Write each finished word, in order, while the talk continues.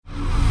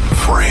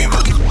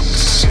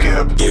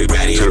up. Get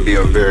ready. It's going to be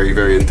a very,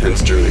 very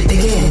intense journey.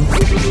 Begin.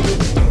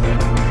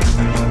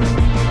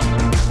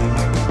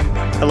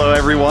 Hello,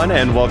 everyone,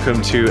 and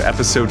welcome to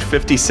episode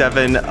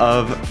 57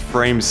 of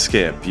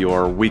Frameskip,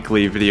 your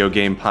weekly video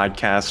game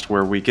podcast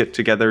where we get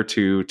together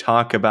to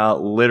talk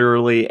about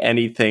literally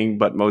anything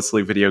but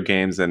mostly video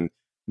games and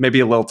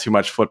maybe a little too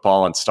much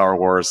football and Star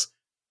Wars.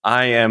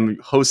 I am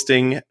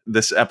hosting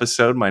this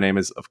episode. My name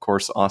is, of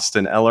course,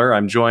 Austin Eller.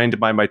 I'm joined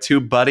by my two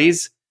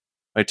buddies,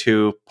 my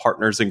two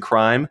partners in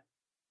crime,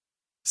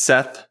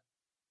 Seth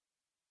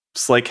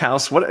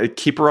Slakehouse, what a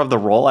keeper of the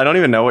role. I don't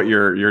even know what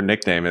your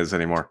nickname is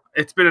anymore.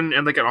 It's been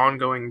like an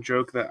ongoing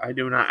joke that I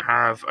do not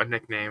have a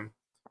nickname.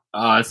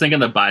 I was thinking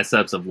the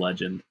biceps of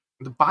legend.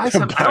 The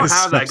biceps. I don't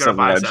have that good of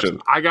biceps.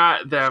 Legend. I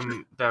got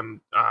them.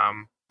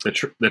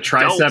 The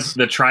triceps.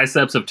 The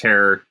triceps of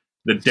terror.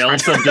 The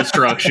delts of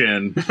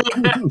destruction.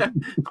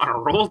 On a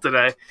roll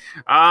today.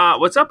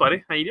 What's up,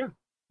 buddy? How you doing?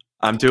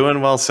 I'm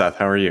doing well, Seth.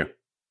 How are you?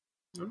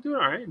 I'm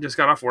doing all right. Just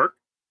got off work.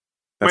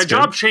 That's My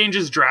job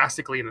changes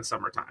drastically in the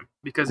summertime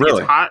because it Really?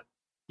 gets hot.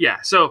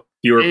 Yeah. So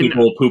Fewer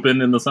people pooping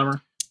in the summer.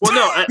 well,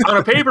 no, on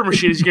a paper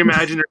machine, as you can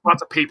imagine, there's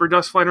lots of paper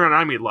dust flying around.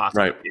 I made lots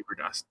Right. of paper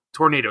dust,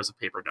 tornadoes of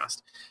paper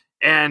dust.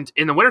 And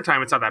in the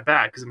wintertime, it's not that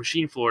bad because the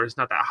machine floor is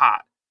not that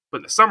hot. But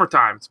in the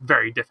summertime, it's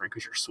very different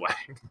because you're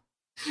sweating.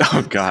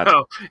 Oh, God.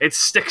 So it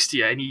sticks to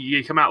you, and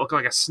you come out looking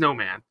like a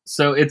snowman.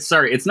 So it's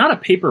not a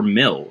paper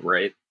mill,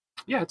 right?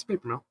 Yeah, it's a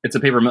paper mill. It's a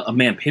paper mill. Oh,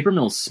 man, paper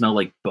mills smell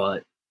like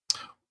butt.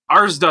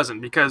 Ours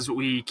doesn't because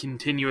we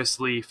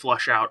continuously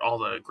flush out all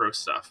the gross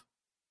stuff.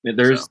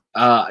 There's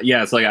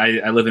it's like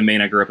I live in Maine.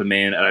 I grew up in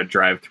Maine, and I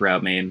drive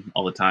throughout Maine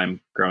all the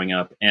time growing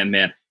up. And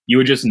man, you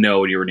would just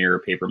know when you were near a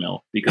paper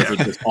mill because it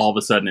just all of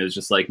a sudden it was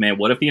just like, man,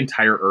 what if the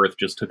entire earth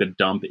just took a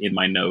dump in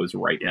my nose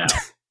right now?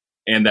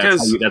 And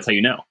that's how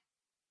you know.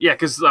 Yeah,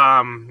 because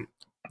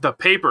the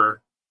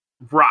paper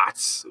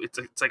rots. It's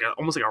like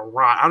almost like a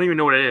rot. I don't even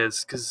know what it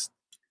is because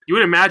you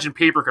would imagine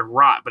paper could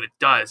rot, but it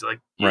does. Like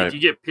Right.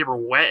 you get paper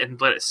wet and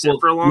let it sit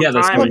for a long that's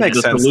time. That makes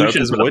the sense, though,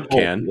 solution 'cause for the wood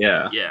pulp. can.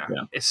 Yeah.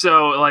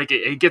 So like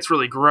it gets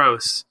really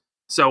gross.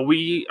 So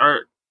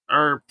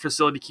our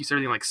facility keeps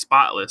everything like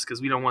spotless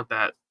because we don't want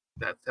that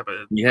type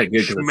of Yeah,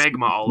 good. 'Cause it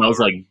schmegma all smells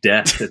over. like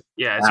death.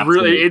 Yeah, it's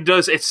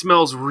Absolutely. it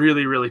smells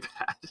really, really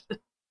bad. It's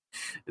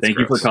Thank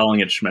you for gross. calling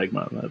it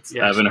schmegma.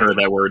 Yeah, I haven't schmegma. heard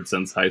that word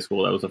since high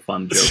school. That was a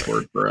fun joke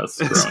word for us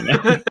growing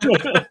up.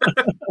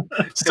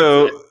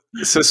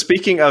 So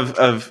speaking of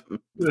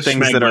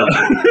things that are...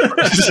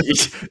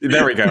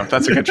 There we go.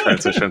 That's a good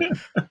transition.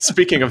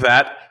 Speaking of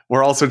that,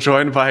 we're also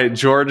joined by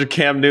George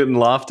Cam Newton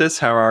Loftus.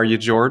 How are you,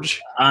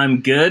 George?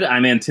 I'm good.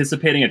 I'm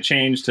anticipating a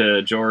change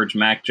to George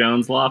Mac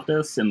Jones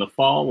Loftus in the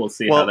fall. We'll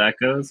see how that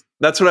goes.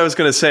 That's what I was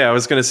going to say. I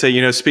was going to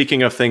say,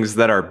 speaking of things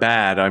that are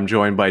bad, I'm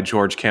joined by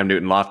George Cam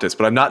Newton Loftus,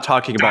 but I'm not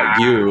talking about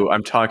you.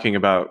 I'm talking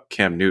about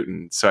Cam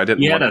Newton. So I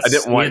didn't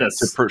want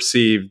to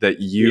perceive that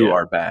you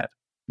are bad.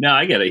 No,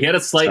 I get it. He had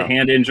a slight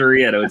hand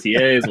injury at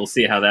OTAs. We'll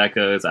see how that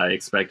goes. I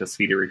expect a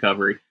speedy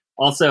recovery.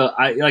 Also,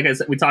 like I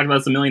said, we talked about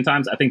this a million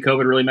times. I think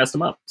COVID really messed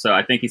him up. So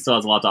I think he still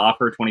has a lot to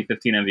offer.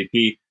 2015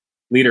 MVP,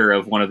 leader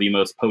of one of the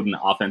most potent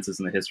offenses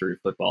in the history of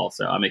football.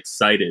 So I'm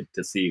excited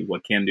to see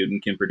what Cam Newton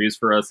can produce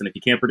for us. And if he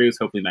can't produce,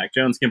 hopefully Mac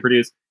Jones can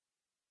produce.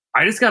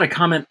 I just got to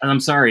comment, and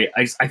I'm sorry.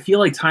 I feel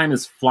like time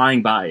is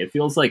flying by. It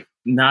feels like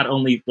not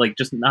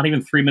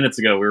even 3 minutes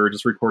ago, we were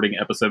just recording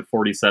episode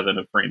 47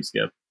 of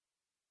Frameskip.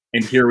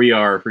 And here we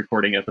are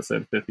recording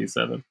episode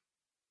 57.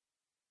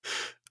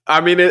 I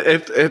mean,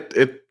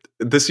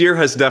 this year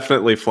has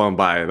definitely flown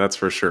by. That's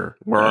for sure.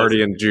 We're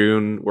already in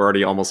June. We're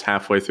already almost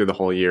halfway through the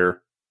whole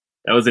year.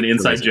 That was an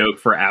inside joke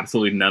for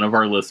absolutely none of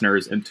our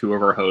listeners and two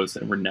of our hosts,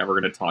 and we're never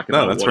going to talk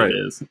about what it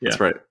is. Yeah.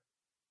 That's right.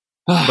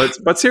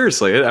 But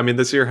seriously, I mean,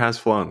 this year has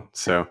flown.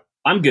 So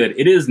I'm good.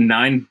 It is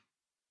 9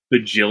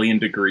 bajillion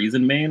degrees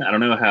in Maine. I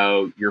don't know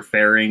how you're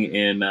faring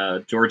in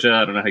Georgia.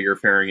 I don't know how you're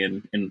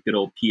faring in good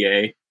old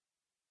PA.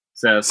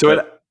 So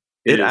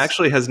it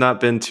actually has not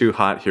been too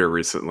hot here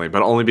recently,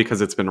 but only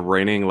because it's been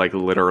raining like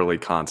literally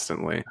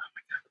constantly.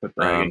 Quit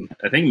bragging.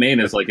 I think Maine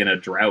is like in a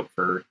drought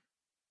for.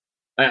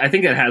 I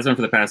think it has been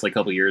for the past like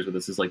couple years, but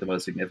this is like the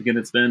most significant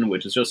it's been,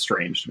 which is just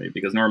strange to me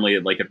because normally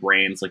it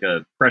rains like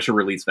a pressure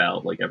release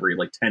valve like every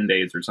 10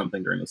 days or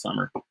something during the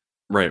summer.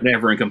 Right. And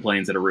everyone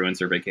complains that it ruins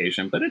their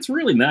vacation, but it's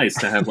really nice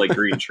to have like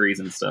green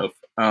trees and stuff.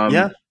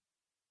 Yeah.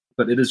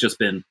 But it has just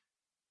been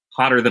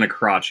hotter than a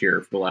crotch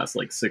here for the last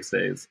 6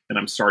 days, and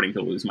I'm starting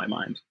to lose my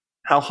mind.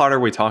 How hot are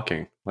we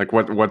talking? Like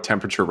what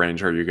temperature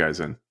range are you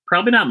guys in?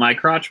 Probably not my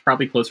crotch,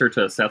 probably closer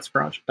to Seth's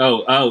crotch.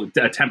 A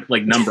temp Yeah,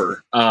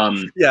 number.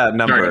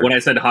 number. Sorry, when I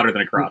said hotter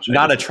than a crotch.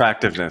 Not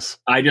attractiveness.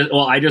 I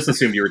just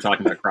assumed you were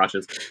talking about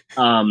crotches.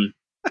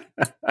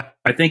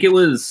 I think it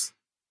was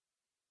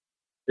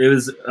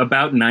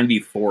about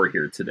 94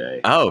 here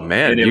today. Oh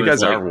man, you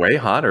guys are way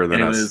hotter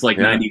than us. It was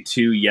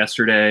 92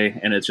 yesterday,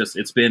 and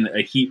it's been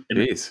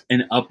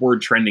an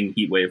upward trending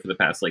heat wave for the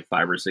past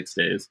 5 or 6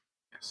 days.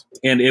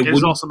 And it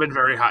has also been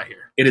very hot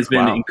here. It has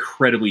been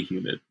incredibly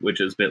humid, which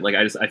has been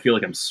I feel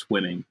like I'm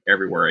swimming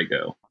everywhere I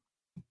go.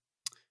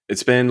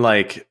 It's been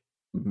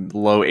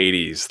low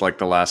 80s like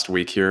the last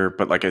week here,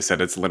 but like I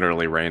said, it's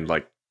literally rained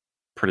like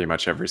pretty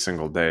much every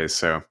single day.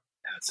 So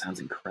that sounds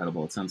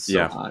incredible. It sounds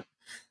so hot.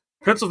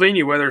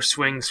 Pennsylvania weather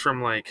swings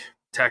from like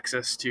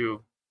Texas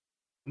to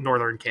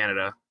northern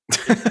Canada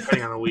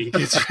depending on the week.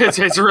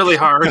 It's really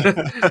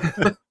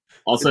hard.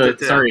 Also,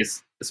 sorry,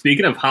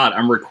 speaking of hot,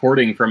 I'm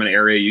recording from an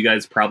area you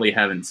guys probably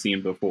haven't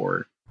seen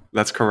before.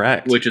 That's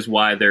correct. Which is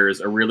why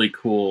there's a really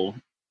cool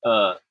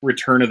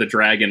Return of the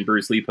Dragon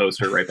Bruce Lee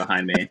poster right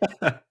behind me.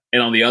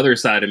 And on the other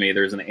side of me,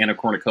 there's an Anna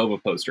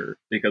Kournikova poster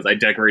because I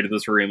decorated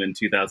this room in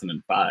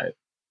 2005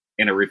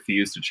 and I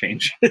refused to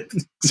change it.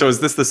 So is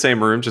this the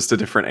same room, just a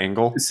different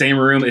angle? Same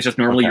room. It's just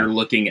normally you're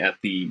looking at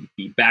the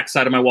back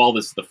side of my wall.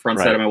 This is the front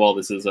side of my wall.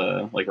 This is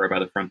like right by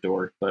the front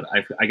door. But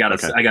I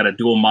got a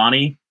dual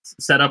Monty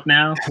set up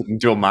now.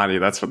 Dual Monty,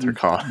 that's what they're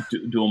called.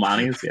 Dual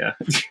Monties, yeah.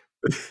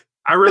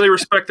 I really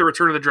respect the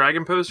Return of the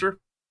Dragon poster.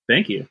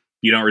 Thank you.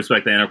 You don't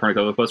respect the Anna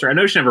Kournikova poster? I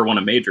know she never won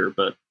a major,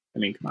 but I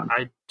mean, come on.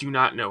 I do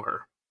not know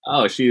her.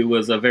 Oh, she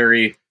was a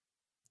very...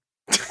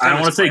 I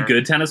don't want to say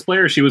good tennis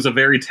player. She was a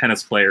very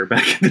tennis player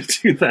back in the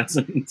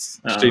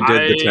 2000s. She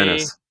did the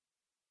tennis.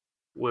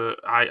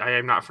 I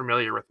am not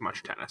familiar with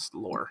much tennis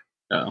lore.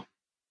 Oh.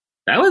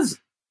 That was...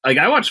 Like,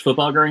 I watched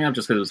football growing up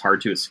just because it was hard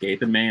to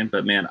escape in Maine.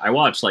 But, man, I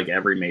watched, like,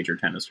 every major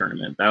tennis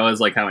tournament. That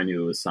was, like, how I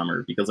knew it was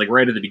summer. Because, like,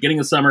 right at the beginning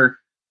of summer,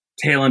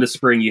 tail end of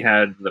spring, you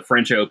had the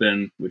French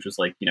Open, which was,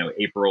 like, you know,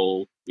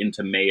 April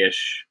into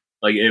May-ish.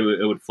 Like, it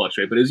would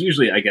fluctuate. But it was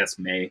usually, I guess,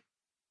 May.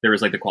 There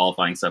was, like, the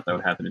qualifying stuff that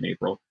would happen in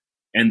April.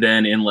 And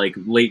then in like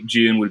late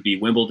June would be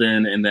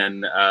Wimbledon, and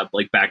then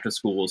like back to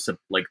school,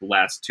 like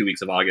last 2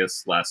 weeks of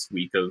August, first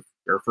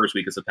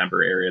week of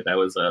September area. That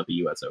was the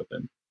U.S.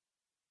 Open.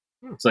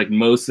 It's like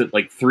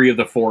like 3 of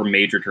the 4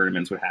 major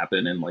tournaments would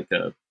happen in like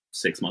a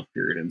 6-month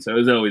period, and so it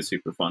was always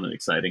super fun and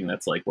exciting.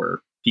 That's like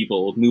where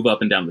people move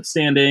up and down the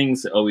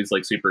standings. Always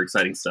like super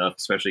exciting stuff,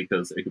 especially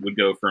because it would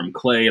go from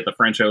clay at the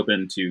French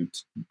Open to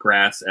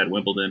grass at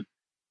Wimbledon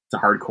to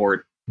hard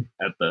court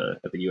at the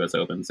U.S.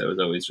 Open. So it was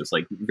always just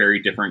like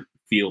very different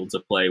fields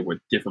of play with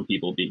different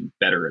people being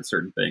better at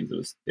certain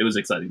things. It was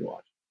exciting to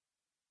watch.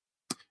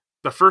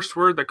 The first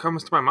word that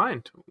comes to my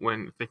mind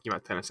when thinking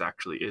about tennis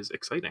actually is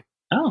exciting.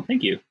 Oh,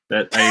 thank you.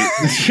 That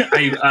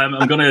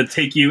I'm going to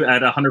take you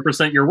at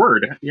 100% your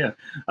word. Yeah,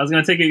 I was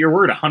going to take it your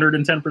word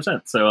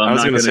 110%. So I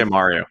was going to say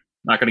Mario.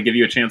 Not going to give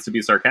you a chance to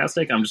be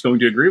sarcastic. I'm just going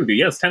to agree with you.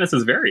 Yes, tennis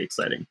is very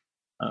exciting.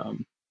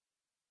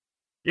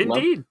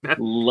 Indeed,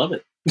 love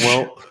it.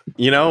 Well,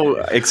 you know,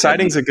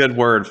 exciting's a good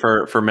word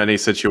for many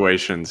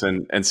situations,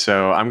 and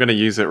so I'm going to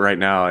use it right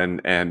now.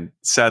 And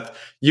Seth,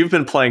 you've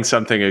been playing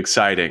something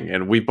exciting,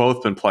 and we've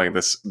both been playing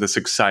this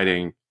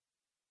exciting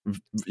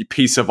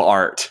piece of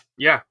art.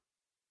 Yeah,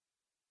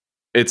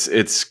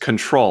 it's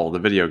Control, the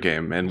video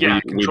game, and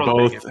we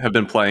both have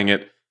been playing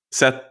it.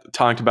 Seth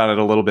talked about it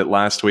a little bit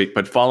last week,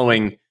 but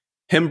following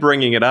him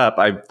bringing it up,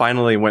 I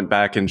finally went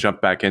back and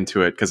jumped back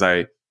into it because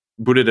I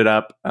booted it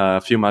up a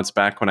few months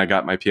back when I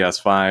got my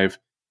PS5.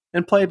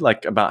 And played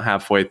like about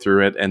halfway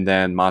through it, and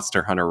then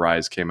Monster Hunter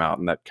Rise came out,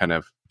 and that kind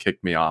of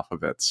kicked me off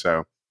of it.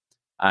 So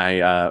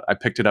I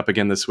picked it up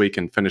again this week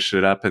and finished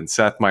it up. And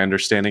Seth, my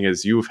understanding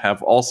is you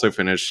have also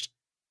finished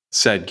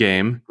said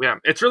game. Yeah,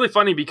 it's really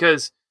funny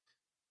because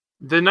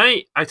the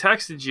night I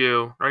texted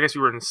you, or I guess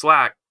we were in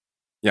Slack.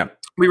 Yeah,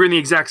 we were in the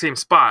exact same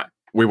spot.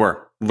 We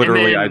were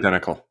literally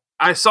identical.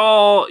 I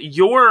saw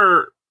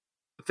your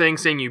thing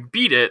saying you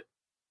beat it.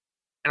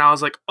 And I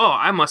was like, oh,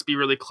 I must be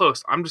really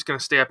close. I'm just going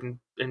to stay up and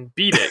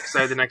beat it because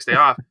I had the next day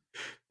off.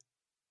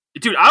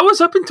 Dude, I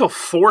was up until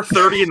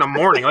 4:30 in the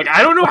morning. Like,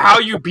 I don't know how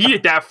you beat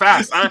it that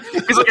fast.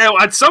 Because like,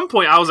 at some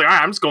point, I was like, all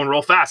right, I'm just going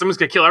real fast. I'm just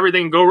going to kill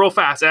everything and go real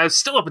fast. And I was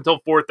still up until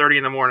 4:30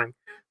 in the morning.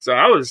 So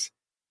I was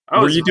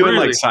Were you doing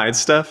like side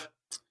stuff?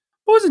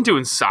 I wasn't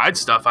doing side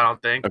stuff, I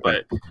don't think.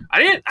 Okay. But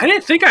I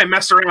didn't think I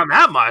messed around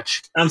that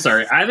much. I'm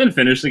sorry. I haven't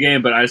finished the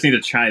game, but I just need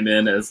to chime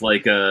in as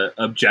like a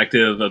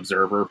objective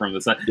observer from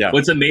the side. Yeah.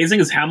 What's amazing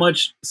is how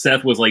much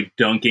Seth was like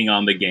dunking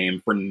on the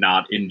game for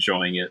not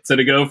enjoying it. So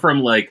to go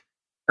from like,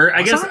 or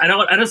I guess I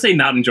don't say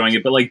not enjoying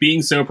it, but like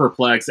being so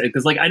perplexed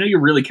because like I know you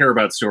really care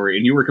about story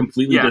and you were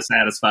completely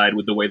dissatisfied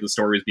with the way the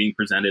story was being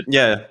presented.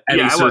 Yeah. At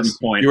a certain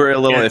point. You were a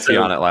little iffy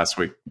on it last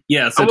week.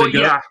 Yeah.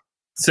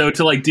 So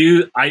to like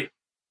do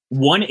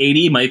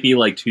 180 might be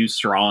like too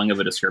strong of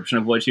a description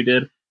of what you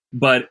did,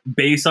 but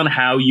based on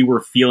how you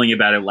were feeling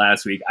about it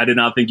last week, I did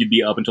not think you'd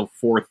be up until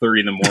 4:30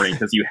 in the morning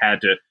because you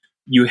had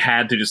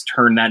to just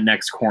turn that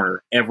next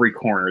corner, every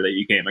corner that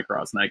you came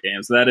across in that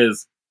game. So that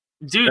is,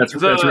 dude, that's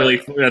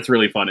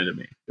really funny to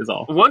me. Is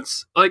all.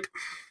 Once like,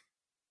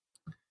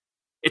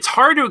 it's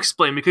hard to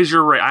explain because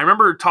you're right. I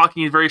remember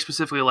talking very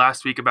specifically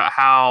last week about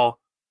how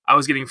I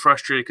was getting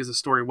frustrated because the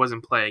story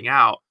wasn't playing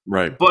out.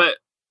 Right, but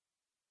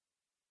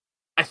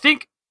I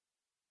think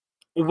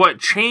what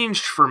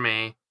changed for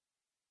me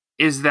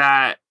is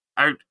that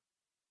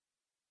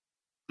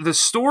the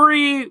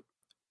story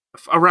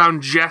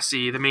around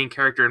Jesse, the main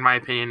character, in my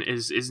opinion,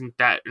 isn't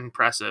that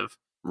impressive.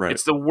 Right.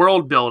 It's the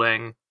world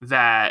building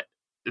that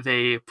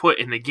they put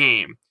in the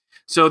game.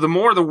 So the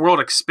more the world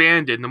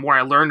expanded, and the more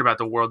I learned about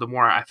the world, the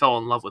more I fell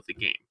in love with the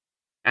game.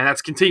 And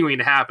that's continuing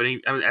to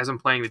happen as I'm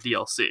playing the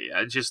DLC.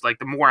 Just like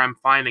the more I'm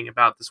finding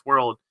about this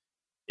world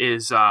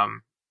is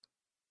I'm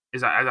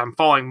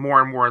falling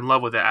more and more in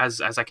love with it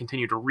as I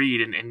continue to read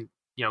and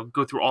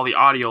go through all the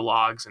audio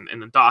logs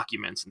and the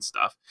documents and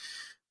stuff.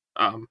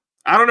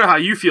 I don't know how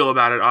you feel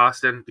about it,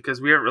 Austin,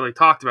 because we haven't really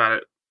talked about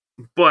it.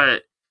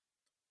 But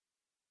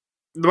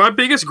my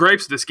biggest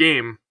gripes of this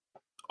game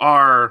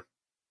are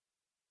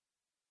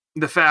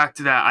the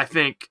fact that I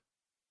think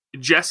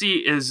Jessie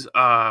is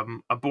a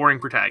boring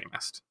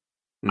protagonist.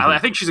 Mm-hmm. I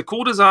think she's a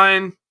cool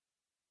design.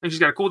 I think she's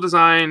got a cool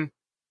design.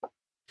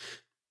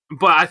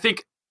 But I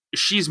think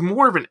she's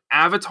more of an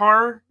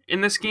avatar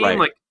in this game.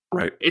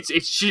 Right. It's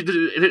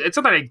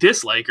not that I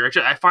dislike her.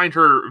 I find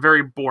her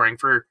very boring.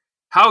 For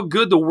how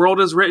good the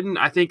world is written,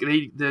 I think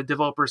the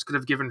developers could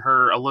have given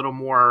her a little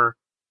more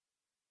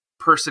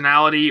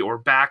personality or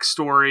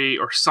backstory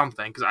or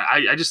something. Because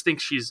I just think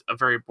she's a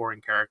very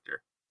boring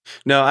character.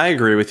 No, I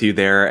agree with you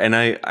there. And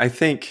I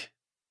think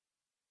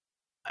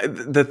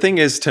the thing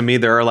is, to me,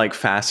 there are like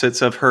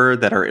facets of her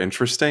that are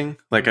interesting.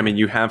 Like, I mean,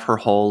 you have her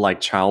whole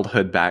like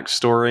childhood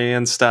backstory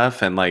and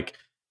stuff. And like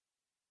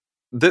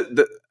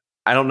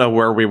I don't know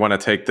where we want to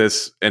take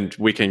this, and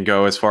we can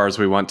go as far as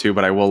we want to,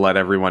 but I will let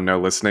everyone know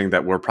listening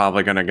that we're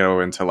probably going to go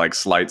into like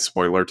slight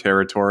spoiler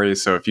territory.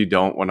 So if you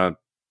don't want to,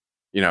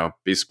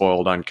 be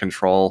spoiled on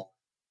Control,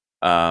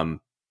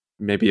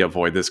 maybe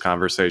avoid this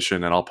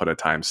conversation, and I'll put a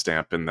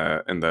timestamp in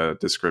the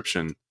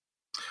description.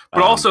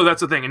 But also, that's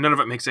the thing, and none of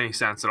it makes any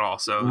sense at all.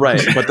 So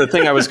right. But the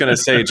thing I was going to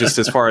say, just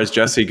as far as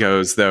Jessie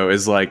goes, though,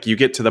 is like you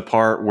get to the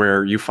part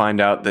where you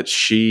find out that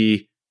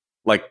she,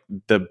 like,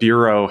 the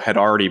Bureau had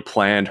already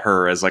planned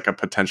her as like a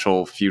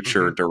potential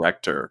future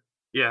director.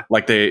 Yeah.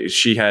 Like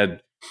she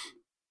had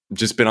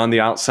just been on the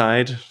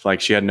outside,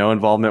 like she had no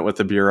involvement with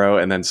the Bureau,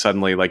 and then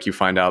suddenly, like, you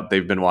find out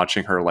they've been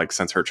watching her like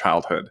since her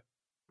childhood.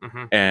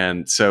 Mm-hmm.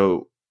 And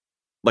so,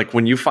 like,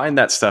 when you find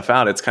that stuff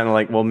out, it's kind of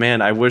like, well,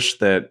 man, I wish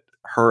that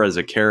her as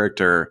a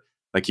character,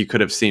 like, you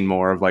could have seen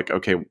more of like,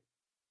 okay,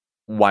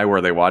 why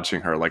were they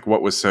watching her? Like,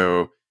 what was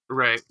so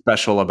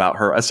special about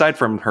her, aside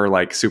from her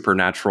like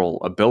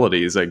supernatural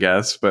abilities, I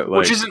guess. But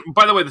like, which isn't,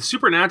 by the way, the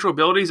supernatural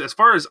abilities, as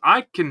far as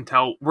I can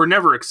tell, were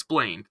never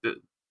explained.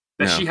 That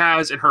she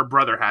has and her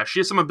brother has.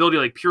 She has some ability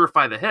to like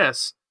purify the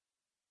hiss,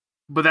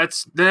 but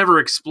that's never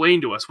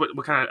explained to us what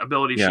kind of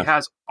ability she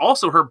has.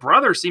 Also, her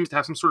brother seems to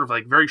have some sort of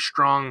like very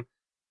strong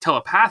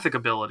telepathic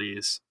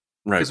abilities.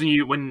 Right. Because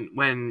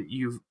when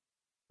you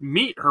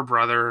meet her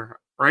brother,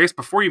 or I guess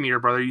before you meet her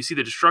brother, you see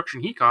the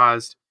destruction he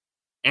caused,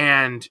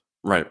 and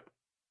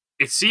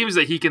it seems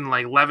that he can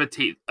like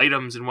levitate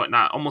items and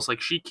whatnot, almost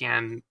like she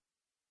can,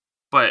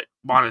 but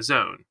on his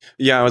own.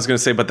 Yeah, I was going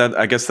to say, but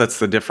I guess that's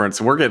the difference.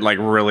 We're getting like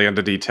really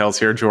into details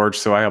here, George,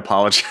 so I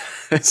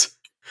apologize.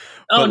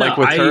 Oh, no,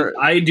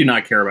 I do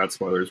not care about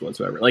spoilers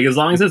whatsoever. Like, as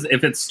long as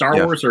if it's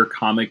Star Wars or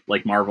comic,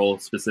 like Marvel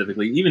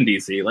specifically, even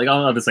DC, like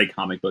I'll have to say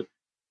comic book.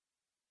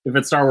 If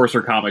it's Star Wars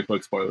or comic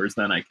book spoilers,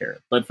 then I care.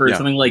 But for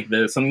something like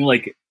this, something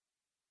like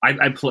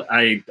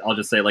I'll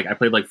just say, like, I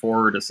played like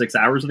 4 to 6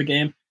 hours of the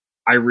game.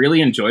 I really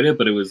enjoyed it,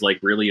 but it was like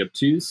really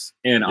obtuse,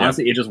 and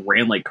honestly, it just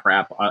ran like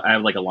crap. I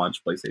have like a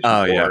launch PlayStation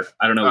 4. Yeah.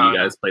 I don't know what you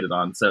guys played it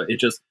on, so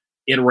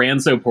it ran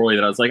so poorly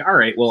that I was like, all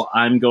right, well,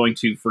 I'm going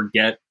to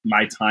forget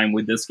my time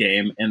with this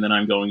game, and then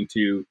I'm going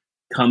to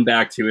come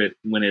back to it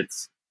when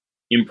it's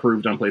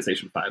improved on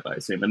PlayStation 5, I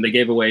assume. And they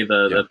gave away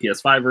the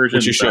PS5 version,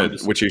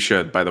 which you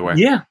should, by the way.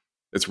 Yeah,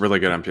 it's really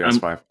good on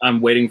PS5.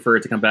 I'm waiting for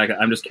it to come back.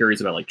 I'm just curious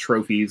about like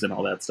trophies and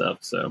all that stuff.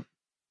 So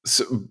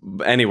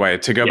anyway,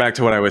 to go back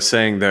to what I was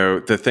saying,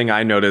 though, the thing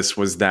I noticed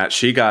was that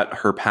she got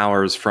her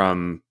powers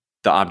from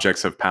the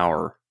objects of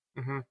power,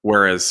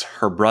 whereas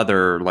her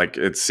brother, like,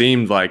 it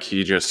seemed like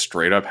he just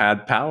straight up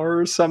had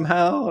powers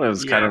somehow. It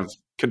was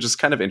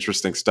kind of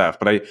interesting stuff,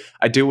 but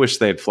I do wish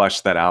they had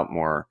fleshed that out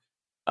more.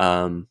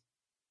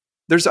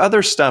 There's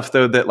other stuff,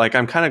 though, that like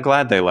I'm kind of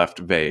glad they left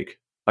vague.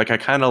 Like, I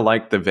kind of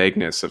like the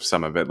vagueness of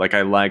some of it. Like,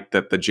 I like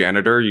that the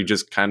janitor, you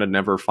just kind of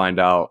never find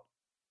out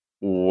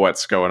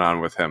what's going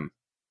on with him.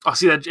 Oh,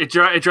 see, that it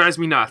drives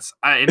me nuts,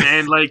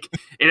 and like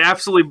it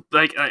absolutely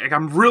like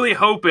I'm really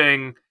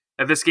hoping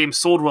that this game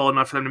sold well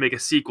enough for them to make a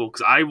sequel,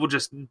 because I will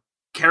just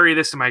carry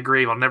this to my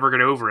grave. I'll never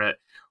get over it.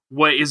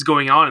 What is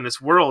going on in this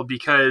world?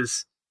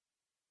 Because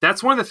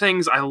that's one of the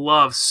things I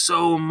love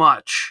so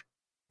much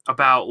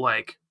about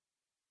like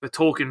the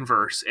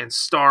Tolkienverse and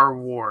Star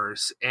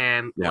Wars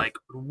and like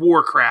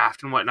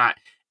Warcraft and whatnot.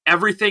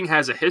 Everything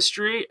has a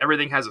history.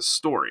 Everything has a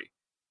story.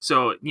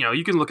 So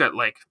you can look at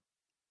like,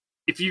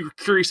 if you're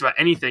curious about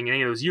anything in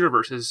any of those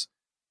universes,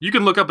 you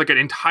can look up like an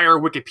entire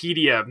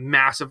Wikipedia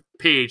massive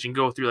page and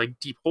go through like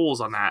deep holes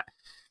on that.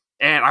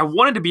 And I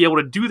wanted to be able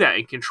to do that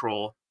in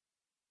Control,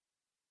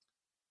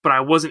 but I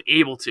wasn't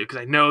able to, because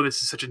I know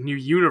this is such a new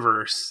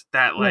universe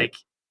that like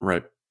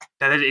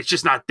that it's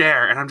just not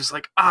there. And I'm just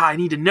like, I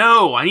need to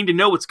know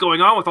what's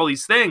going on with all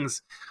these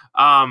things.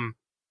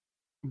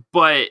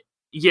 But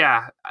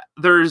yeah,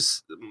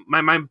 there's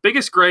my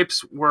biggest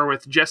gripes were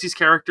with Jessie's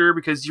character,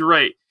 because you're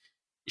right.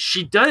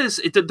 she does.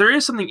 There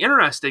is something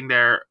interesting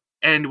there,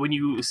 and when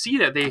you see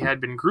that they had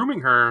been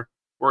grooming her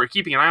or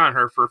keeping an eye on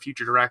her for a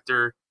future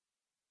director,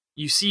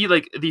 you see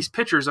like these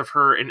pictures of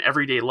her in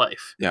everyday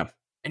life. Yeah.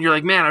 And you're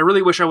like, man, I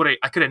really wish I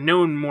could have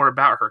known more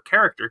about her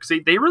character,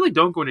 because they really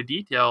don't go into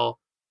detail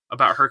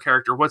about her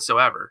character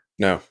whatsoever.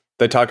 No,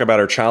 they talk about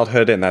her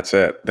childhood and that's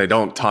it. They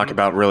don't talk Mhm.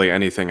 about really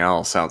anything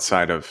else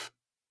outside of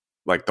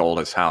like the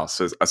oldest house,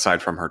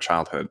 aside from her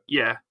childhood.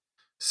 Yeah.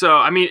 So,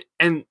 I mean,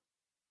 and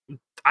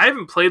I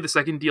haven't played the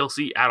second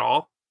DLC at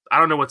all. I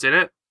don't know what's in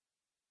it,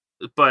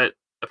 but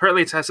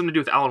apparently it has something to do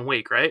with Alan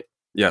Wake, right?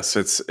 Yes,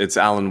 it's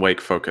Alan Wake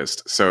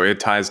focused. So it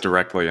ties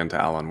directly into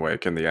Alan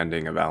Wake and the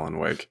ending of Alan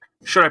Wake.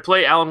 Should I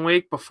play Alan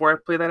Wake before I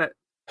play that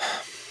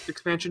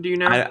expansion? Do you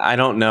know? I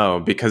don't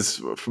know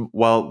because,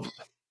 well,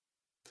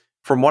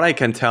 from what I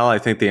can tell, I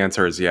think the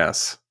answer is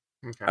yes.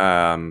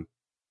 Okay.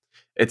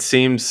 It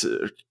seems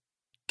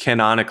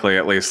canonically,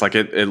 at least, like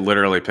it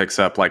literally picks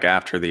up like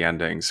after the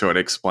ending, so it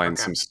explains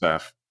Okay. some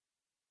stuff.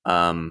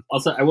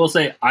 Also, I will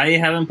say I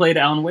haven't played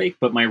Alan Wake,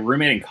 but my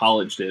roommate in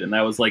college did, and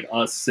that was like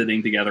us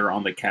sitting together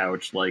on the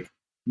couch, like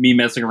me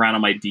messing around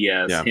on my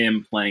DS, Yeah.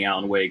 him playing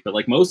Alan Wake, but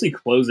like mostly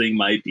closing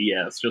my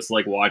DS just to,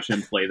 like watch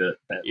him play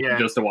Yeah.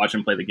 just to watch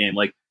him play the game.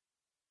 Like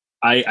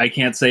I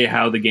can't say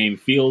how the game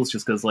feels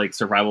just because like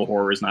survival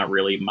horror is not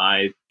really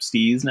my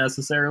steez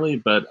necessarily,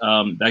 but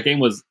that game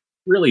was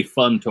really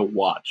fun to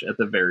watch at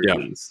the very Yeah.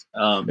 least.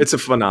 It's a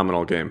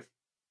phenomenal game.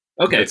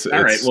 Okay, It's-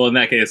 all right. it's- Well, in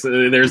that case,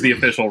 there's the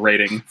official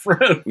rating.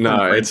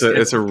 No, it's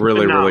a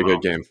really really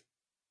good game.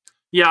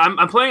 Yeah,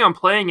 I'm planning on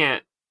playing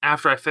it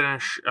after I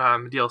finish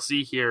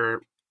DLC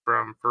here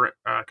for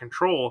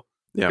Control.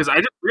 Yeah. Because I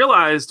just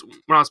realized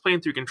when I was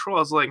playing through Control, I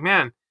was like,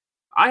 man,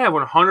 I have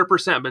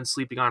 100% been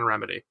sleeping on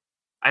Remedy.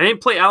 I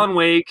didn't play Alan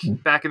Wake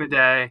back in the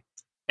day,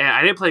 and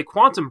I didn't play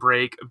Quantum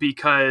Break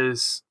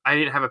because I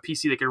didn't have a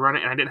PC that could run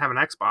it, and I didn't have an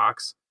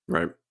Xbox.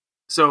 Right.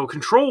 So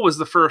Control was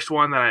the first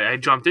one that I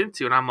jumped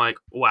into, and I'm like,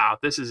 wow,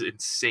 this is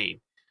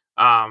insane.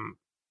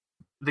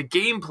 The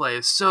gameplay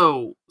is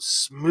so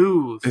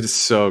smooth. It's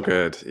so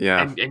good.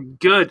 Yeah. And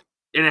good.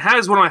 And it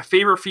has one of my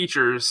favorite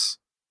features,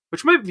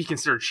 which might be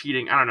considered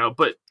cheating, I don't know,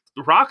 but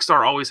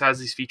Rockstar always has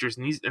these features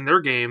in their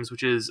games,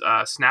 which is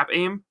snap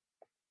aim,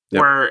 Yep.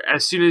 where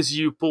as soon as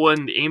you pull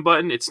in the aim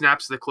button, it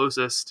snaps to the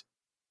closest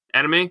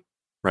enemy.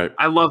 Right.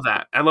 I love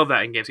that. I love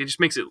that in games. It just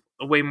makes it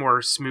way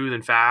more smooth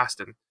and fast.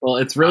 And Well,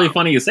 it's really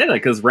funny you say that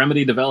because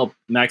Remedy developed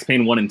Max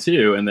Payne 1 and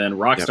 2, and then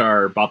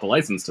Rockstar bought the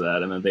license to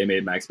that, and then they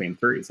made Max Payne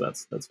 3, so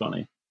that's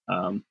funny.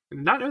 I did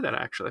not know that,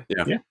 actually.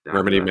 Yeah. Yeah. Did not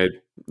Remedy know that.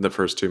 made the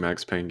first two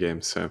Max Payne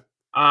games, so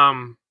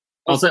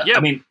Also, yeah, I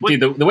mean,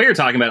 dude, the way you're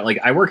talking about it, like,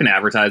 I work in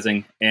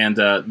advertising, and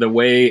the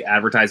way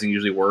advertising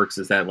usually works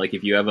is that, like,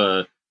 if you have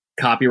a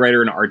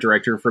copywriter and art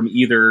director from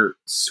either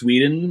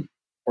Sweden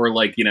or,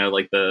 like, you know,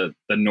 like the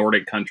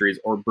Nordic countries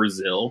or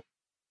Brazil,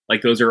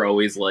 like, those are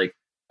always like,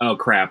 oh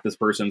crap, this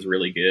person's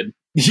really good.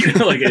 You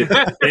know, like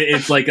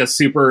it's like a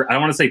super, I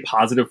don't want to say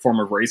positive form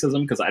of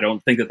racism because I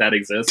don't think that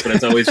exists, but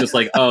it's always just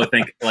like, oh,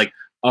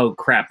 oh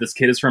crap, this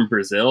kid is from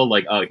Brazil,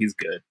 like, oh, he's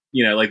good.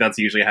 You know, like, that's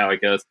usually how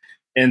it goes.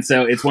 And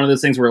so it's one of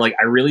those things where, like,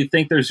 I really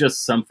think there's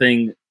just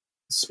something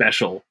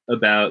special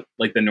about,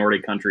 like, the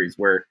Nordic countries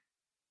where,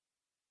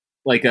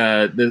 like,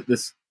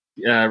 this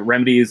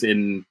Remedy's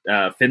in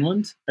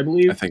Finland, I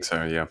believe. I think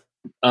so, yeah.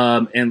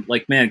 And,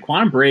 like, man,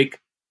 Quantum Break,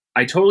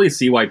 I totally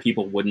see why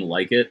people wouldn't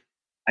like it.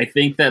 I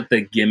think that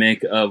the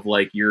gimmick of,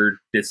 like, your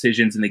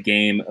decisions in the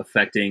game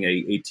affecting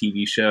a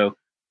TV show,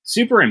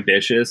 super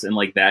ambitious, and,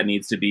 like, that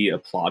needs to be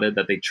applauded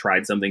that they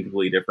tried something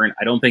completely different.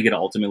 I don't think it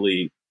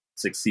ultimately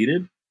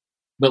succeeded.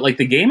 But, like,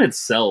 the game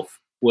itself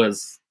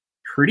was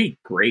pretty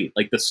great.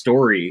 Like, the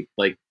story,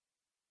 like,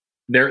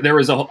 there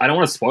was I don't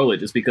want to spoil it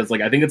just because, like,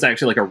 I think it's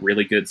actually, like, a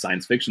really good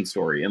science fiction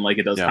story. And, like,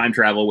 it does time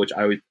travel, which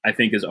I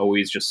think is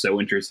always just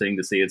so interesting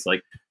to see. It's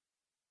like,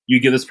 you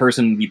give this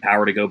person the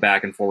power to go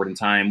back and forward in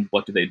time.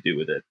 What do they do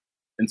with it?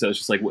 And so it's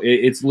just like,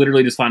 it's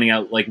literally just finding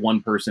out, like,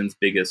 one person's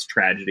biggest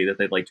tragedy that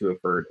they'd like to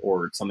avert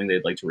or something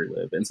they'd like to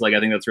relive. And so, like, I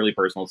think that's really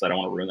personal, so I don't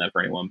want to ruin that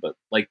for anyone. But,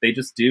 like, they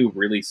just do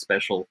really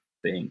special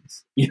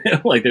things, you know,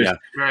 like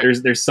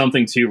there's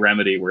something to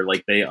Remedy where,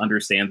 like, they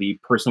understand the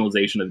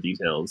personalization of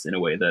details in a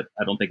way that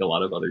I don't think a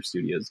lot of other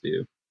studios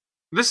do.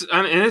 This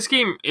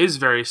game is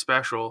very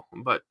special.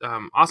 But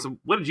Austin,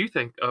 what did you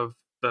think of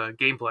the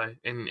gameplay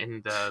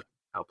in the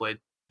Outplayed?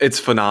 It's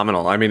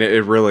phenomenal. I mean,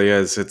 it really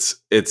is.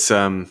 It's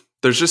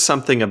there's just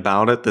something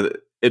about it that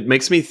it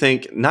makes me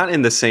think, not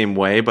in the same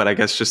way, but I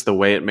guess just the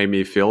way it made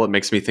me feel. It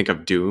makes me think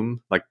of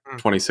Doom, like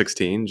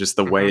 2016, just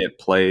the way it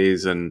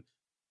plays and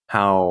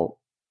how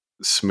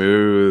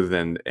smooth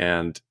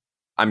and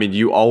I mean,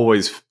 you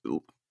always,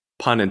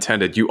 pun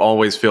intended, you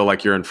always feel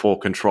like you're in full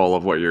control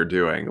of what you're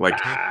doing. Like,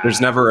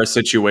 there's never a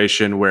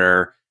situation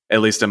where,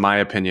 at least in my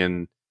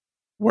opinion,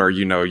 where,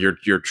 you know,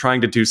 you're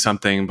trying to do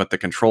something, but the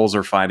controls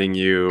are fighting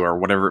you or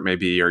whatever it may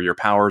be, or your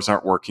powers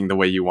aren't working the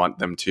way you want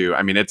them to.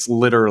 I mean, it's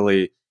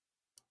literally,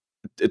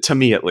 to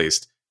me at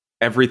least,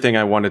 everything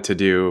I wanted to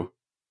do,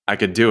 I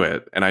could do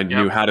it. And I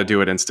knew how to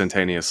do it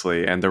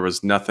instantaneously. And there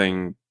was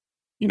nothing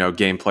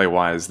gameplay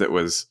wise, that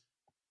was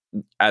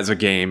as a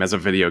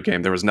video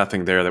game, there was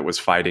nothing there that was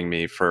fighting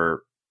me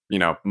for,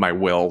 my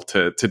will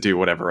to do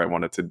whatever I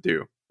wanted to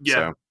do. Yeah.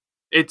 So.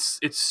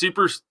 It's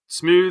super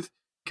smooth,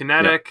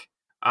 kinetic.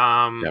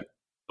 Yep.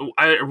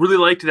 I really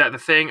liked that the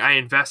thing I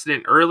invested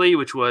in early,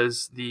 which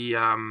was the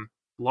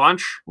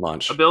launch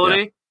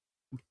ability,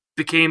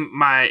 became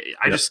my.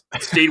 I just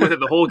stayed with it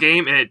the whole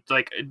game, and it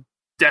like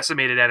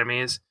decimated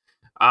enemies.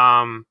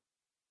 I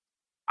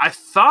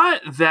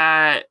thought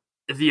that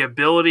the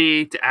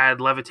ability to add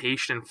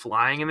levitation and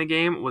flying in the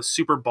game was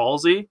super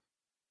ballsy,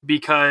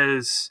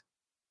 because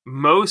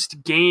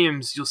most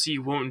games you'll see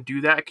won't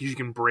do that because you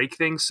can break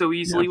things so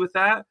easily with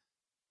that.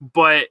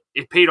 But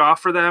it paid off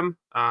for them.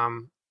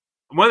 One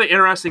of the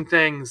interesting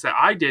things that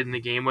I did in the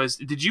game was,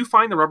 did you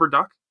find the rubber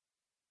duck?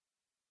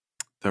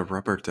 The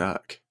rubber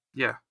duck?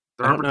 Yeah.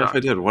 I don't know if I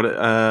did. What?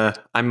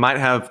 I might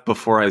have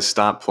before I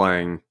stopped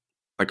playing,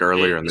 like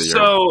earlier in the year.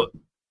 So,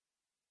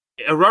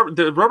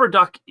 the rubber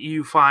duck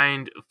you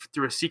find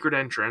through a secret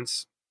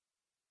entrance,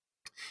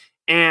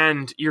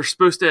 and you're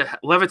supposed to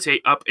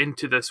levitate up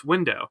into this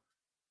window.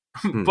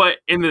 But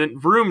in the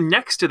room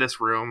next to this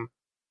room,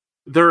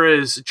 there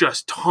is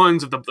just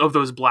tons of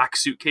those black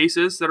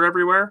suitcases that are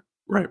everywhere.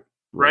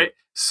 Right.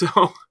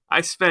 So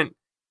I spent,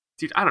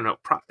 dude, I don't know,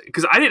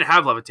 because I didn't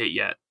have levitate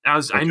yet.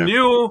 I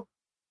knew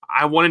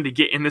I wanted to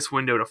get in this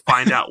window to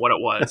find out what it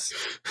was.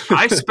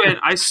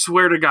 I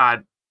swear to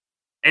God,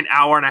 an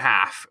hour and a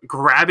half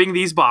grabbing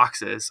these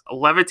boxes,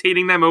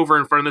 levitating them over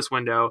in front of this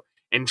window,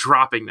 and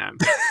dropping them.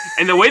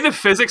 And the way the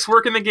physics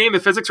work in the game, the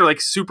physics are like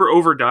super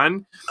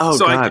overdone. Oh,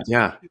 so God,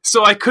 yeah.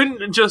 So I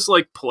couldn't just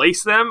like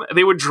place them.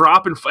 They would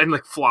drop and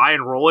like fly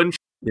and roll and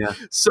yeah.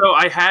 So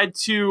I had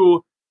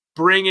to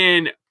bring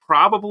in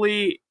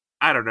probably,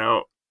 I don't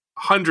know,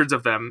 hundreds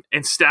of them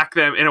and stack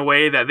them in a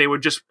way that they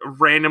would just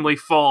randomly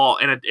fall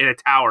in a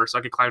tower so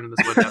I could climb in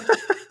this window.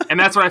 And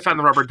that's when I found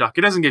the rubber duck.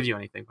 It doesn't give you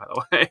anything, by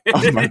the way.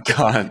 Oh my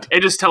God.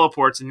 It just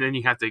teleports, and then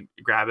you have to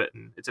grab it,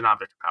 and it's an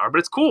object of power. But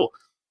it's cool.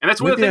 And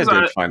that's one of the things I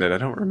did find it. I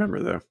don't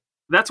remember, though.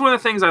 That's one of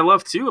the things I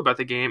love, too, about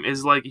the game,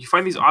 is like you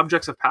find these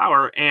objects of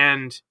power,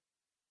 and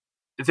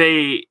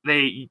they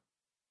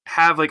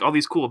have like all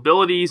these cool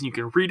abilities, and you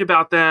can read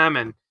about them,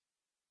 and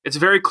it's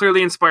very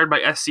clearly inspired by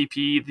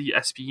SCP, the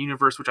SP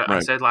universe, which I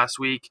said last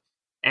week.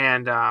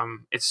 And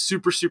it's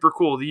super, super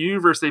cool. The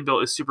universe they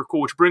built is super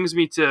cool, which brings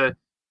me to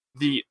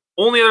the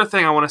only other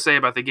thing I want to say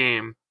about the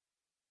game.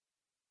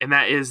 And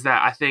that is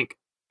that I think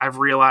I've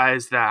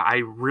realized that I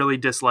really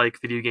dislike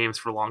video games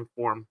for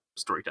long-form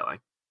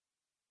storytelling.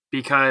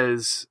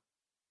 Because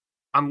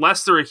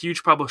unless they're a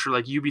huge publisher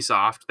like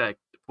Ubisoft that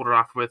pulled it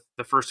off with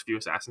the first few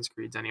Assassin's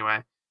Creeds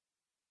anyway,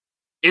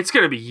 it's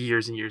going to be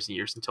years and years and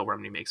years until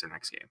Remedy makes their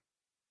next game.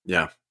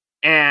 Yeah.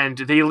 And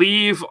they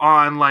leave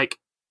on like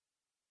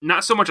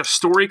not so much a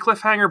story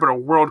cliffhanger, but a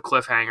world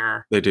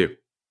cliffhanger. They do.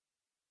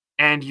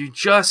 And you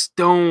just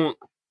don't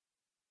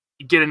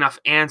get enough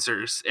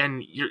answers.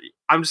 And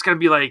I'm just going to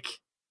be like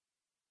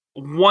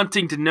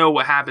wanting to know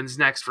what happens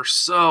next for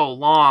so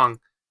long.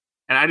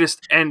 And I'm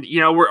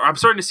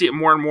starting to see it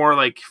more and more.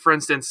 Like, for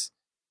instance,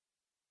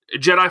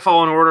 Jedi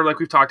Fallen Order, like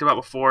we've talked about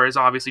before, is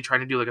obviously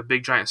trying to do like a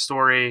big giant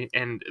story,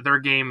 and their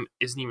game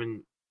isn't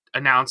even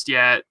announced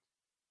yet.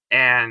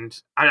 And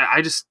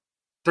I just,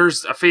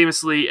 there's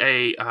famously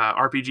a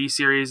RPG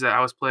series that I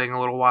was playing a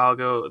little while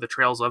ago, the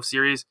Trails of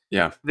series.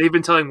 Yeah. They've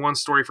been telling one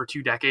story for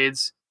 2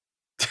 decades.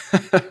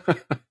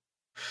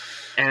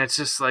 And it's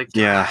just like,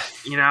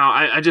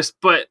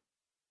 but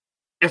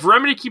if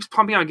Remedy keeps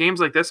pumping out games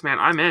like this, man,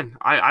 I'm in.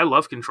 I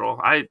love Control.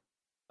 I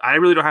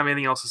really don't have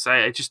anything else to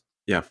say. I just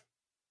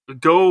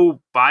go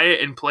buy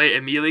it and play it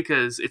immediately,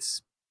 because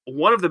it's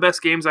one of the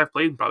best games I've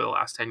played in probably the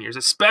last 10 years,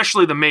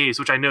 especially The Maze,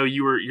 which I know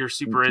you're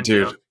super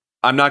into. Dude,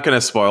 I'm not going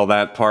to spoil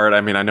that part.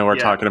 I mean, I know we're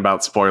talking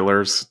about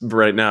spoilers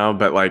right now,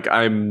 but like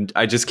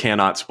I just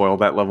cannot spoil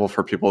that level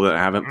for people that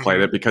haven't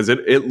played it, because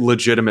it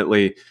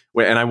legitimately,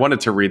 and I wanted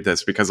to read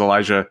this because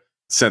Elijah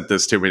sent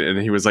this to me and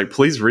he was like,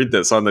 please read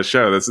this on the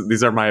show.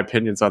 These are my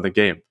opinions on the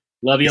game.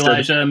 Love you,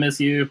 Elijah. Miss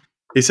you.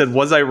 He said,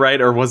 was I right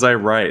or was I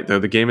right? Though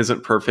the game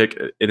isn't perfect,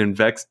 it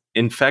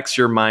infects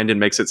your mind and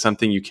makes it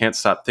something you can't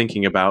stop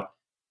thinking about.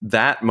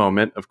 That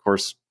moment, of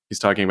course, he's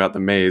talking about The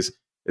Maze,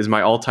 is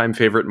my all-time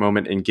favorite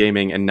moment in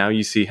gaming, and now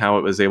you see how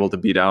it was able to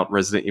beat out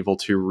Resident Evil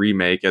 2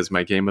 Remake as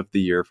my game of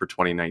the year for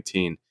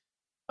 2019.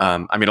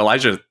 I mean,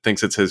 Elijah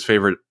thinks it's his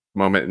favorite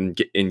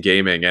moment in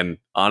gaming, and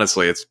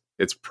honestly,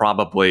 it's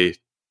probably...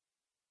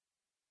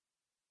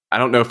 I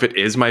don't know if it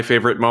is my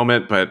favorite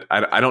moment, but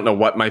I don't know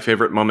what my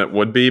favorite moment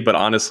would be, but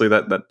honestly,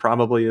 that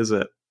probably is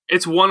it.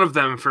 It's one of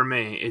them for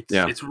me.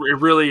 It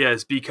really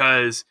is,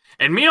 because,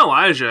 and me and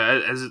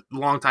Elijah, as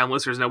longtime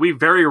listeners know, we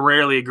very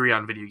rarely agree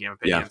on video game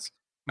opinions.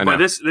 Yeah, but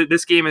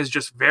this game is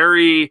just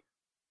very,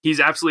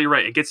 he's absolutely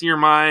right. It gets in your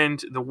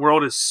mind. The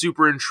world is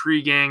super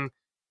intriguing,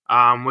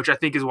 which I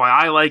think is why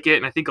I like it.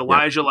 And I think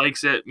Elijah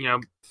likes it,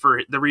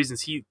 for the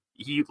reasons he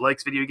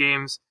likes video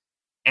games.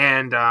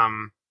 And,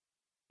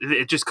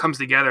 it just comes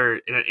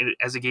together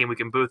as a game we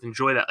can both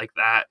enjoy that like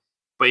that.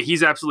 But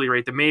he's absolutely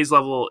right. The maze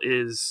level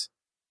is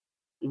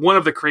one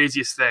of the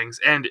craziest things.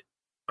 And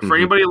for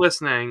anybody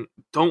listening,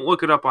 don't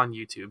look it up on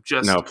YouTube.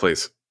 No,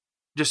 please.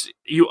 Just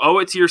you owe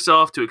it to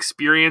yourself to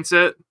experience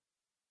it,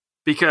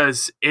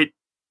 because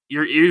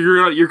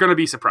you're going to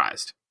be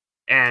surprised,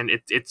 and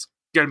it's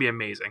going to be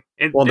amazing.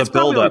 And well, the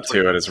build up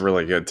to it is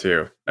really good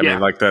too. I mean,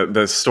 like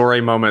the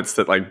story moments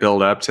that like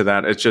build up to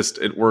that,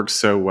 it works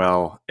so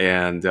well.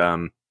 And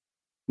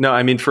no,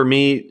 I mean, for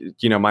me,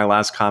 my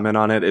last comment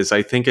on it is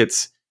I think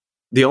it's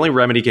the only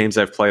Remedy games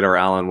I've played are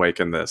Alan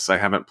Wake and this. I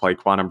haven't played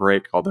Quantum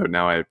Break, although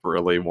now I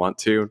really want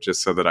to,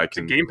 just so that I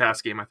can. It's a Game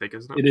Pass game, I think,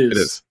 isn't it? It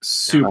is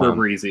super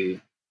breezy.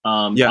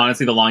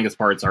 Honestly, the longest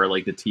parts are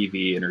like the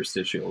TV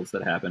interstitials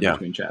that happen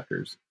between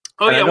chapters.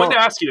 Oh yeah, I wanted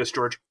to ask you this,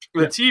 George.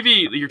 The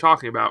TV that you're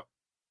talking about,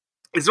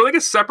 is there like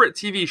a separate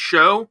TV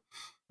show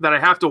that I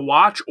have to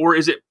watch, or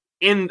is it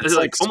it's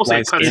like almost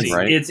like a cutscene?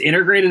 Right? It's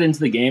integrated into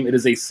the game. It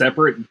is a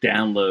separate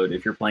download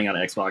if you're playing on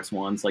Xbox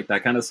Ones. Like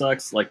that kind of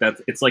sucks. Like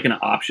it's like an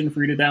option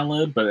for you to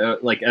download,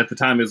 but like at the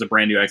time it was a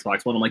brand new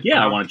Xbox One. I'm like,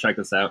 I want to check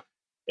this out,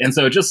 and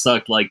so it just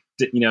sucked. Like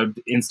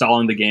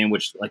installing the game,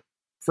 which like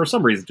for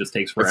some reason just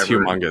takes forever. It's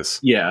humongous.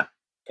 Yeah.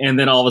 And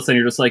then all of a sudden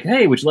you're just like,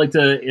 hey, would you like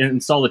to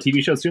install the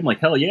TV show too? I'm like,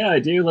 hell yeah, I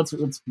do. Let's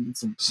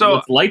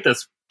light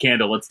this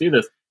candle. Let's do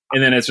this.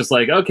 And then it's just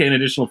like, okay, an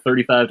additional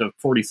 35 to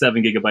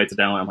 47 gigabytes to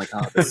download. I'm like,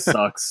 oh, this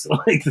sucks.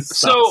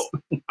 So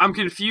I'm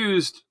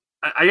confused.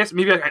 I guess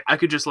maybe I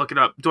could just look it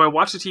up. Do I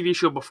watch the TV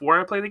show before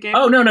I play the game?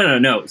 Oh,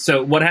 no.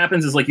 So what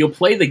happens is like you'll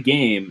play the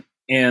game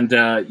and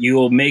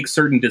you'll make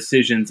certain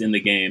decisions in the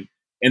game.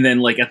 And then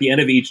like at the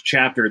end of each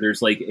chapter,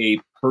 there's like a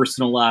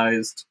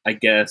personalized, I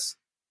guess,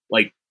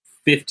 like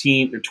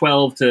 15 or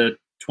 12 to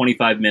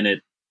 25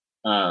 minute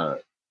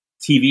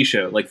TV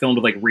show, like filmed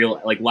with like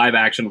real, like live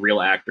action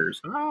real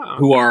actors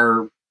who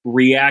are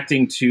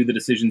reacting to the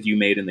decisions you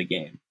made in the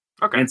game.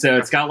 Okay. And so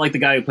it's got like the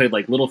guy who played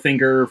like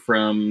Littlefinger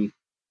from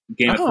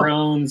Game of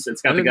Thrones.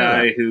 It's got the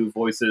guy who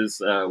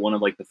voices one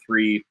of like the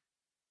 3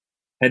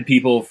 head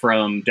people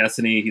from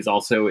Destiny. He's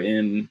also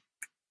in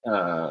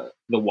The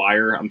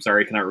Wire. I'm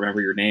sorry, I cannot remember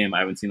your name. I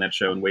haven't seen that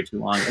show in way too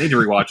long. I need to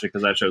rewatch it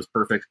because that show's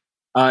perfect.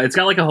 It's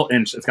got like a whole,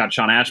 and it's got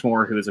Sean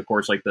Ashmore, who is of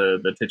course like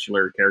the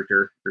titular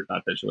character, or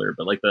not titular,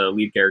 but like the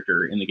lead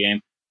character in the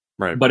game.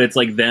 Right. But it's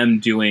like them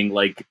doing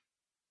like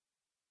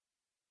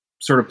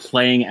sort of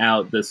playing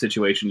out the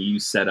situation you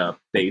set up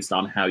based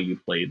on how you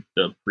played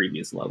the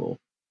previous level.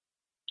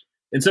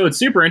 And so it's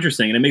super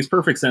interesting, and it makes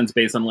perfect sense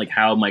based on like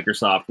how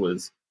Microsoft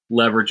was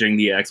leveraging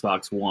the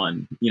Xbox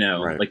One,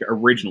 like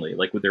originally,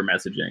 like with their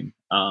messaging.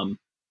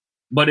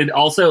 But it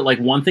also, like,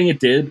 one thing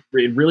it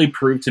really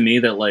proved to me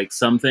that, like,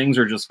 some things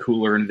are just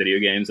cooler in video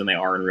games than they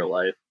are in real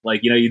life. Like,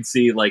 you'd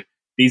see, like,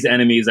 these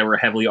enemies that were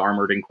heavily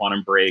armored in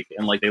Quantum Break,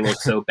 and, like, they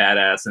look so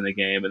badass in the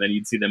game, and then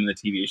you'd see them in the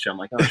TV show. I'm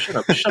like, oh, shut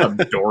up,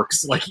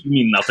 dorks. Like, you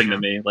mean nothing to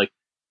me. Like,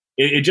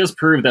 it just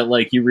proved that,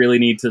 like, you really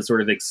need to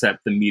sort of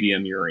accept the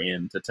medium you're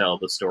in to tell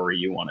the story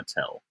you want to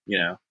tell,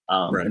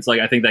 Right. It's like,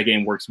 I think that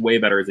game works way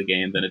better as a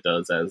game than it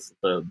does as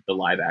the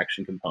live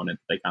action component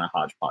that they kind of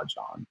hodgepodged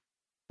on.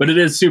 But it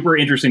is super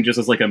interesting just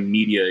as like a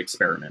media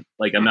experiment.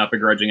 Like, I'm not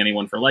begrudging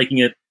anyone for liking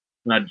it.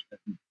 I'm not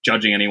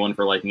judging anyone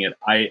for liking it.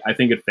 I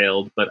think it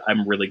failed, but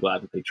I'm really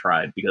glad that they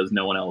tried because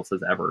no one else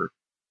has ever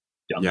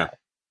done that.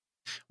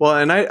 Well,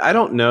 and I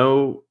don't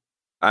know.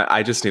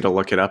 I just need to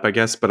look it up, I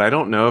guess. But I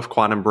don't know if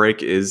Quantum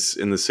Break is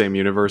in the same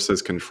universe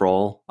as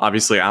Control.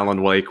 Obviously,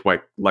 Alan Wake,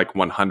 like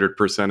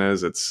 100%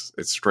 is. It's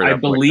straight up. I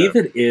believe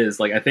it is.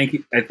 Like, I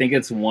think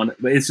it's one.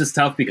 But it's just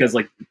tough because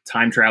like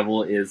time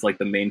travel is like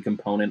the main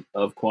component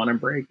of Quantum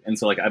Break, and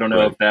so like I don't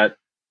know if that,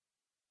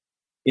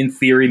 in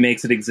theory,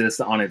 makes it exist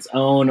on its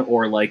own,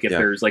 or like if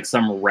there's like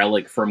some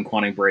relic from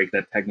Quantum Break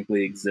that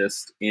technically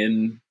exists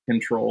in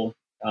Control.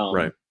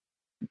 Right.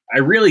 I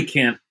really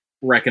can't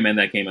recommend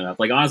that game enough.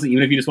 Like, honestly,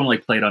 even if you just want to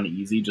like play it on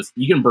easy, just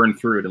you can burn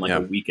through it in like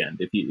a weekend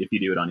if you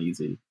do it on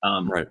easy.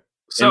 Right.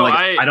 So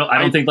like, I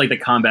don't think like the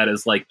combat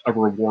is like a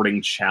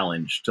rewarding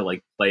challenge to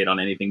like play it on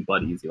anything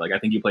but easy. Like, I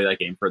think you play that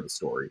game for the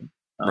story.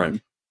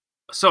 Right.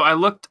 So I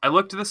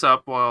looked this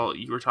up while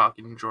you were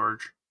talking,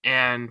 George,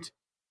 and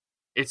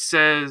it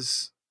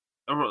says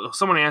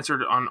someone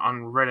answered on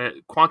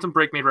Reddit. Quantum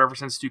Break made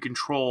reference to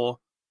Control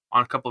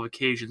on a couple of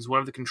occasions. One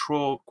of the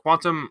Control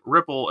quantum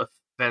ripple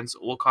events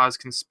will cause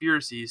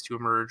conspiracies to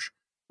emerge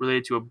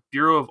related to a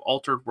Bureau of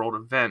Altered World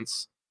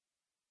events.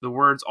 The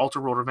words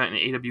Altered World event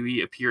and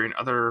AWE appear in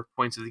other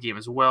points of the game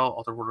as well.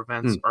 Altered World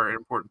events are an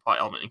important plot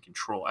element in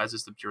Control, as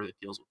is the Bureau that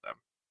deals with them.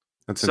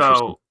 That's interesting.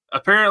 So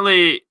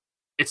apparently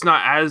it's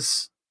not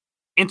as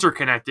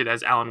interconnected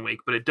as Alan Wake,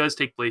 but it does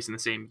take place in the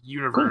same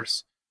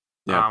universe,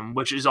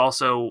 which is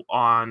also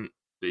on,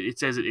 it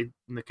says it in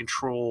the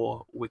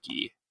Control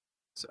wiki.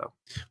 So,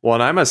 well,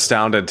 and I'm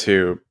astounded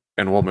too,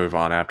 and we'll move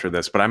on after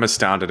this, but I'm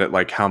astounded at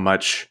like how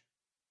much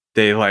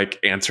they like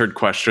answered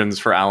questions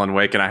for Alan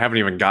Wake, and I haven't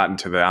even gotten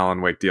to the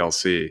Alan Wake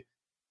DLC.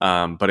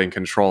 But in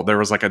Control, there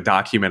was like a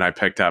document I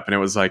picked up, and it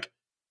was like,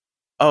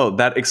 oh,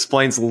 that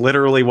explains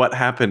literally what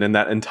happened in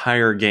that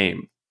entire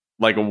game.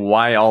 Like,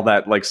 why all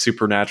that like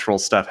supernatural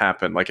stuff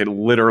happened. Like, it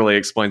literally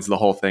explains the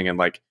whole thing in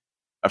like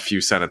a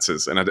few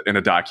sentences in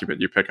a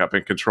document you pick up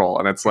in Control,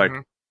 and it's like,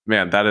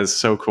 man, that is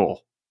so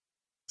cool.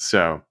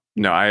 So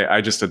no,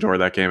 I just adore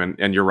that game,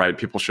 and you're right.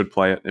 People should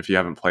play it. If you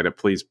haven't played it,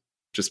 please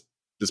just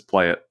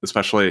play it,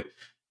 especially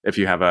if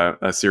you have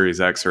a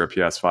Series X or a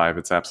PS5.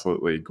 It's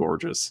absolutely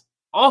gorgeous.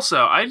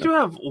 Also, I do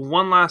have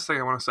one last thing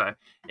I want to say.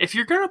 If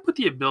you're going to put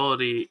the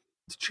ability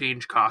to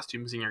change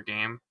costumes in your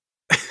game,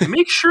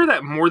 make sure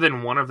that more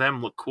than one of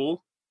them look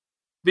cool.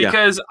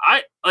 Because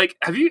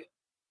have you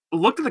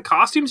looked at the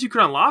costumes you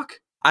can unlock?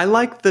 I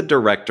like the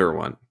director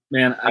one.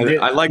 Man,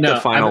 I like the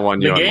final one.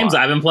 The games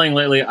I've been playing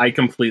lately, I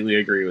completely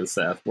agree with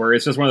Seth. Where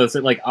it's just one of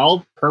those, like,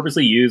 I'll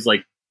purposely use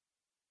like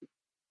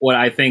what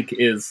I think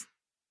is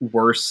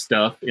worse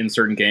stuff in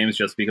certain games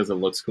just because it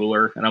looks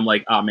cooler, and I'm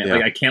like, oh man,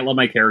 like I can't let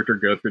my character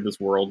go through this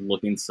world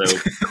looking so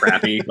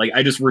crappy. Like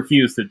I just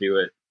refuse to do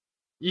it.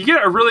 You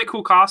get a really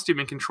cool costume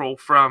in Control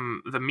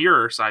from the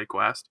Mirror side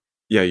quest.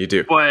 Yeah, you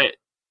do.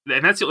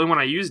 And that's the only one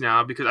I use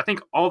now, because I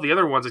think all the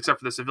other ones, except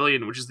for the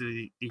Civilian, which is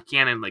the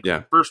canon,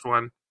 first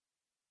one,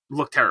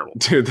 look terrible.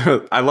 Dude,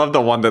 I love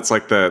the one that's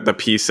like the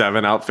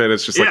P7 outfit.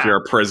 It's just like you're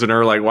a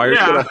prisoner. Like,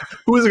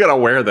 who's gonna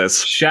wear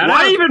this?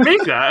 Why even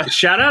make that?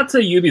 Shout out to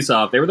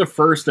Ubisoft. They were the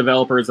first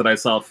developers that I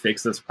saw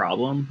fix this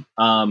problem.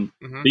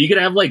 But you could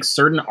have like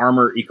certain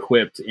armor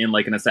equipped in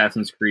like an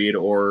Assassin's Creed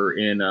or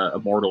in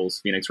Immortals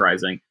Phoenix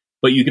Rising,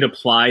 but you could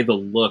apply the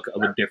look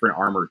of a different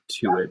armor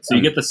to it. So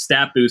you get the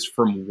stat boost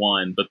from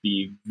one, but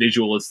the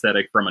visual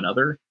aesthetic from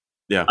another.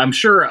 Yeah, I'm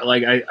sure.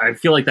 Like, I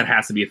feel like that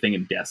has to be a thing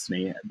in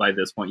Destiny by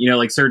this point. You know,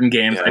 like certain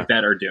games, I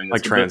bet are doing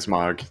this. Like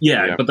Transmog.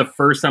 Yeah, but the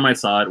first time I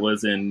saw it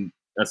was in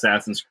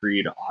Assassin's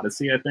Creed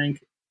Odyssey, I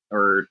think,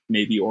 or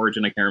maybe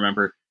Origin. I can't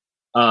remember.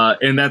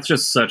 And that's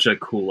just such a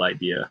cool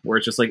idea. Where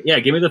it's just like,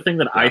 give me the thing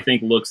that I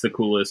think looks the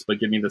coolest, but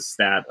give me the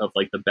stat of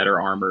like the better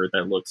armor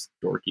that looks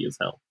dorky as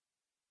hell.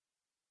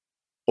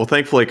 Well,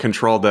 thankfully,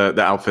 Control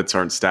the outfits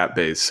aren't stat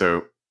based,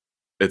 so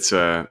it's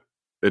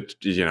it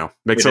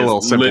makes it a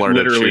little simpler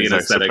to choose, an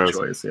aesthetic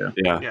choice.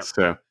 Yeah.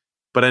 So,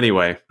 but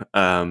anyway,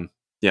 I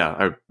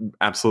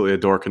absolutely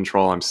adore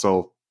Control. I'm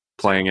still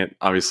playing it.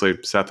 Obviously,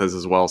 Seth is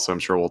as well, so I'm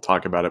sure we'll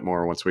talk about it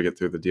more once we get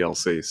through the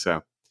DLC.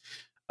 So,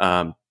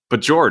 but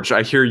George,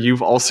 I hear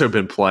you've also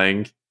been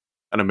playing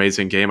an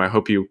amazing game. I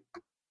hope you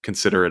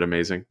consider it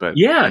amazing. But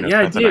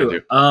I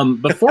do.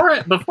 Before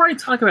I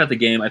talk about the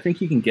game, I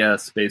think you can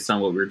guess based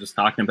on what we were just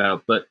talking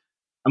about. But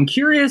I'm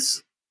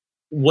curious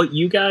what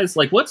you guys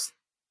like. What's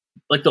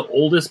like the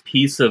oldest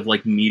piece of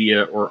like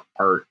media or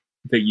art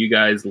that you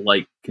guys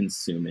like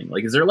consuming?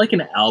 Like, is there like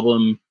an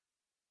album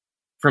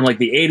from like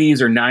the 80s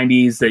or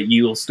 90s that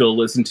you'll still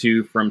listen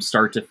to from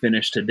start to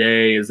finish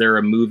today? Is there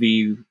a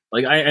movie?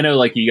 Like, I know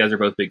like you guys are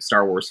both big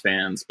Star Wars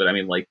fans, but I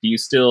mean, like, do you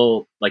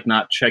still like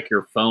not check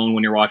your phone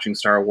when you're watching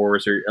Star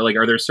Wars, or like,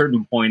 are there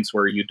certain points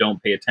where you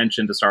don't pay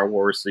attention to Star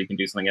Wars so you can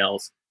do something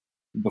else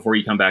before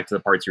you come back to the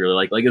parts you really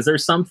like? Like, is there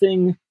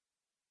something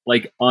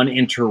like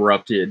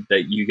uninterrupted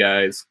that you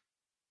guys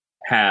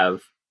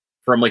have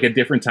from like a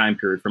different time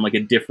period, from like a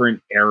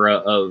different era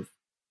of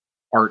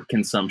art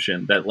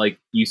consumption, that like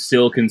you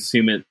still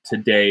consume it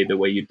today the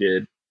way you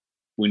did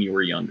when you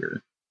were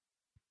younger?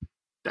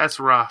 That's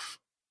rough.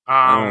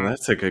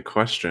 That's a good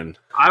question.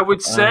 I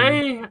would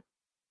say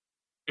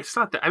it's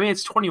not that. I mean,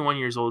 it's 21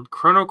 years old.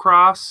 Chrono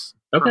Cross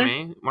for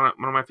me, one of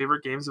my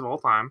favorite games of all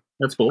time.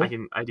 That's cool.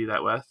 I do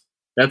that with.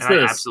 That's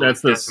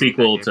the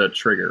sequel to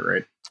Trigger,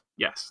 right?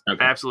 Yes,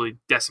 okay. I absolutely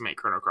decimate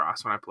Chrono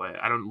Cross when I play it.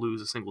 I don't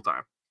lose a single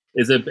time.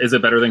 Is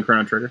it better than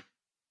Chrono Trigger?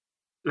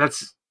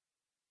 That's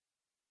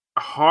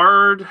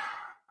hard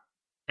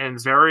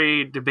and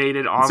very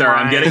debated online. Sorry,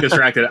 I'm getting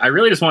distracted. I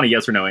really just want a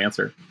yes or no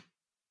answer.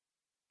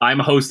 I'm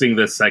hosting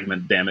this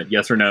segment, damn it.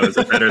 Yes or no, is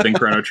it better than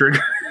Chrono Trigger?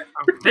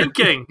 I'm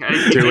thinking.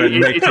 Do it and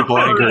make people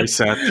angry,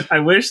 Seth. I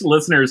wish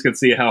listeners could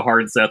see how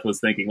hard Seth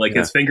was thinking. Like,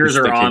 his fingers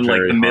are on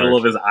like the middle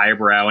of his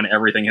eyebrow and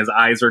everything. His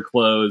eyes are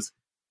closed.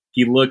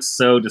 He looks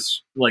so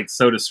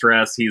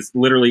distressed. He's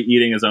literally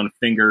eating his own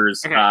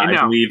fingers. Okay,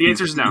 I believe the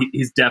answer's no.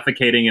 He's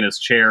defecating in his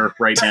chair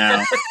right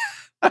now.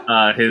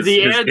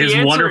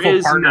 His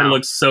wonderful partner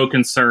looks so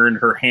concerned.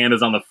 Her hand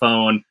is on the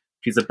phone.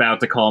 She's about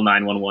to call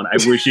 911.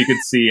 I wish you could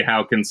see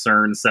how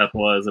concerned Seth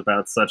was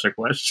about such a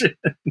question.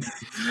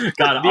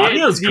 God,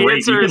 audio's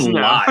great. You can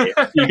lie.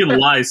 You can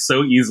lie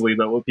so easily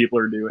about what people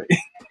are doing.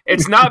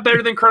 It's not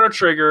better than Chrono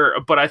Trigger,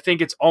 but I think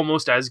it's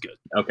almost as good.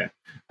 Okay.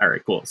 All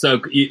right, cool. So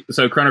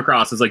Chrono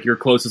Cross is like your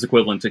closest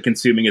equivalent to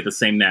consuming it the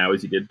same now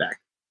as you did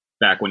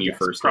back when you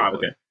first started.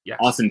 Okay. Yes.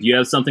 Austin, do you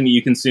have something that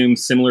you consume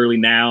similarly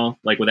now,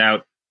 like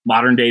without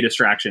modern day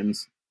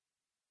distractions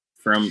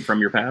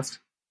from your past?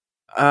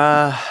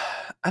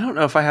 I don't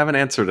know if I have an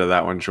answer to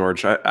that one,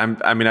 George.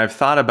 I mean, I've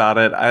thought about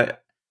it.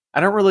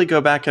 I don't really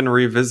go back and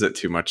revisit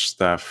too much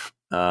stuff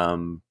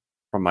from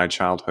my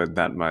childhood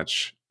that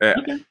much.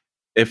 Okay.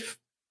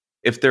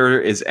 If there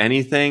is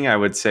anything, I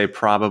would say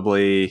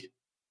probably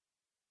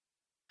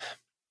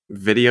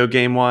video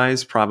game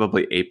wise,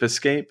 probably Ape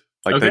Escape.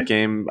 Like that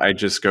game, I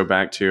just go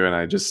back to, and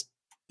I just,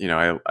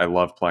 I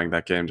love playing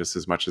that game just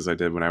as much as I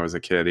did when I was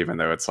a kid, even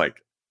though it's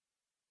like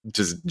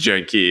just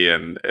janky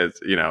and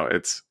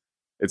it's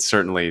it's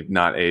certainly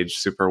not aged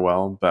super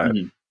well, but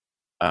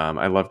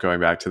I love going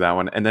back to that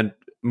one. And then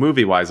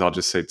movie wise, I'll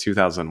just say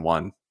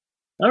 2001.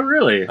 Oh,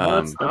 really?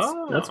 That's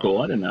cool.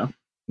 I didn't know.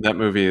 That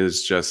movie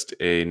is just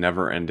a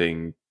never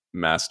ending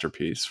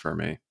masterpiece for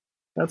me.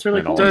 That's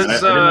really cool. I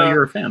didn't know you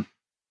were a fan.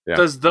 Yeah.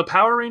 Does the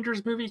Power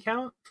Rangers movie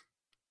count?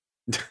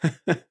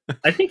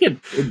 I think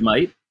it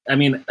might. I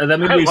mean, that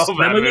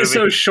movie is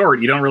so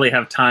short. You don't really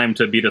have time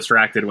to be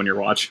distracted when you're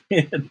watching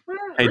it.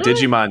 Hey, really?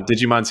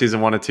 Digimon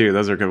season 1 and 2.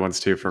 Those are good ones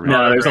too for me.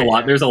 No, there's a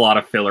lot. There's a lot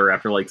of filler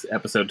after like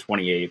episode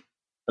 28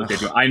 of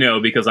Digimon. I know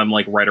because I'm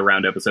like right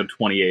around episode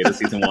 28 of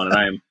season 1, and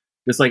I am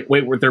just like,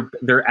 wait,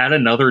 they're at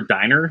another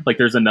diner. Like,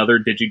 there's another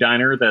Digi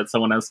diner that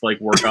someone has to like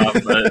work off.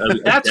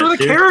 That's where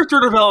the character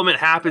development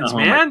happens,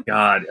 man.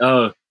 Oh my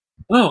god.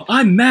 Oh,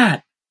 I'm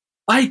Matt.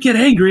 I get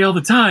angry all the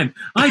time.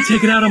 I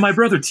take it out on my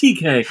brother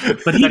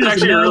TK, but he doesn't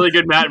actually know. A really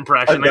good Matt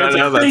impression. That's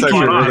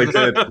actually really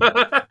good.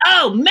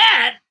 Oh,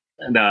 Matt!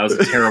 No, that was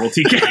a terrible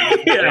TK.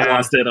 I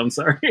lost it. I'm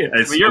sorry.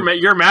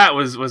 Your Matt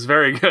was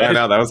very good. I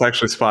know, that was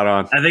actually spot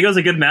on. I think it was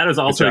a good Matt. It was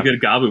also a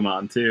good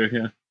Gabumon too.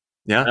 Yeah.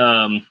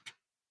 Yeah.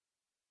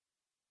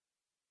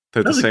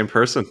 They're the same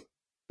person.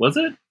 Was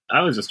it?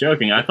 I was just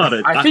joking. I thought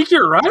it. I think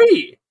you're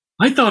right.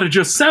 I thought it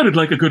just sounded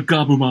like a good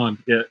Gabumon.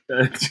 Yeah.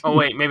 Oh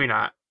wait, maybe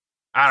not.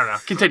 I don't know.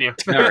 Continue.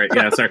 All right.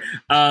 Yeah,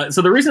 sorry.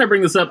 So the reason I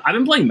bring this up, I've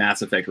been playing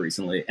Mass Effect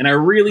recently, and I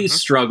really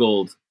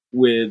struggled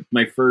with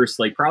my first,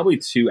 like, probably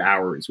 2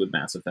 hours with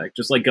Mass Effect.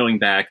 Just, like, going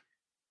back,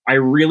 I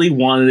really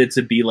wanted it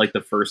to be, like,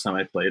 the first time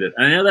I played it.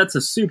 And I know that's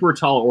a super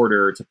tall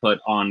order to put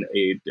on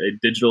a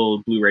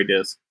digital Blu-ray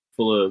disc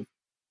full of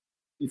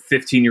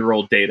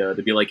 15-year-old data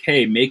to be like,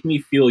 hey, make me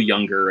feel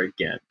younger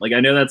again. Like, I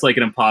know that's, like,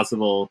 an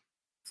impossible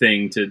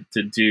thing to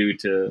do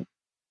to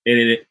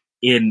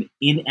an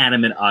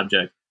inanimate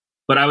object.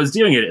 But I was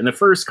doing it. In the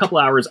first couple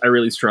hours, I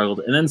really struggled.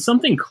 And then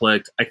something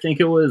clicked. I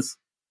think it was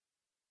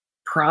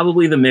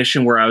probably the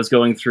mission where I was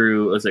going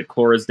through, was it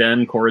Cora's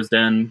Den,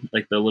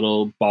 like the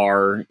little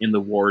bar in the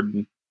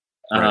ward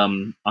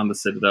on the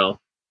Citadel,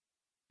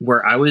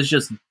 where I was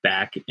just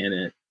back in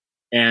it.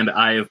 And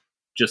I've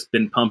just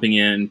been pumping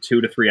in 2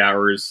 to 3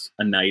 hours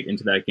a night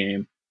into that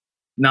game.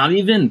 Not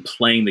even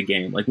playing the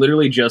game, like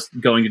literally just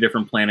going to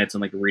different planets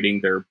and like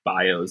reading their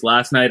bios.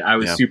 Last night I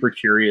was super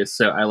curious,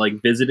 so I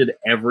like visited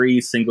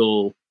every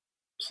single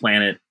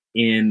planet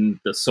in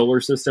the solar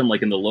system,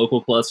 like in the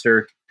local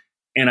cluster,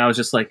 and I was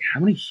just like,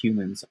 how many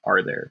humans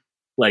are there?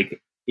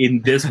 Like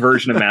in this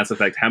version of Mass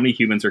Effect, how many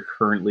humans are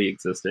currently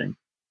existing?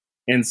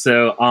 And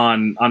so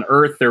on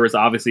Earth, there was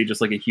obviously just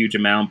like a huge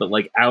amount, but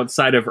like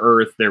outside of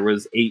Earth, there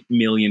was 8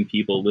 million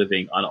people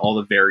living on all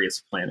the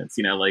various planets.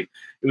 You know, like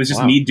it was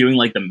just me doing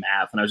like the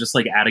math, and I was just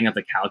like adding up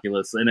the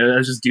calculus, and I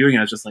was just doing it.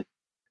 I was just like,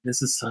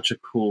 this is such a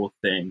cool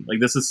thing. Like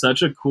this is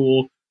such a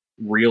cool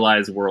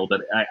realized world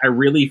that I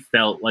really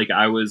felt like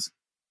I was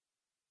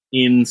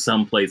in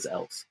someplace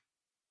else.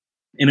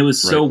 And it was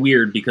so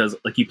weird because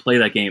like you play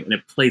that game and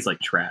it plays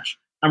like trash.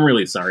 I'm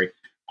really sorry.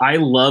 I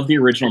love the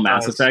original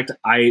Mass Effect.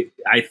 I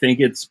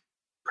think it's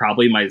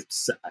probably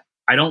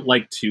I don't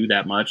like 2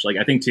 that much. Like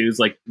I think 2 is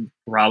like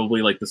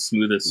probably like the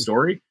smoothest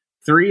story.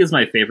 3 is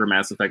my favorite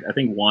Mass Effect. I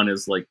think 1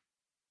 is like,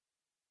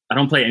 I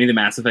don't play any of the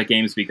Mass Effect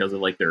games because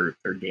of like their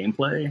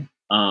gameplay.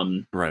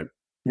 Right.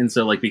 And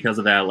so like because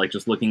of that, like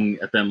just looking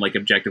at them like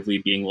objectively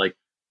being like,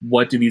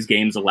 what do these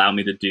games allow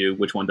me to do?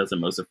 Which one does it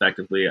most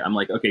effectively? I'm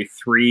like, okay,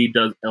 3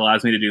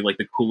 allows me to do like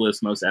the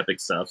coolest, most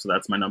epic stuff. So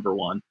that's my number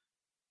 1.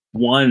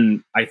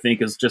 1, I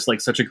think, is just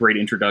like such a great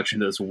introduction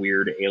to this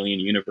weird alien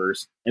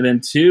universe. And then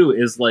 2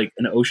 is like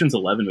an Ocean's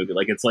 11 movie.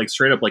 Like it's like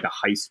straight up like a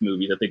heist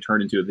movie that they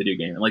turned into a video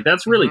game. And like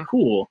that's really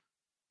cool.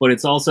 But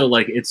it's also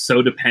like it's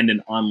so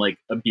dependent on like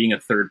being a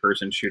third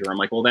person shooter. I'm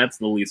like, well, that's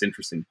the least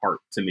interesting part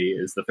to me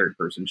is the third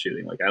person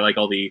shooting. Like I like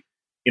all the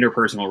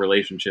interpersonal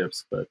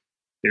relationships, but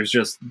there's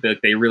just that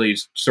they really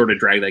sort of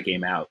drag that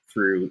game out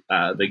through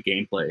the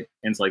gameplay.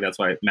 And so like that's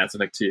why Mass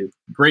Effect 2,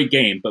 great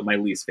game, but my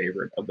least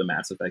favorite of the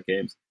Mass Effect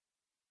games.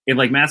 In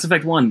like Mass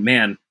Effect 1,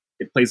 man,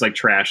 it plays like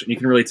trash, and you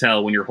can really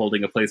tell when you're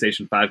holding a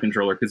PlayStation 5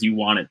 controller because you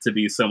want it to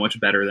be so much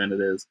better than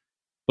it is.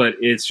 But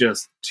it's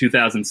just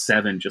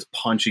 2007 just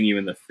punching you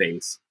in the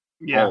face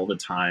all the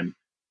time,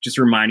 just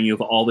reminding you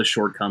of all the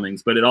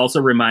shortcomings. But it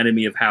also reminded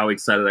me of how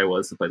excited I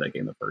was to play that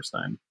game the first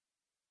time.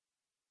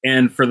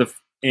 And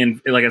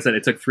like I said,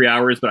 it took 3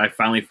 hours, but I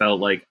finally felt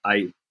like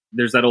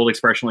there's that old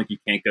expression like you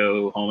can't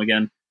go home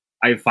again.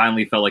 I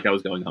finally felt like I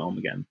was going home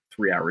again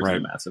 3 hours into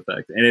Mass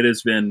Effect, and it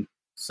has been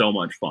so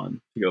much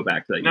fun to go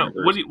back to that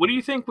universe. What do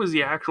you think was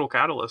the actual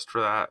catalyst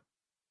for that?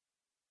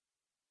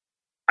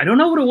 I don't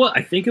know what it was.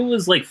 I think it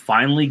was like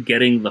finally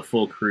getting the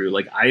full crew.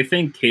 Like I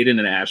think Kaidan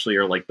and Ashley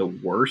are like the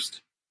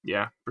worst.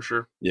 Yeah, for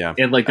sure. Yeah.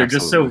 And like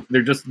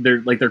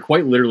they're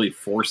quite literally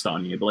forced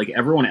on you. But like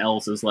everyone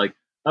else is like,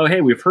 oh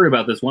hey, we've heard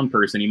about this one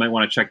person. You might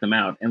want to check them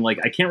out. And like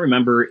I can't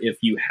remember if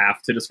you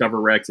have to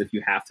discover Rex, if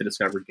you have to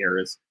discover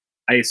Garrus.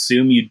 I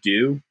assume you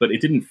do, but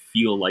it didn't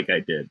feel like I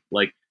did.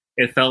 Like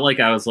it felt like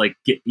I was like,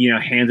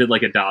 handed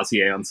like a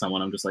dossier on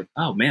someone. I'm just like,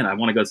 oh man, I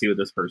want to go see what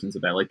this person's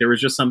about. Like there was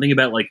just something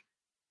about like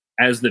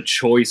as the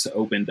choice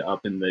opened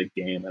up in the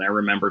game, and I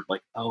remembered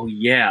like, oh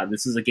yeah,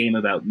 this is a game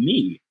about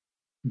me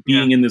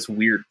being in this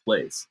weird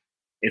place.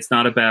 It's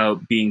not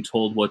about being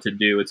told what to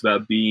do. It's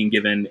about being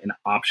given an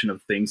option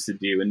of things to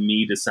do and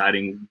me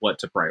deciding what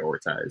to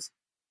prioritize.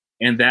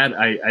 And that,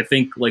 I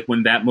think, like,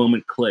 when that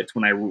moment clicked,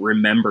 when I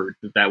remembered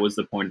that was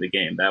the point of the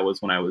game, that was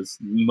when I was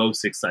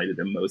most excited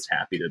and most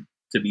happy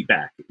to be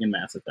back in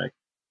Mass Effect.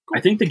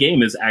 I think the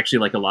game is actually,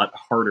 like, a lot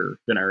harder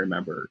than I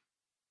remember.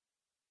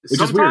 Which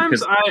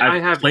Sometimes is weird, because I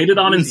have played it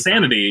on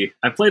Insanity.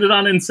 I played it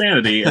on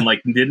Insanity and,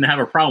 like, didn't have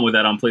a problem with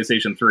that on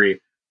PlayStation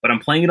 3. But I'm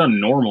playing it on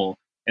normal,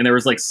 and there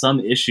was, like, some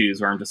issues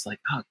where I'm just like,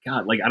 oh,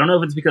 God. Like, I don't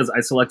know if it's because I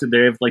selected,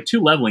 they have, like,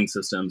 2 leveling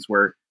systems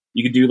where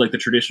you could do like the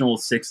traditional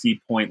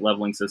 60-point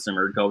leveling system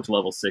or go to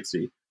level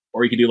 60.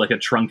 Or you could do like a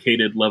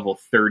truncated level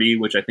 30,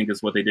 which I think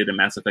is what they did in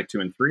Mass Effect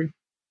 2 and 3.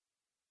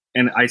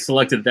 And I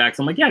selected that because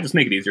I'm like, yeah, just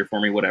make it easier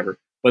for me, whatever.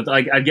 But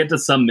like, I'd get to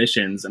some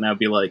missions and I'd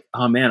be like,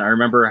 oh man,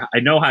 I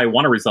know how I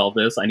want to resolve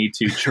this. I need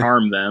to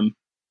charm them,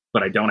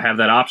 but I don't have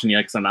that option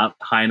yet because I'm not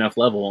high enough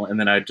level. And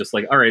then I'd just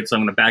like, all right, so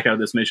I'm going to back out of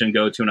this mission,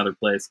 go to another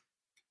place.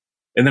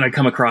 And then I'd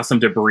come across some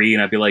debris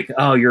and I'd be like,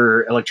 oh,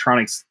 your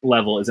electronics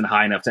level isn't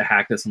high enough to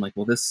hack this. I'm like,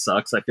 well, this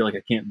sucks. I feel like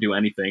I can't do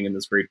anything in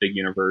this great big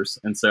universe.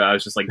 And so I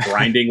was just like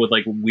grinding with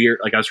like weird,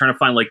 like I was trying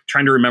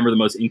to remember the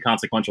most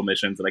inconsequential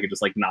missions that I could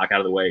just like knock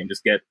out of the way and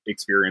just get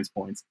experience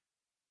points.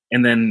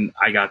 And then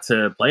I got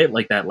to play it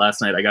like that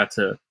last night. I got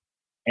to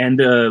end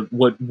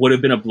what would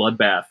have been a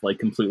bloodbath like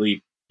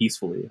completely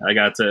peacefully. I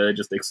got to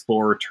just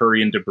explore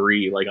Turian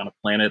debris like on a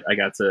planet. I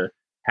got to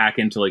hack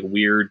into like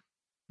weird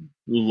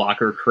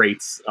locker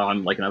crates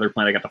on like another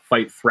planet. I got to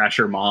fight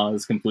Thrasher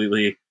Maws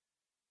completely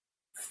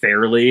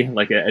fairly.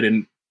 Like I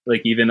didn't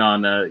like even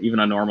on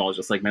normal. I was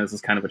just like, man, this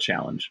is kind of a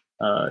challenge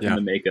in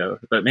the Mako.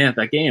 But man,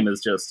 that game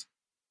is just.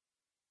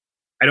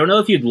 I don't know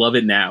if you'd love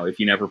it now if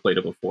you never played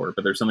it before,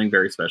 but there's something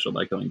very special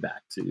about going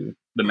back to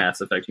the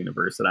Mass Effect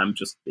universe that I'm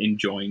just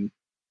enjoying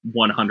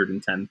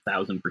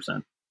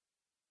 110,000%.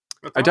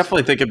 I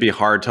definitely think it'd be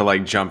hard to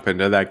like jump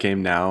into that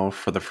game now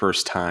for the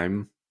first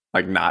time.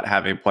 Like not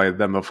having played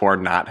them before,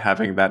 not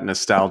having that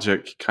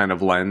nostalgic kind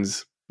of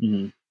lens.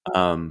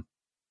 Mm-hmm.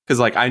 Because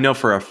like I know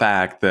for a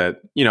fact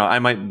that, you know, I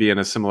might be in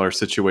a similar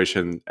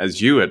situation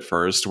as you at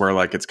first where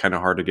like it's kind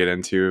of hard to get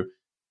into.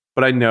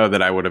 But I know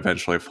that I would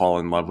eventually fall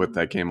in love with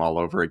that game all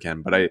over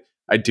again. But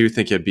I do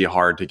think it'd be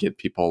hard to get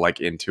people like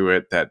into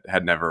it that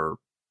had never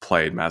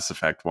played Mass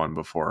Effect 1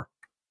 before.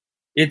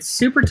 It's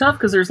super tough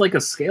because there's like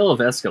a scale of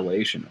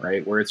escalation,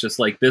 right? Where it's just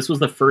like this was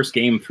the first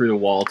game through the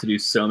wall to do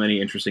so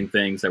many interesting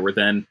things that were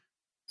then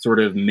sort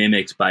of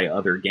mimicked by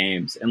other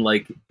games. And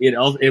like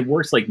it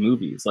works like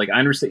movies. Like I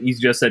understand you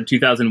just said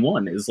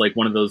 2001 is like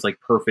one of those like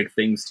perfect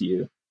things to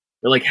you.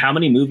 But like how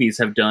many movies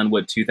have done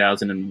what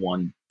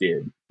 2001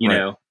 did, you right.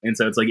 know? And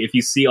so it's like if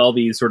you see all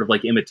these sort of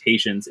like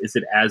imitations, is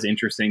it as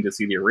interesting to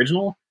see the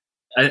original?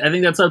 I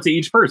think that's up to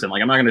each person.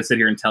 Like, I'm not going to sit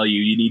here and tell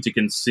you need to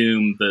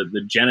consume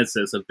the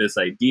genesis of this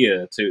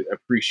idea to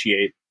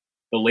appreciate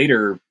the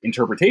later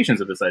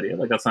interpretations of this idea.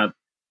 Like, that's not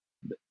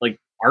like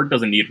art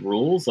doesn't need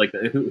rules. Like,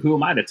 who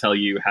am I to tell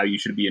you how you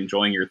should be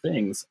enjoying your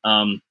things?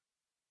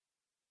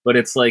 But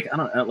it's like, I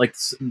don't know, like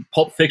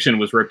Pulp Fiction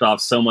was ripped off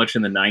so much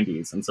in the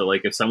 90s. And so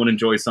like, if someone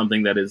enjoys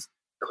something that is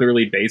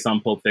clearly based on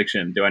Pulp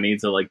Fiction, do I need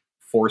to like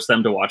force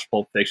them to watch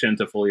Pulp Fiction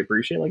to fully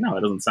appreciate? Like, no,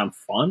 that doesn't sound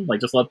fun.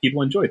 Like, just let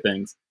people enjoy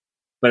things.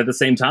 But at the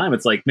same time,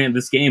 it's like, man,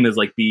 this game is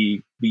like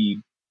the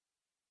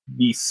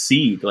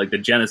seed, like the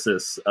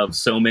genesis of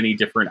so many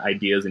different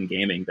ideas in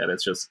gaming that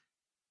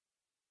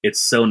it's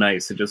so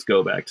nice to just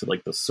go back to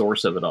like the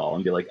source of it all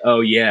and be like,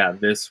 oh yeah,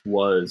 this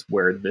was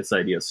where this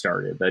idea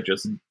started. That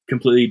just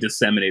completely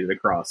disseminated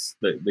across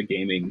the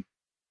gaming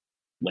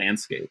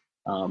landscape.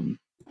 But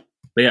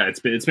yeah,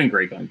 it's been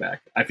great going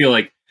back. I feel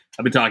like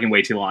I've been talking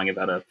way too long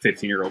about a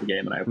 15-year-old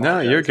game, and I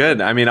apologize. No, you're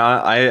good. I mean,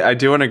 I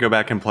do want to go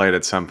back and play it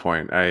at some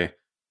point.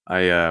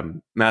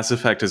 Mass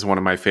Effect is one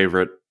of my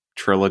favorite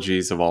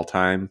trilogies of all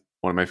time,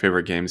 one of my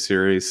favorite game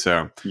series.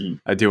 So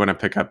I do want to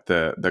pick up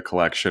the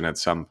collection at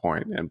some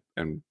point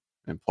and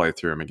play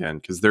through them again,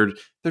 because they're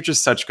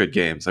just such good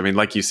games. I mean,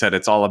 like you said,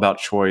 it's all about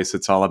choice.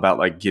 It's all about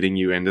like getting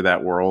you into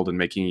that world and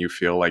making you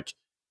feel like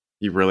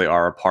you really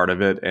are a part of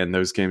it. And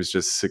those games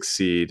just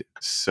succeed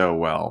so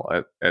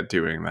well at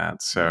doing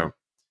that. So,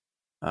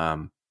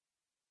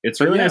 it's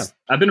really nice.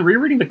 I've been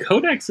rereading the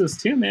codexes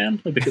too,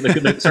 man.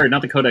 Like sorry,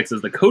 not the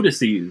codexes, the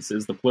codices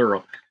is the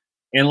plural.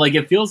 And like,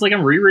 it feels like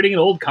I'm rereading an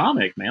old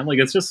comic, man. Like,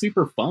 it's just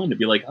super fun to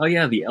be like, oh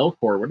yeah, the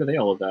Elcor, what are they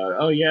all about?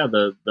 Oh yeah,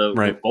 the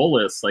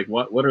Volus, like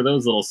what are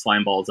those little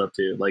slime balls up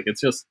to? Like, it's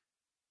just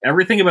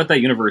everything about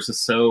that universe is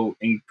so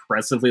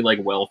impressively like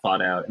well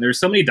thought out. And there's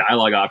so many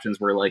dialogue options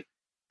where like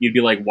you'd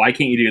be like, why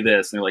can't you do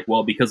this? And they're like,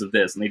 well, because of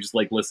this. And they just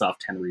like list off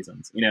 10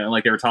 reasons, you know. And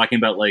like they were talking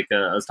about like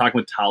I was talking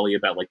with Tali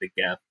about like the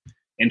Geth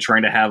and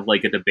trying to have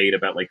like a debate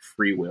about like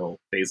free will,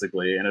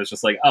 basically. And it was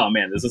just like, oh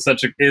man, this is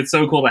it's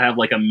so cool to have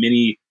like a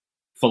mini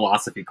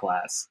philosophy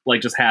class like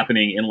just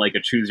happening in like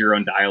a choose your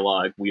own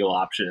dialogue wheel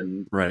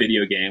option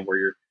video game where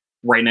you're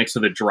right next to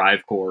the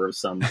drive core of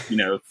some,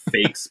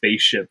 fake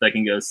spaceship that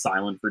can go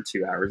silent for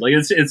 2 hours. Like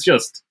it's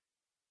just,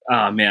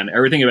 man,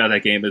 everything about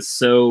that game is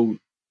so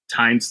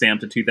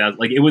time-stamped to 2000.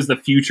 Like it was the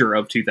future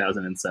of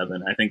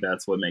 2007. I think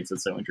that's what makes it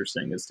so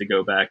interesting, is to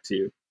go back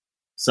to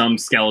some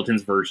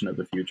skeleton's version of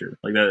the future.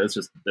 Like that's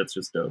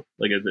just dope.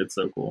 Like it's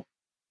so cool.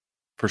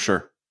 For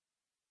sure.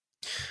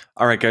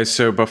 All right, guys.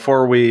 So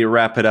before we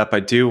wrap it up, I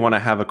do want to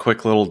have a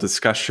quick little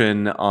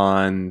discussion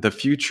on the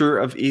future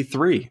of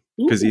E3,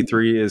 because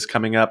E3 is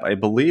coming up. I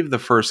believe the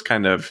first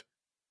kind of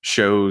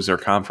shows or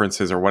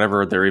conferences or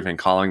whatever they're even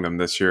calling them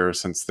this year,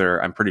 since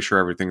I'm pretty sure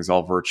everything's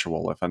all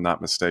virtual, if I'm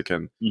not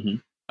mistaken.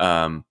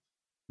 Mm-hmm.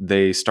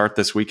 They start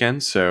this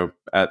weekend. So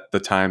at the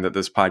time that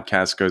this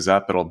podcast goes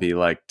up, it'll be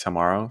like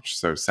tomorrow.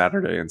 So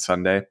Saturday and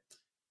Sunday.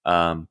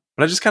 But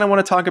I just kind of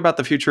want to talk about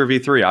the future of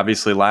E3.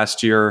 Obviously,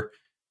 last year,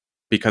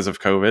 because of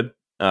COVID,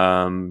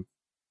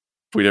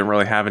 we didn't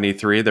really have an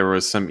E3. There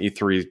was some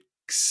E3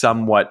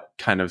 somewhat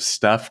kind of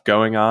stuff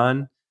going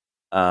on.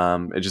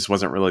 It just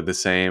wasn't really the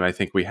same. I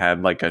think we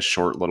had like a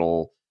short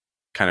little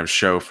kind of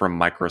show from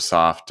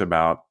Microsoft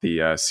about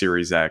the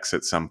Series X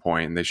at some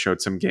point, and they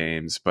showed some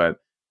games, but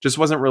just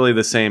wasn't really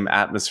the same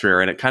atmosphere.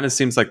 And it kind of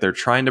seems like they're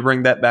trying to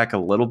bring that back a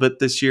little bit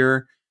this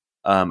year.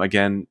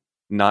 Again,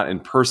 not in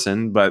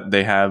person, but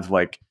they have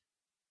like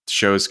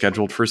shows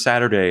scheduled for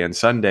Saturday and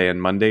Sunday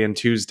and Monday and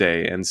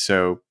Tuesday. And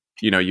so,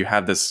 you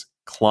have this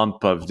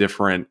clump of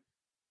different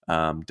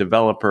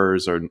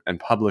developers and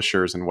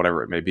publishers and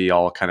whatever it may be,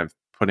 all kind of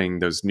putting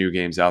those new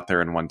games out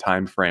there in one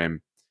time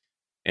frame.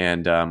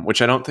 And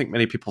which I don't think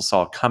many people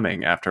saw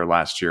coming after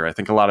last year. I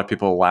think a lot of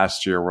people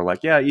last year were like,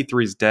 yeah,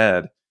 E3's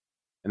dead.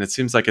 And it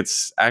seems like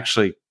it's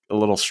actually a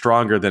little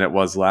stronger than it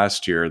was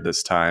last year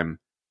this time.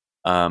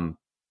 But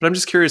I'm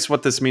just curious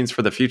what this means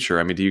for the future.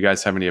 I mean, do you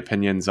guys have any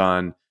opinions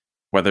on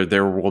whether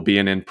there will be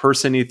an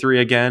in-person E3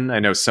 again? I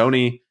know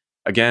Sony,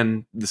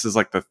 again, this is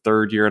like the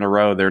third year in a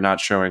row they're not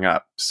showing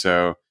up.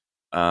 So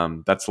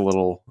that's a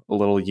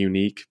little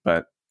unique,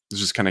 but I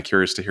was just kind of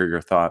curious to hear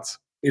your thoughts.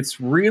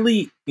 It's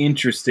really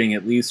interesting,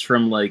 at least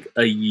from like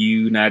a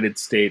United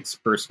States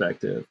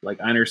perspective. Like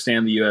I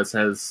understand the US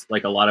has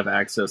like a lot of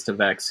access to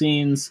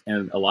vaccines,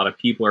 and a lot of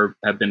people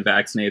have been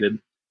vaccinated.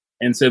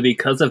 And so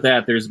because of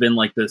that, there's been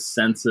like this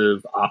sense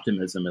of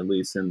optimism, at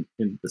least in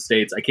the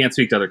States. I can't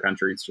speak to other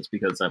countries just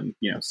because I'm,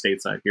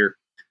 stateside here.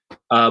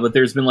 But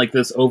there's been like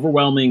this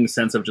overwhelming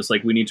sense of just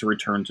like, we need to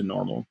return to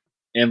normal.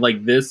 And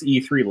like this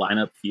E3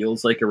 lineup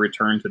feels like a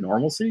return to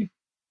normalcy.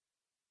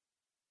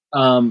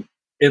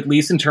 At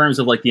least in terms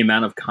of like the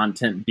amount of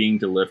content being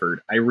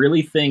delivered. I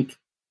really think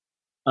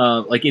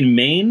like in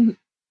Maine,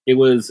 it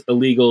was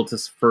illegal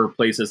for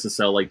places to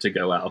sell like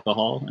to-go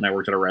alcohol. And I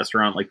worked at a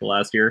restaurant like the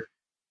last year,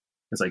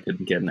 because I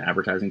couldn't get an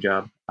advertising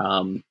job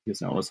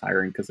because no one was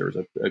hiring because there was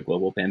a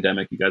global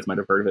pandemic. You guys might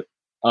have heard of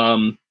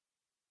it.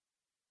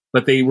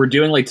 But they were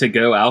doing like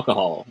to-go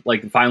alcohol.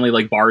 Like finally,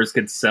 like bars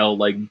could sell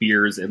like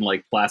beers in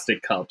like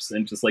plastic cups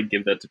and just like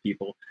give that to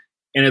people.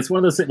 And it's one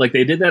of those things, like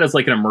they did that as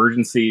like an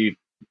emergency,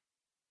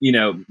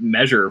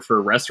 measure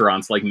for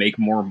restaurants, like make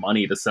more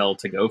money to sell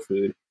to-go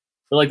food.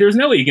 But like there's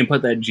no way you can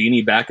put that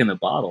genie back in the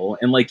bottle.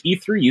 And like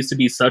E3 used to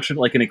be such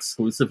like an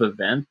exclusive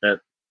event that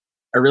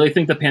I really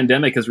think the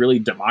pandemic has really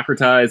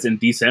democratized and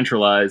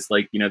decentralized,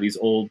 like, these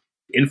old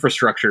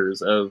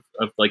infrastructures of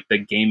like the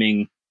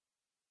gaming,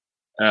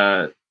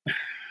 I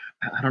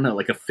don't know,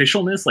 like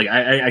officialness. Like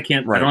I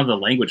can't, right. I don't have the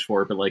language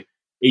for it, but like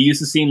it used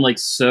to seem like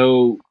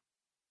so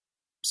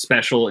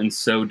special and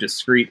so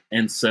discreet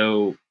and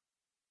so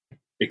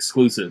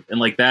exclusive. And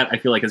like that, I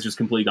feel like has just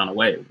completely gone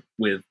away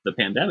with the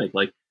pandemic.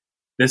 Like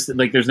this,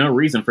 like there's no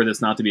reason for this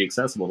not to be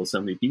accessible to so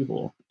many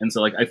people. And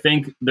so like I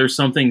think there's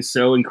something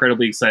so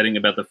incredibly exciting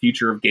about the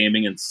future of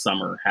gaming and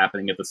summer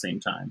happening at the same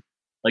time.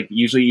 Like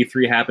usually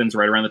E3 happens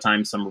right around the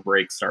time summer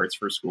break starts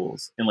for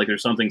schools. And like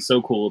there's something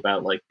so cool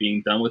about like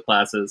being done with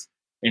classes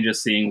and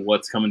just seeing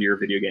what's coming to your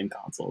video game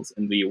consoles.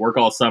 And you work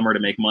all summer to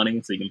make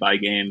money so you can buy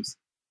games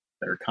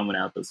that are coming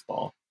out this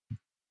fall.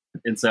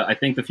 And so I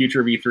think the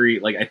future of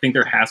E3, like I think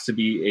there has to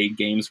be a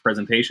games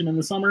presentation in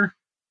the summer.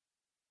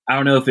 I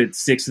don't know if it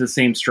sticks to the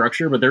same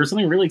structure, but there was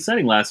something really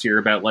exciting last year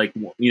about like,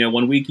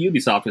 1 week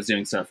Ubisoft was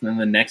doing stuff, and then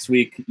the next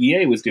week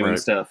EA was doing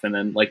stuff. And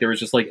then like there was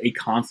just like a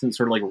constant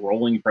sort of like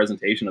rolling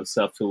presentation of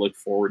stuff to look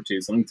forward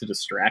to, something to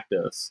distract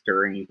us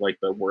during like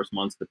the worst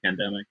months of the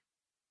pandemic.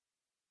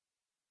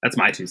 That's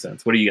my 2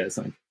 cents. What do you guys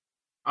think?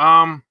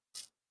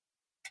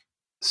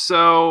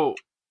 So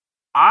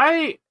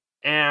I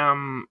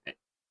am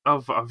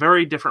of a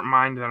very different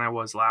mind than I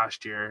was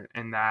last year,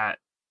 in that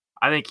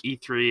I think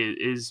E3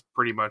 is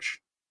pretty much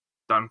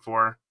done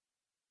for.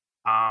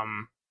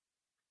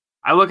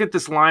 I look at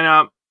this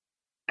lineup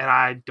and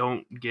I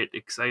don't get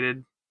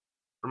excited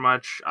for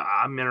much.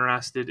 I'm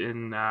interested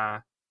in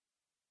the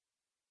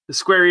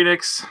Square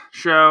Enix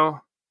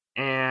show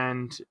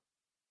and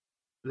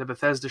the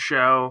Bethesda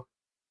show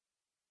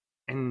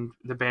and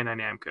the Bandai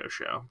Namco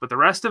show, but the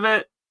rest of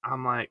it,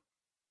 I'm like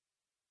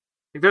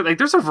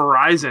there's a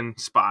Verizon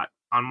spot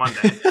on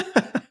Monday,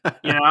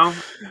 and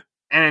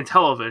in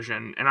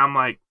television, and I'm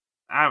like,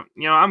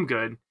 I'm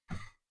good.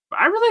 But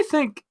I really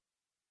think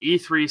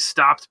E3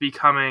 stopped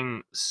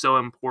becoming so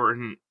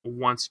important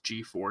once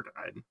G4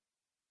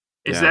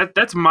 died.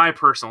 That's my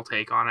personal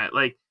take on it.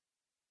 Like,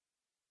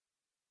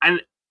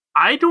 and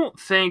I don't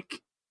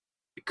think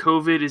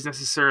COVID is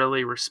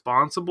necessarily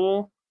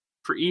responsible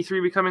for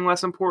E3 becoming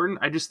less important.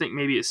 I just think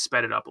maybe it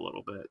sped it up a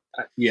little bit.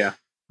 Yeah.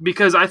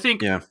 Because I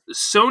think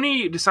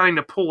Sony deciding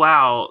to pull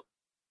out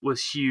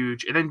was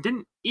huge. And then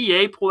didn't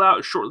EA pull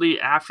out shortly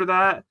after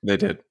that? They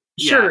did.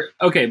 Sure.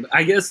 Yeah. Okay.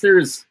 I guess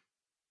there's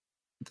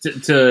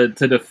to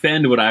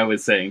defend what I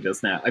was saying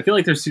just now. I feel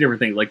like there's two different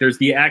things. Like there's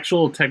the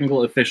actual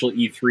technical official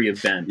E3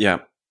 event. Yeah.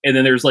 And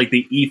then there's like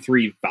the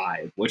E3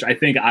 vibe, which I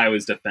think I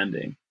was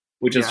defending,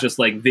 which is just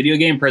like video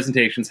game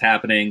presentations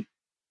happening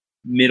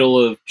middle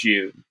of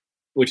June,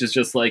 which is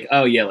just like,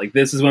 oh yeah, like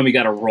this is when we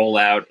got to roll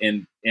out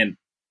and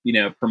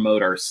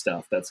promote our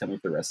stuff that's coming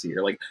for the rest of the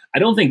year. Like, I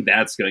don't think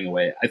that's going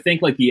away. I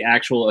think like the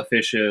actual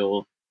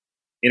official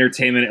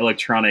Entertainment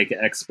Electronic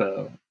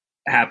Expo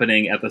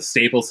happening at the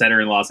Staples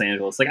Center in Los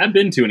Angeles. Like, I've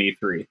been to an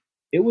E3.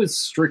 It was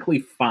strictly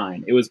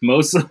fine. It was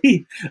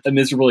mostly a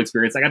miserable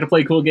experience. I got to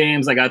play cool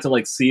games. I got to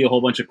like see a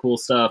whole bunch of cool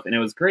stuff, and it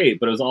was great.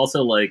 But it was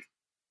also like,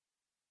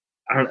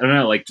 I don't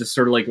know, like just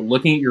sort of like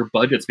looking at your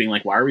budgets, being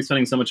like, why are we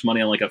spending so much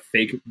money on like a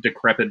fake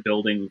decrepit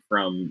building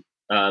from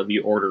the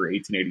Order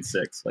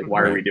 1886? Like,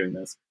 why are we doing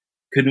this?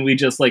 Couldn't we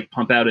just like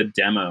pump out a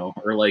demo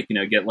or like,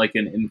 get like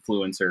an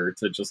influencer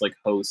to just like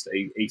host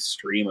a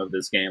stream of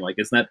this game? Like,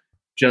 isn't that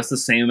just the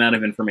same amount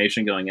of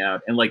information going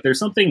out? And like, there's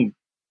something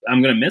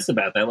I'm going to miss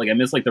about that. Like, I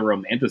miss like the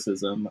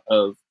romanticism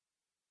of,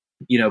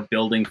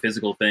 building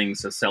physical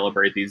things to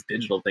celebrate these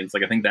digital things.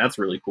 Like, I think that's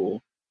really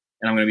cool.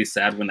 And I'm going to be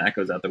sad when that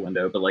goes out the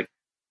window. But like,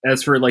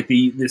 as for like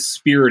the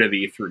spirit of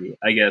E3,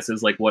 I guess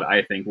is like what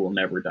I think will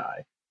never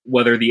die.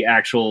 Whether the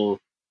actual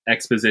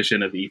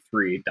exposition of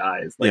E3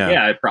 dies, like,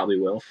 yeah it probably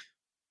will.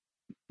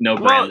 No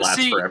brand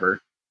lasts forever.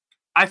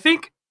 I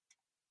think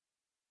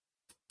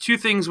two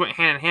things went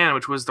hand in hand,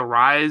 which was the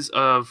rise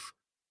of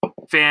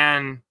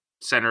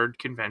fan-centered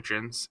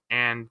conventions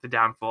and the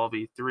downfall of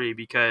E3,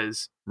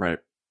 because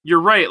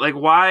you're right, like,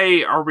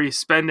 why are we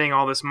spending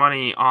all this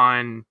money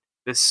on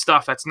this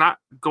stuff that's not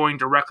going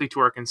directly to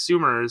our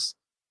consumers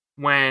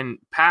when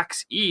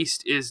PAX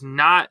East is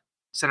not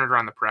centered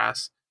around the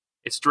press?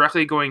 It's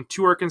directly going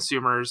to our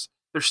consumers.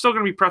 There's still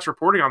going to be press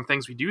reporting on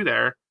things we do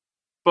there,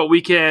 but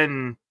we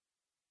can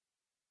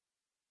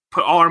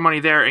put all our money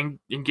there and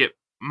get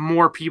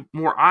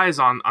more eyes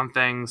on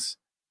things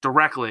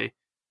directly,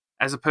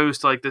 as opposed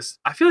to like this.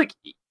 I feel like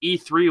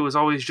E3 was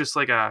always just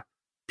like a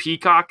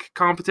peacock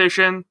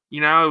competition.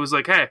 It was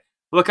like, hey,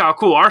 look how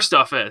cool our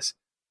stuff is,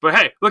 but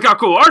hey, look how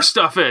cool our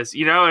stuff is.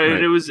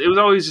 And it was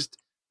always just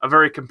a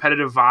very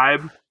competitive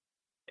vibe.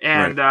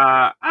 And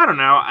I don't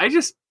know. I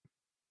just,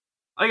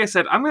 like I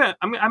said, I'm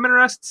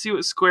interested to see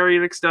what Square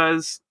Enix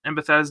does, and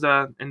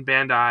Bethesda and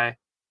Bandai.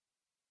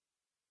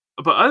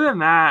 But other than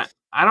that,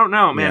 I don't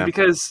know, man,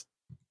 because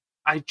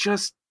I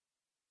just,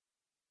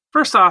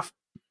 first off,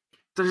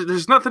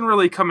 there's nothing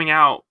really coming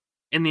out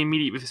in the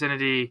immediate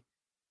vicinity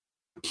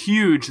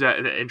huge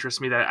that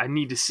interests me that I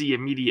need to see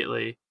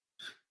immediately.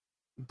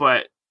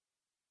 But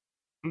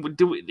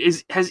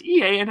has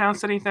EA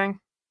announced anything?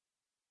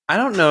 I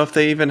don't know if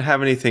they even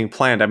have anything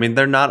planned. I mean,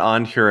 they're not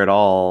on here at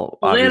all.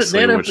 Well,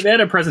 they had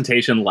a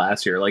presentation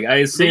last year. Like, I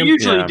assume they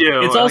usually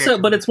do. It's also,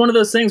 but it's one of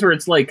those things where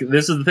it's like,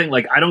 this is the thing.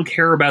 Like, I don't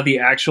care about the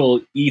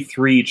actual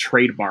E3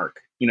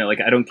 trademark.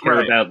 Like, I don't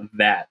care about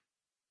that.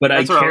 But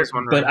I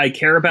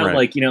care about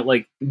like,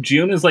 like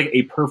June is like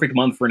a perfect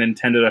month for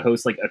Nintendo to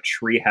host like a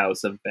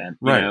Treehouse event.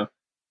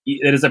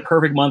 It is a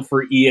perfect month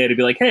for EA to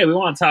be like, hey, we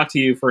want to talk to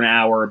you for an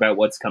hour about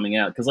what's coming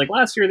out. Because like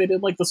last year they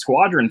did like the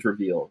Squadrons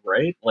reveal,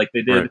 right? Like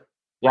they did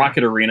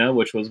Rocket Arena,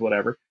 which was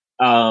whatever.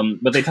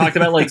 But they talked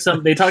about like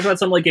some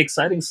like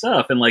exciting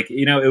stuff, and like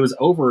it was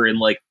over in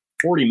like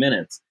 40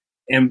 minutes,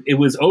 and it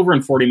was over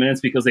in 40 minutes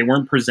because they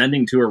weren't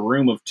presenting to a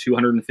room of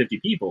 250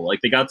 people.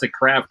 Like they got to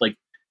craft like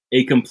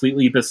a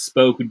completely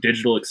bespoke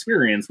digital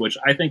experience, which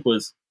I think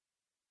was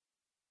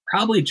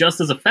probably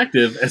just as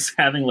effective as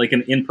having like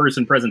an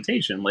in-person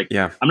presentation. Like,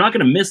 I'm not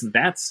going to miss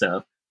that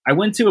stuff. I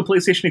went to a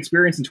PlayStation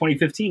experience in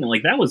 2015, and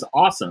like that was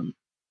awesome.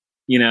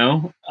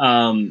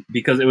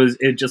 Because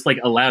it just like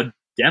allowed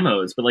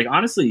demos. But like,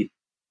 honestly,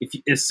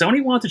 if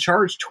Sony wanted to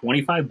charge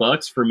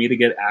 $25 for me to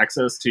get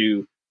access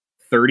to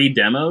 30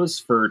 demos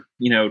for,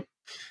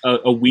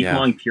 a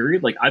week-long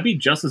period, like I'd be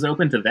just as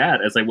open to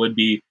that as I would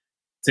be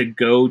to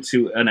go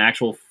to an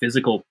actual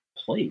physical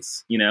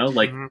place,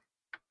 like. Mm-hmm.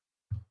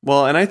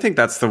 Well, and I think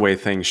that's the way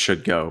things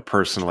should go,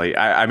 personally.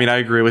 I mean, I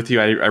agree with you.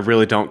 I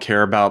really don't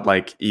care about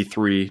like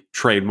E3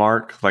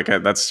 trademark. Like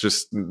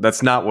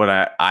that's not what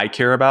I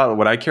care about.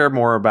 What I care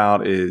more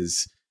about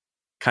is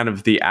kind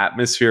of the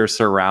atmosphere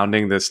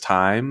surrounding this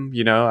time.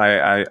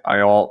 I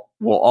will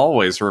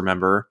always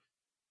remember,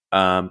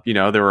 there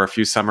were a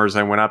few summers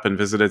I went up and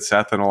visited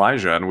Seth and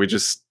Elijah, and we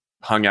just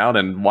hung out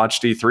and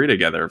watched E3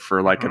 together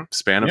for like a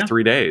span of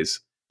 3 days.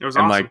 It was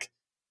awesome. Like,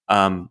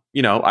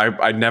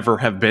 I never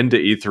have been to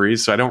E3,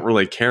 so I don't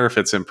really care if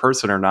it's in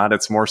person or not.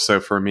 It's more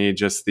so for me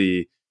just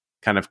the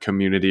kind of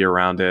community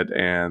around it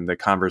and the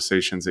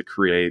conversations it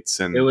creates.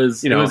 And it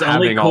was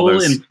only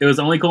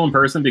cool in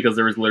person because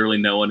there was literally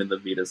no one in the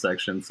Vita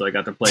section, so I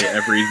got to play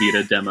every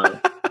Vita demo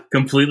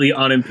completely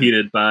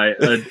unimpeded by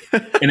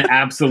an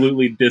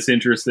absolutely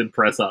disinterested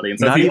press audience.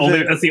 That's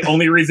the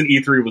only reason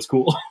E3 was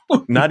cool.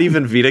 Not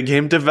even Vita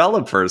game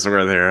developers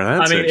were there.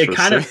 That's it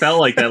kind of felt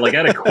like that. Like I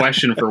had a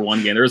question for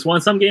one game. There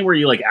was some game where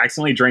you like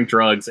accidentally drank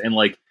drugs and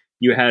like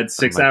you had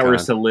 6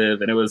 hours to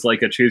live, and it was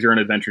like a choose your own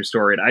adventure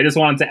story. And I just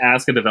wanted to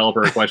ask a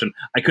developer a question.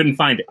 I couldn't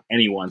find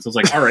anyone. So I was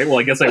like, all right, well,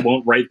 I guess I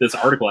won't write this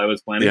article I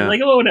was planning. Yeah.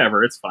 Like, oh,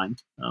 whatever, it's fine.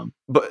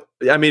 But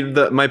I mean,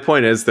 my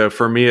point is, though,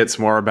 for me, it's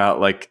more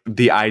about like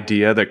the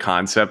idea, the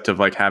concept of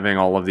like having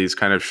all of these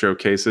kind of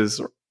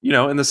showcases,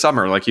 in the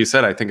summer. Like you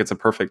said, I think it's a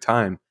perfect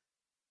time.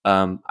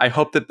 I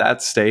hope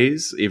that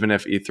stays, even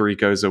if E3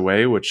 goes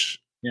away,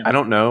 which I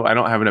don't know. I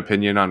don't have an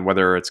opinion on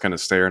whether it's going to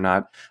stay or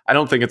not. I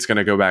don't think it's going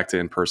to go back to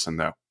in person,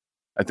 though.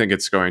 I think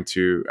it's going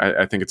to.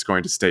 I think it's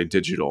going to stay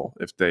digital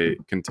if they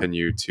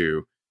continue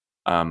to,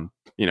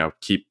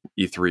 keep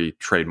E3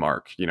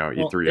 trademark.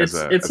 E3 as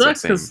a. It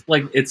sucks because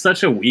like it's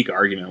such a weak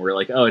argument. We're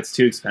like, oh, it's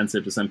too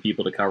expensive to send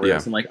people to cover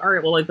this. I'm like, all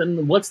right, well, like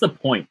then what's the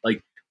point?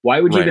 Like, why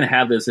would you even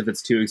have this if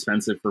it's too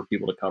expensive for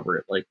people to cover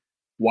it? Like,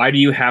 why do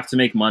you have to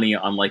make money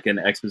on like an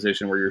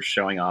exposition where you're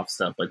showing off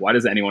stuff? Like, why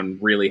does anyone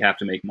really have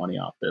to make money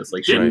off this?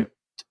 Like, shouldn't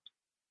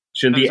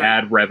the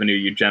ad revenue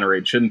you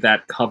generate, shouldn't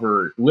that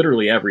cover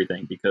literally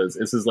everything? Because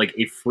this is like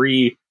a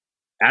free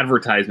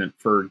advertisement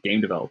for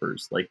game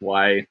developers. Like,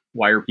 why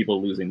are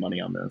people losing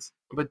money on this?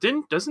 But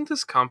doesn't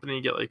this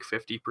company get like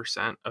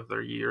 50% of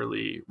their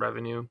yearly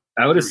revenue?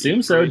 I would assume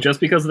E3? So, just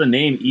because of the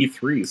name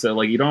E3. So,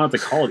 like, you don't have to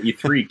call it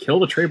E3. Kill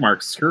the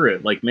trademark. Screw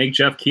it. Like, make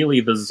Jeff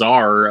Keighley the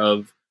czar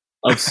of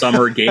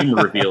summer game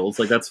reveals.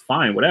 Like, that's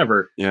fine.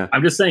 Whatever. Yeah.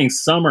 I'm just saying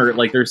summer,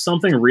 like, there's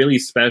something really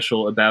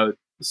special about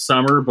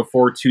summer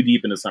before too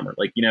deep into summer,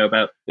 like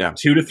about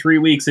 2 to 3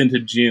 weeks into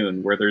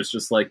June, where there's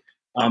just like,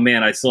 oh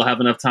man, I still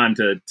have enough time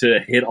to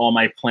hit all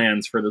my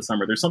plans for the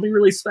summer. There's something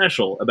really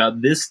special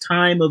about this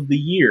time of the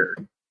year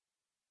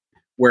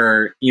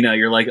where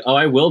you're like, oh,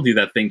 I will do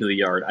that thing to the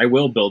yard, I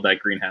will build that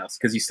greenhouse,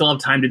 because you still have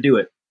time to do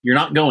it. You're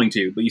not going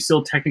to, but you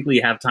still technically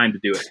have time to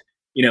do it.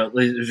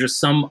 There's just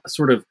some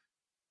sort of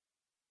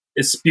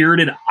a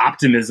spirited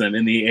optimism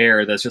in the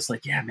air that's just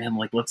like, yeah, man,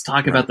 like, let's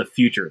talk about the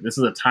future. This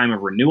is a time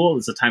of renewal.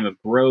 This is a time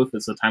of growth.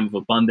 This is a time of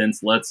abundance.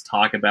 Let's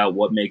talk about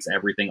what makes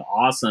everything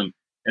awesome.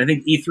 And I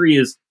think E3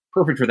 is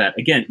perfect for that.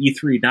 Again,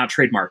 E3, not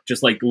trademark,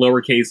 just like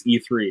lowercase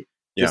E3.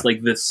 Just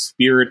like the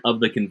spirit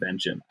of the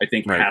convention, I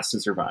think has to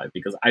survive,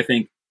 because I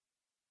think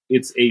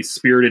it's a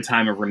spirited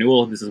time of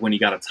renewal. This is when you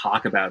got to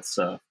talk about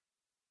stuff.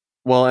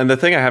 Well, and the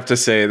thing I have to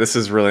say, this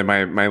is really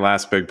my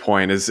last big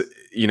point is,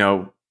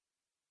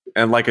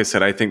 and like I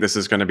said, I think this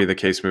is going to be the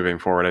case moving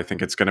forward. I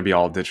think it's going to be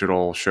all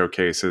digital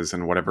showcases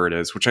and whatever it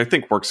is, which I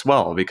think works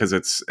well because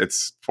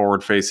it's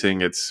forward facing,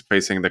 it's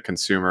facing the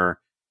consumer.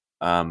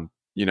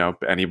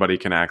 Anybody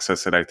can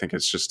access it. I think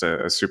it's just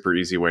a super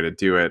easy way to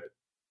do it.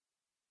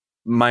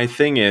 My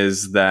thing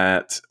is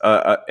that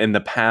in the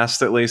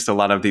past, at least, a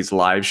lot of these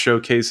live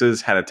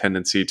showcases had a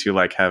tendency to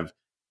like have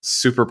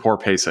super poor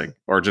pacing,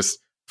 or just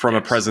from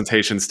a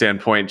presentation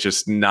standpoint,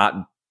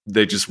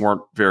 they just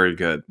weren't very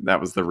good. That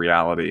was the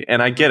reality.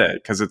 And I get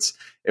it, because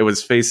it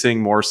was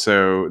facing more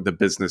so the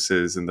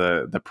businesses and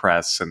the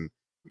press, and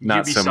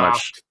not Ubisoft, so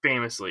much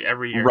famously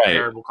every year,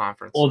 terrible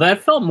conference. Well,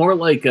 that felt more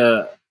like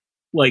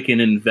an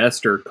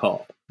investor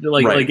call. Or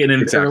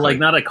like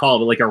not a call,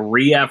 but like a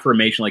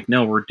reaffirmation, like,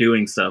 no, we're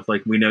doing stuff.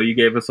 Like, we know you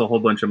gave us a whole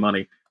bunch of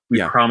money. We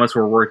promise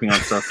we're working on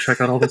stuff. Check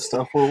out all the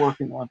stuff we're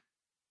working on.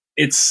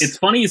 It's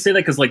funny you say that,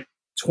 because like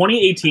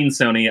 2018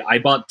 Sony, I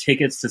bought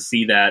tickets to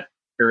see that.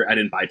 Or I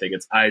didn't buy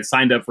tickets. I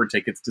signed up for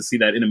tickets to see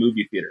that in a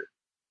movie theater.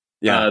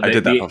 Yeah, I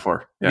did that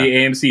before. Yeah. The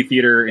AMC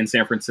theater in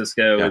San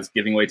Francisco is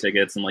giving away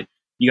tickets, and like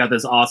you got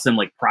this awesome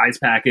like prize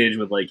package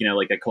with like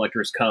like a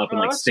collector's cup and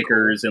like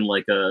stickers and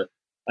like a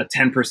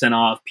 10%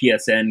 off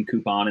PSN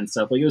coupon and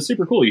stuff. Like, it was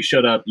super cool. You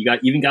showed up. You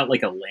even got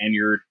like a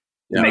lanyard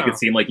to make it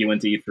seem like you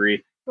went to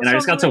E3. And I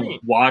just got to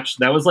watch.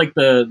 That was like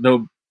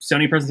the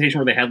Sony presentation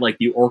where they had like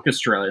the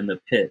orchestra in the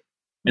pit.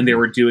 And they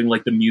were doing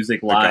like the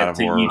music live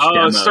to each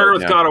demo. It started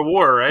with God of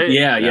War, right?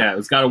 Yeah. It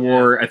was God of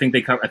War. I think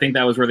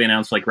that was where they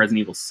announced like Resident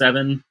Evil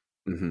 7.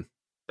 Mm-hmm.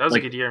 That was a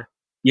good year.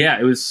 Yeah,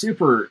 it was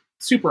super,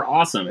 super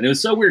awesome. And it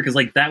was so weird because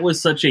like that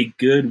was such a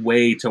good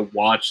way to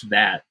watch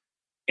that.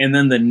 And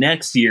then the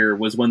next year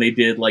was when they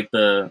did like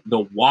the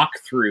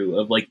walkthrough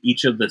of like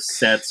each of the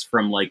sets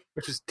from like,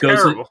 which is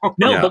terrible.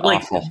 But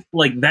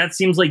like that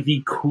seems like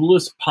the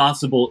coolest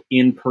possible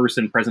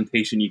in-person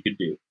presentation you could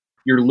do.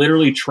 You're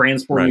literally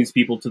transporting these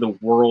people to the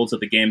worlds of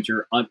the games.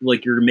 You're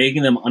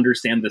making them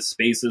understand the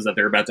spaces that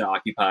they're about to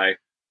occupy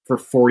for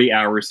 40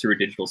 hours through a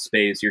digital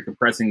space. You're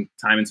compressing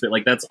time and space.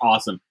 Like, that's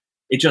awesome.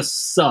 It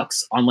just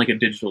sucks on like a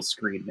digital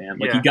screen, man.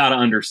 Like, you got to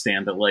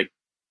understand that like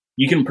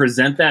you can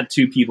present that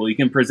to people. You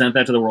can present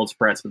that to the world's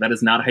press, but that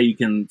is not how you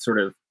can sort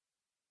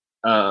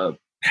of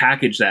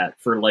package that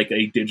for like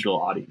a digital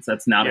audience.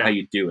 That's not how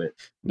you do it.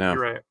 No.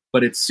 You're right.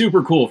 but it's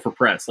super cool for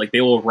press. Like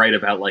they will write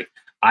about like,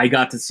 I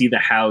got to see the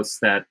house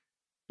that,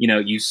 you know,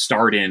 you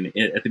start in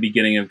at the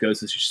beginning of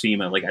Ghost of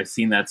Tsushima. Like I've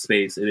seen that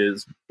space. It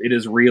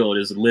is real. It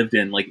is lived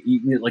in. Like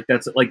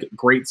that's like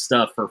great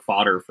stuff for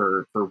fodder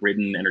for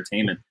written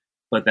entertainment.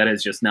 But that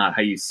is just not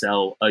how you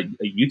sell a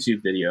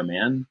YouTube video,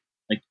 man.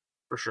 Like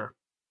for sure.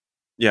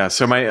 Yeah.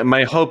 So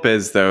my hope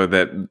is though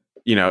that,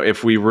 you know,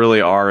 if we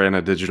really are in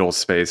a digital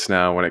space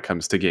now when it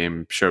comes to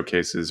game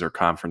showcases or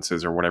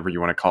conferences or whatever you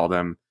want to call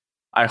them,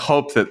 I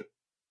hope that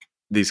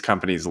these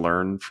companies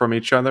learn from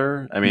each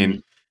other. I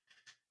mean,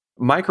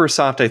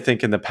 Microsoft, I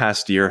think in the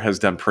past year has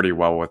done pretty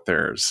well with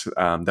theirs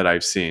that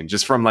I've seen,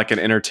 just from like an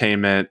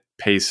entertainment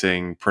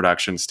pacing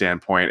production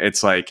standpoint.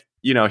 It's like,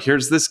 you know,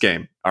 here's this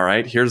game. All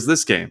right. Here's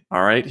this game.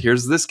 All right.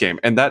 Here's this game.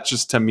 And that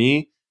just, to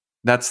me,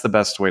 that's the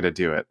best way to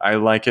do it. I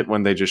like it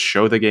when they just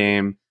show the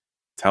game,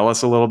 tell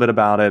us a little bit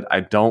about it. I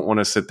don't want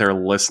to sit there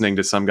listening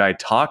to some guy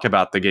talk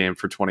about the game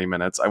for 20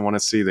 minutes. I want to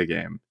see the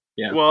game.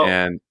 Yeah. Well,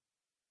 and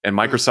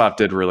Microsoft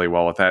did really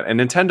well with that. And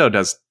Nintendo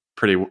does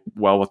pretty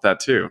well with that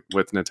too,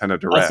 with Nintendo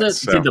Direct.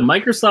 Also, dude, the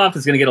Microsoft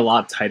is going to get a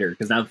lot tighter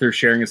because now that they're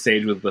sharing a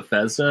stage with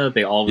Bethesda,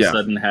 they all of a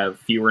sudden have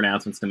fewer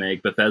announcements to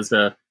make.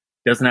 Bethesda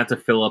doesn't have to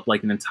fill up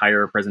like an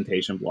entire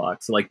presentation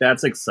block. So like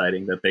that's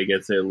exciting that they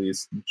get to at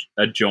least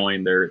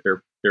join their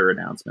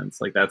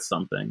announcements. Like that's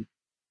something.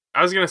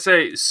 I was going to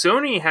say,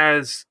 Sony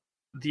has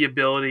the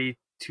ability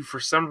to, for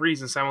some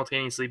reason,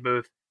 simultaneously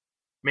both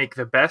make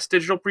the best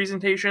digital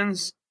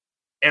presentations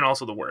and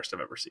also the worst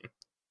I've ever seen.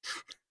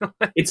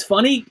 It's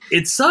funny.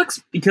 It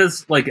sucks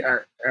because, like,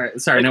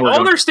 sorry, like,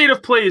 all their state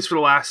of plays for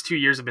the last 2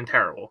 years have been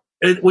terrible.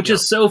 Which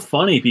is so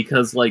funny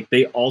because, like,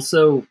 they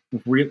also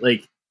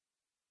like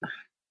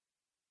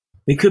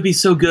they could be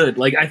so good.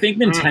 Like, I think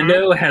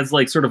Nintendo has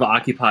like sort of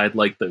occupied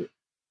like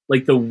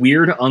the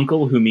weird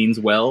uncle who means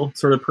well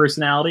sort of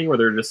personality, where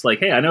they're just like,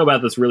 hey, I know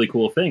about this really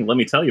cool thing. Let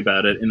me tell you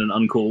about it in an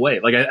uncool way.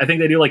 Like, I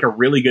think they do like a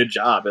really good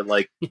job at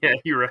like, yeah,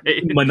 you're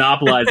right,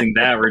 monopolizing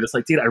that. We're just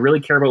like, dude, I really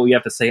care about what you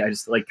have to say. I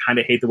just like kind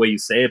of hate the way you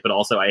say it, but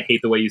also I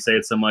hate the way you say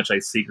it so much. I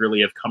secretly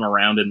have come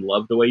around and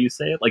love the way you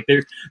say it. Like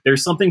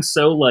there's something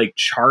so like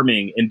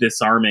charming and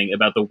disarming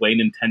about the way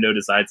Nintendo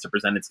decides to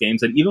present its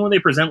games. And even when they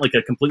present like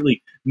a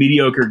completely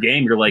mediocre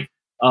game, you're like,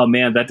 oh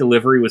man, that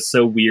delivery was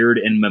so weird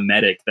and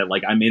mimetic that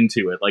like I'm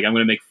into it. Like I'm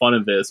going to make fun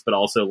of this, but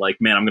also like,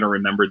 man, I'm going to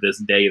remember this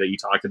day that you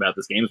talked about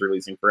this game's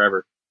releasing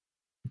forever.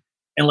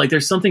 And like,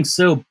 there's something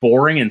so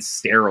boring and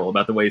sterile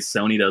about the way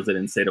Sony does it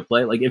in State of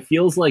Play. Like it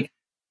feels like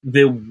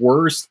the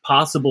worst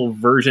possible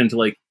version to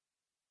like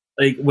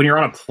when you're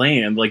on a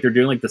plane, like they're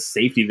doing like the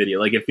safety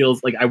video. Like it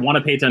feels like I want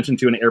to pay attention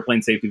to an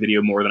airplane safety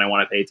video more than I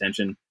want to pay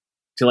attention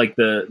to like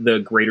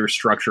the greater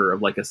structure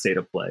of like a State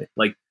of Play.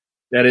 Like,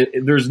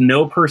 there's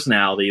no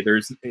personality.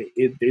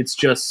 It's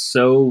just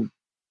so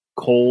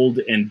cold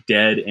and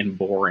dead and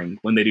boring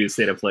when they do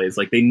State of Plays.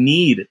 Like they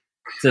need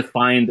to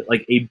find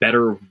like a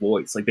better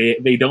voice. Like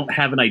they don't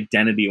have an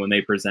identity when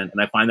they present,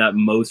 and I find that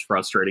most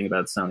frustrating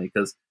about Sony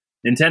because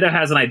Nintendo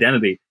has an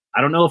identity. I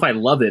don't know if I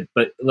love it,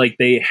 but like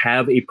they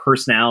have a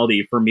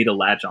personality for me to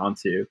latch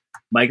onto.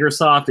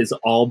 Microsoft is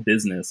all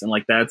business, and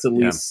like that's at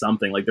least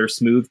something. Like they're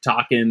smooth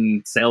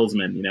talking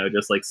salesmen, you know,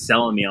 just like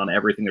selling me on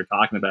everything they're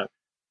talking about.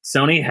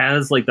 Sony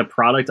has like the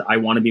product I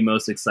want to be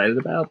most excited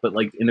about, but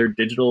like in their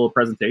digital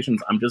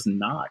presentations, I'm just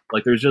not.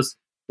 Like there's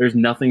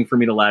nothing for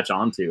me to latch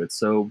onto. It's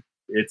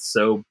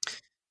so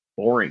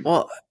boring.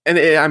 Well, and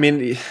I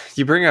mean,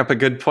 you bring up a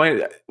good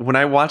point. When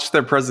I watch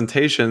their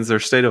presentations, their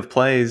state of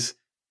plays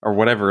or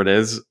whatever it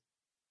is,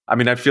 I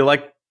mean, I feel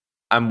like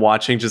I'm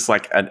watching just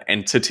like an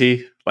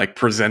entity like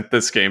present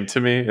this game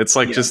to me. It's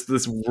like just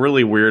this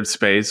really weird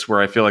space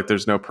where I feel like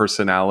there's no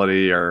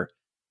personality or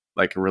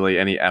like really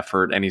any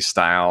effort, any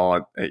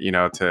style, you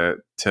know,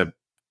 to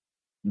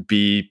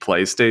be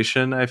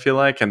PlayStation, I feel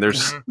like. And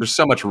there's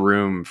so much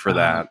room for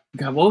that.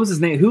 God, what was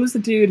his name? Who was the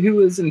dude who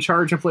was in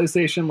charge of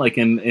PlayStation, like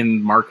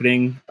in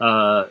marketing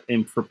for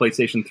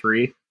PlayStation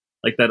 3?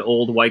 Like that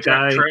old white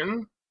guy?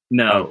 Trenton?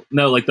 No,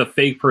 like the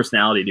fake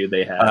personality dude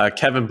they had.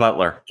 Kevin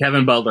Butler.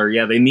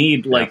 Yeah, they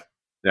need like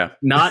I'm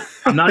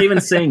not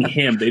even saying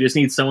him. They just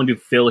need someone to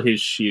fill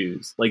his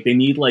shoes. Like they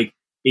need like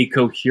a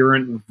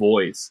coherent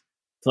voice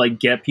to like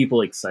get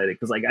people excited,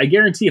 because like I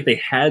guarantee if they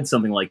had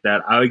something like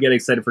that, I would get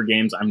excited for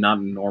games I'm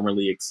not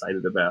normally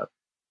excited about.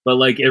 But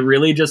like it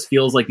really just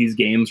feels like these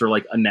games are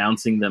like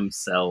announcing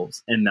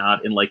themselves and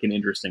not in like an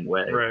interesting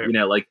way. Right. You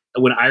know, like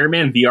when Iron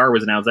Man VR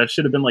was announced, that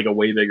should have been like a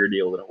way bigger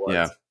deal than it was.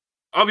 Yeah.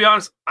 I'll be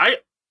honest,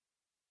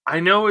 I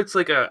know it's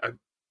like a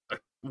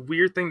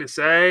weird thing to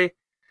say.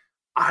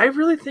 I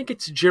really think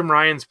it's Jim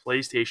Ryan's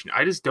PlayStation.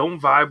 I just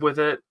don't vibe with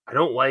it. I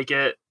don't like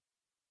it.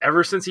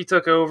 Ever since he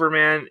took over,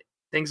 man,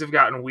 things have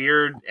gotten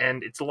weird,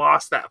 and it's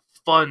lost that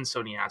fun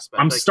Sony aspect.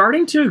 I'm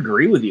starting to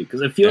agree with you, because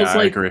it feels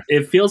like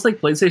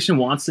PlayStation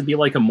wants to be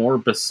like a more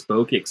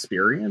bespoke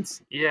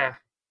experience. Yeah.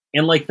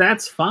 And like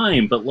that's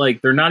fine, but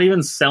like they're not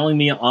even selling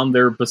me on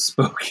their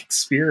bespoke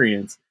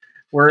experience.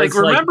 Where Like, it's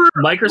like remember-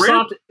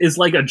 Microsoft is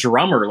like a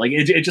drummer. Like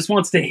it just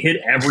wants to hit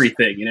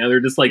everything. You know, they're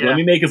just like, Yeah. let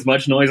me make as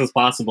much noise as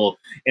possible,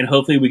 and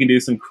hopefully we can do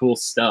some cool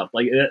stuff.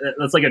 Like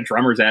that's like a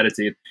drummer's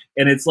attitude.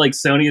 And it's like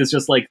Sony is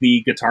just like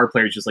the guitar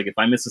player, is just like, if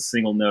I miss a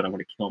single note, I'm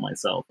going to kill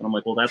myself. And I'm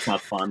like, well, that's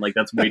not fun. Like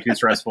that's way too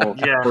stressful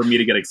Yeah. for me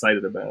to get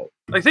excited about.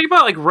 Like, think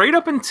about, like, right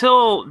up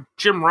until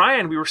Jim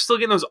Ryan, we were still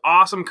getting those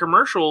awesome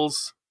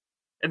commercials.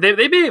 And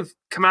they may have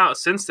come out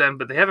since then,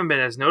 but they haven't been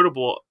as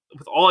notable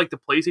with all, like, the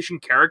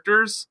PlayStation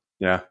characters.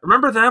 Yeah.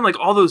 Remember them? Like,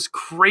 all those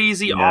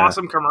crazy, Yeah.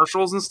 awesome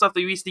commercials and stuff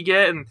that you used to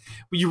get. And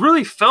you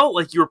really felt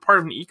like you were part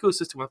of an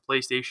ecosystem with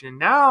PlayStation. And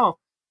now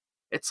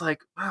it's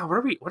like, wow, what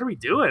are we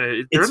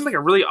doing? They're in, like, a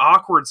really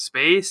awkward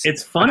space.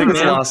 It's I funny, think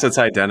it's man. lost its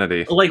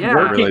identity. Like Yeah.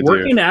 working, Really do.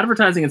 working in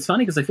advertising, it's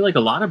funny because I feel like a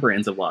lot of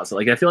brands have lost it.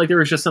 Like I feel like there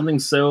was just something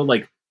so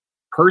like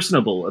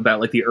personable about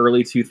like the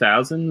early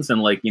 2000s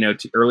and like, you know,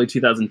 early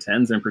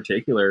 2010s in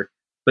particular.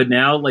 But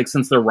now, like,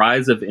 since the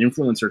rise of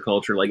influencer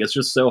culture, like it's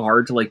just so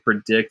hard to like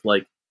predict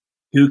like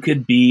who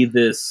could be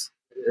this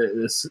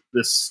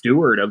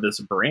steward of this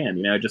brand,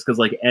 you know, just because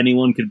like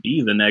anyone could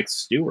be the next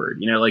steward,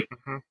 you know, like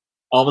Mhm.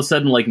 all of a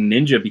sudden like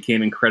Ninja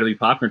became incredibly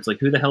popular. It's like,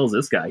 who the hell is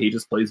this guy? He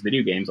just plays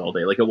video games all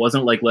day. Like it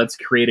wasn't like, let's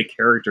create a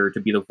character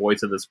to be the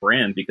voice of this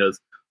brand, because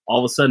all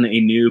of a sudden a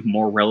new,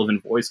 more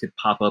relevant voice could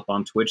pop up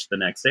on Twitch the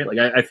next day. Like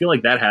I feel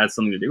like that has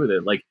something to do with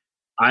it. Like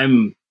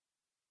I'm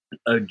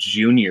a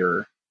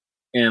junior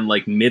and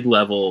like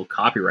mid-level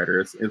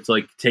copywriters. It's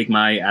like, take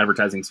my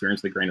advertising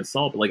experience with a grain of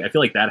salt, but like I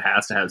feel like that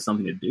has to have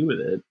something to do with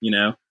it, you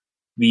know,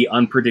 the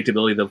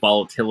unpredictability, the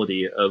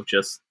volatility of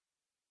just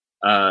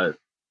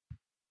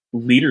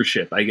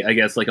leadership, I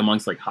guess, like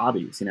amongst like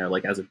hobbies, you know,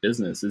 like as a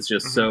business is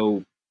just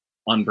so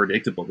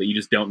unpredictable that you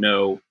just don't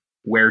know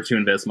where to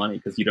invest money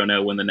because you don't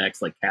know when the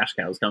next like cash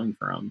cow is coming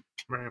from.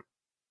 Right.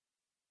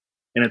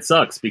 And it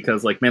sucks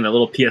because like, man, that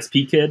little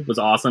PSP kid was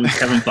awesome.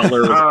 Kevin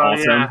Butler was Oh,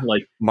 awesome. yeah.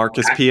 Like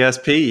Marcus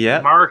PSP,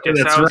 yeah. Marcus,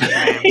 that's that was his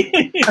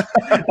name.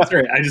 right. That's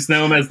right. I just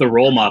know him as the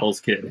role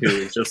models kid who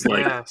is just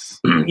like, Yes.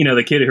 you know,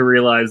 the kid who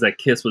realized that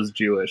Kiss was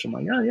Jewish. I'm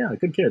like, oh yeah,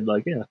 good kid.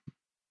 Like, yeah.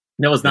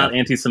 That was not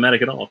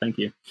anti-Semitic at all. Thank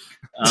you.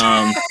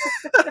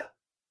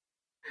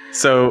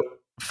 So,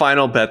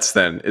 final bets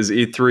then. Is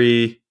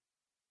E3,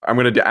 I'm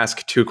going to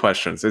ask two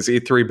questions. Is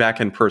E3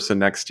 back in person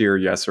next year,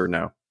 yes or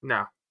no?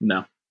 No.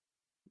 No.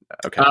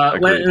 Okay.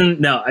 agreed.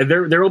 No,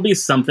 there will be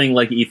something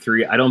like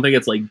E3. I don't think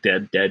it's like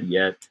dead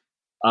yet.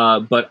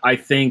 But I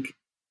think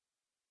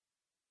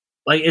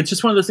like it's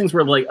just one of those things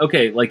where like,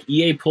 okay, like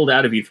EA pulled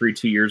out of E3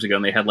 2 years ago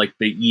and they had like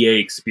the EA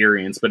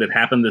experience, but it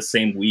happened the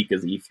same week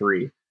as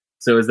E3.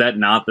 So is that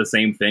not the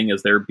same thing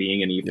as there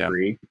being an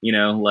E3? Yeah. You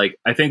know, like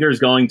I think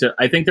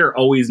there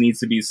always needs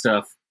to be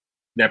stuff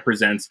that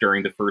presents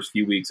during the first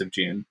few weeks of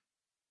June,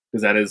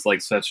 because that is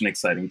like such an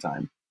exciting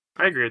time.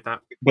 I agree with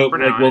that. But For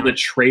like, now, will anyway. the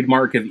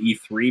trademark of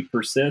E3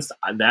 persist?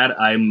 That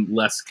I'm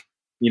less,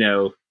 you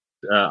know,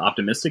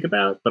 optimistic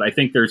about. But I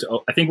think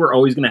we're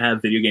always going to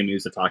have video game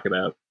news to talk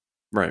about,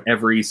 right,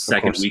 every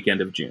second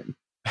weekend of June.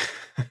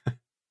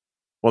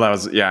 Well, that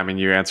was I mean,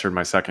 you answered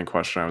my second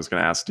question. I was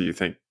going to ask, do you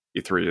think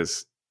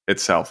E3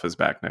 itself is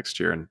back next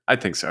year? And I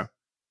think so.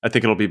 I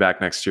think it'll be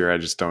back next year. I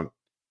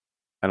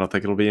don't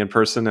think it'll be in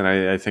person, and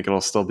I think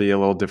it'll still be a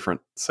little different.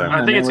 So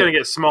I think it's going to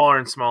get smaller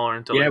and smaller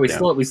until. Yeah, we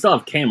still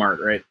have Kmart,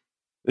 right?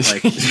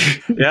 Like,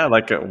 yeah,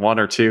 like one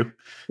or two.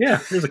 Yeah,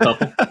 there's a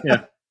couple.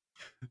 Yeah.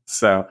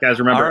 So, guys,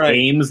 remember right.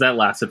 Ames? That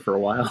lasted for a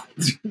while.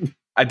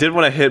 I did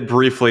want to hit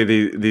briefly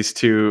these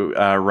two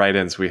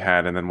write-ins we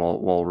had, and then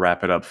we'll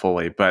wrap it up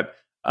fully. But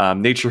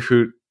Nature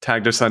Hoot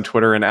tagged us on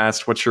Twitter and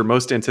asked, "What's your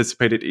most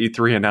anticipated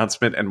E3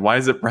 announcement, and why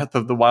is it Breath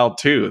of the Wild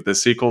 2, the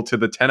sequel to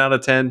the 10 out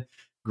of 10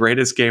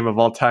 greatest game of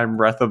all time,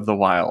 Breath of the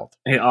Wild?"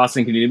 Hey,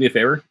 Austin, can you do me a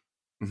favor?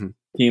 Mm-hmm. Can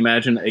you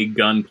imagine a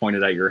gun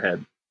pointed at your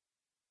head?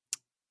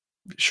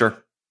 Sure.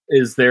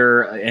 Is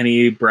there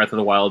any Breath of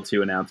the Wild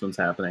 2 announcements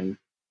happening?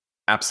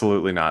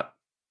 Absolutely not.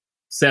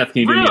 Seth,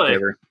 can you do me a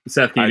favor?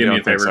 Seth, can you do me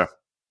a favor? So.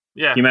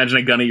 Yeah. Can you imagine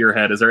a gun at your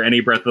head? Is there any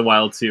Breath of the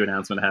Wild 2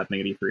 announcement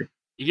happening at E3?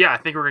 Yeah, I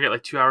think we're going to get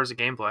like 2 hours of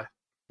gameplay.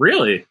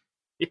 Really?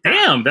 Yeah.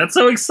 Damn, that's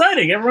so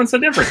exciting. Everyone's so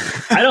different.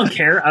 I don't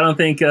care. I don't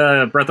think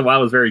Breath of the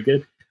Wild was very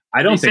good.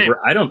 I don't think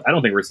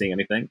we're seeing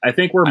anything. I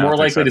think we're more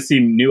likely to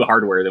see new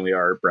hardware than we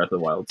are Breath of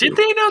the Wild 2. Didn't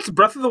they announce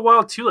Breath of the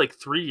Wild 2 like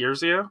 3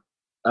 years ago?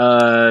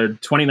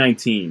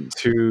 2019.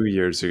 2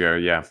 years ago,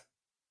 yeah.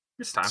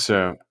 It's time.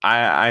 So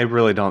I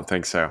really don't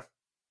think so.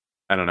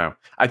 I don't know.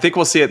 I think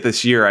we'll see it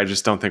this year. I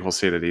just don't think we'll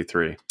see it at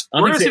E3. We're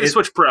going to see the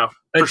Switch Pro,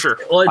 for sure.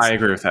 Well, I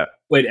agree with that.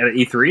 Wait, at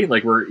E3?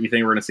 Like, you think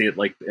we're going to see it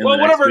like in the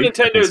next whatever week?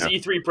 Nintendo's so.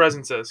 E3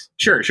 presence is.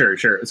 Sure.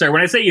 Sorry,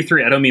 when I say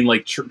E3, I don't mean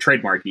like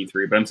trademark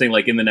E3, but I'm saying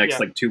like in the next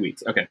like 2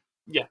 weeks. Okay.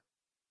 Yeah.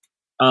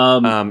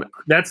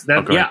 That's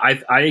yeah.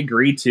 I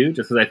agree too.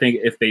 Just because I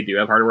think if they do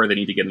have hardware, they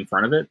need to get in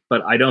front of it.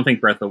 But I don't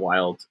think Breath of the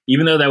Wild,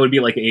 even though that would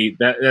be like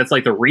that's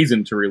like the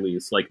reason to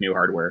release like new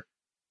hardware.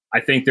 I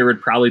think there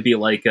would probably be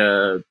like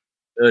a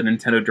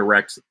Nintendo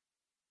Direct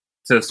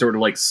to sort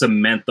of like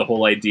cement the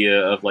whole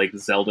idea of like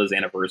Zelda's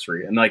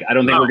anniversary. And like I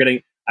don't think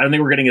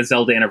we're getting a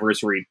Zelda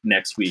anniversary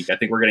next week. I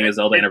think we're getting a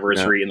Zelda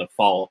anniversary in the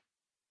fall.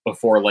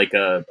 before like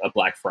a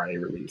Black Friday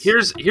release.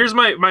 Here's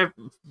my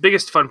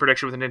biggest fun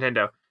prediction with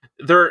Nintendo.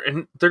 They're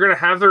gonna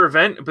have their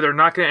event, but they're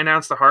not gonna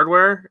announce the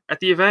hardware at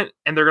the event,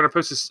 and they're gonna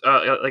post this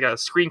like a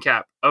screen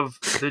cap of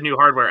the new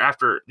hardware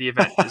after the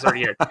event is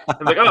already aired.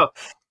 I'm like,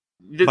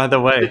 by the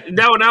way,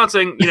 now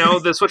announcing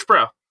the Switch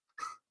Pro,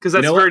 because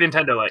that's very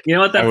Nintendo-like. You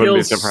know what? That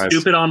feels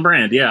stupid on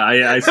brand. Yeah,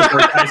 I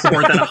support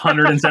that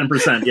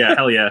 110%. Yeah,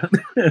 hell yeah.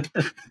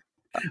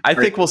 I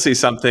think we'll see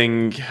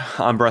something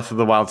on Breath of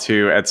the Wild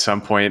 2 at some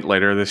point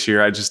later this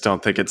year. I just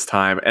don't think it's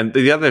time. And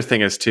the other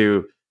thing is,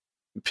 too,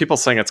 people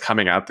saying it's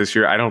coming out this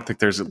year. I don't think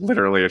there's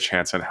literally a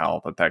chance in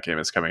hell that game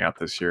is coming out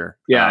this year.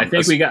 Yeah, I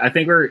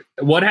think we're.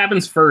 What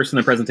happens first in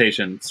the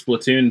presentation?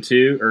 Splatoon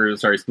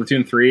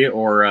 3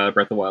 or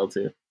Breath of the Wild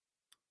 2?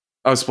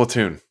 Oh,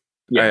 Splatoon.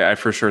 Yeah. I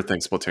for sure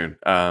think Splatoon.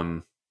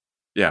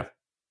 Yeah.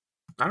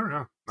 I don't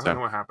know. I don't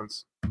know what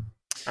happens.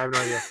 I have no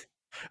idea.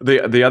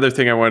 The other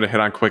thing I wanted to hit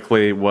on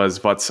quickly was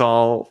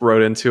Vatsal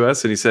wrote into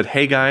us and he said,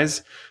 "Hey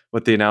guys,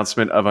 with the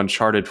announcement of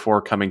Uncharted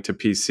 4 coming to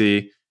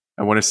PC,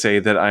 I want to say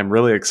that I'm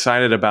really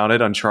excited about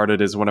it.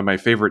 Uncharted is one of my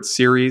favorite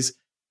series.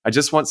 I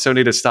just want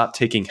Sony to stop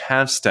taking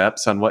half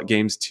steps on what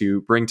games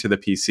to bring to the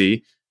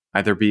PC.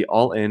 Either be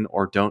all in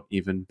or don't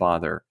even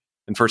bother."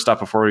 And first off,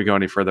 before we go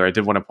any further, I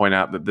did want to point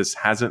out that this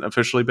hasn't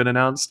officially been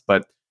announced,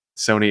 but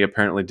Sony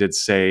apparently did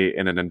say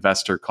in an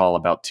investor call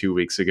about 2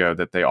 weeks ago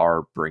that they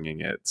are bringing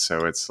it.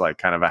 So it's like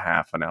kind of a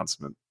half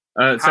announcement.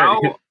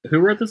 Sorry, who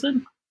wrote this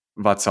in?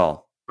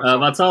 Vatsal.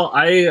 Vatsal,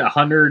 I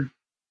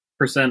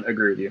 100%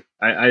 agree with you.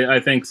 I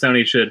think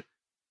Sony should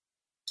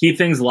keep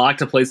things locked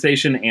to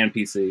PlayStation and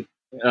PC.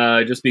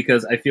 Just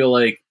because I feel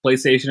like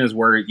PlayStation is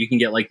where you can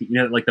get like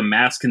the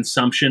mass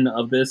consumption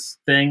of this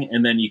thing,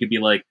 and then you could be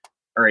like,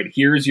 all right,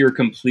 here's your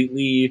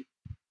completely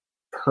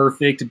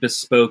perfect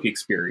bespoke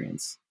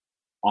experience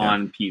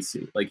on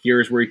PC. Like,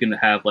 here's where you can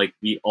have like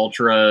the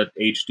ultra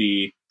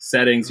HD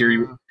settings.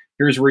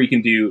 Here's where you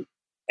can do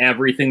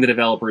everything the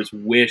developers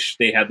wish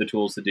they had the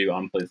tools to do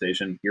on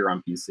PlayStation here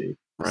on PC.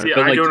 Right. See,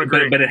 but I don't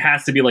agree. But it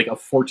has to be like a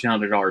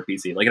 $1,400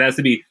 PC. Like, it has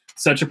to be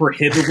such a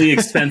prohibitively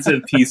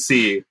expensive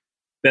PC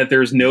that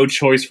there's no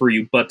choice for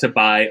you but to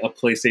buy a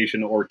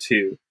PlayStation or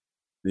two.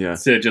 Yeah.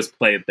 To just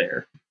play it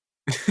there.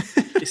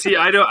 See,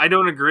 I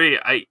don't agree.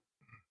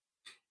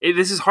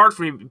 This is hard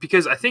for me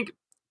because I think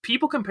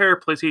people compare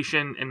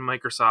PlayStation and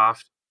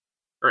Microsoft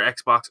or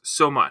Xbox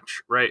so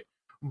much, right?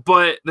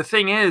 But the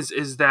thing is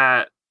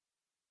that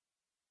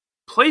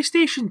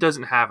PlayStation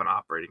doesn't have an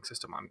operating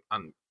system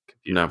on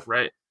computer,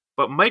 right?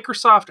 But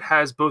Microsoft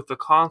has both the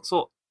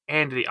console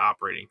and the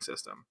operating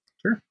system.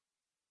 Sure.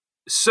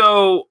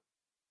 So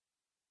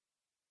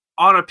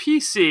on a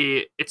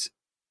PC, it's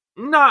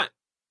not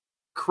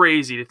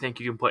crazy to think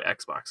you can play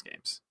Xbox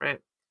games, right?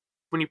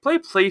 When you play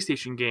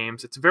PlayStation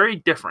games, it's very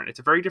different. It's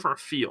a very different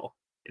feel.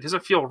 It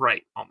doesn't feel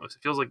right, almost.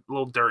 It feels like a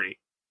little dirty.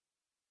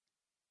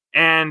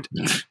 And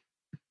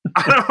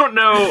I don't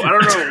know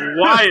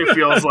why it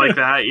feels like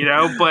that,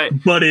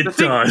 but it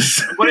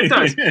does. But it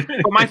does.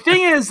 But my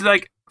thing is,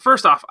 like,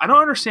 first off, I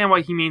don't understand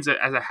why he means it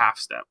as a half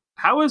step.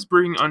 How is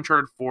bringing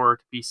Uncharted 4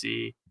 to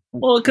PC?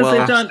 Well, because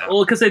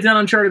they've done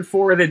Uncharted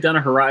 4, they've done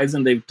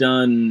Horizon, they've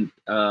done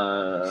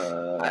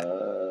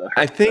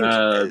I think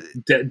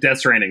Death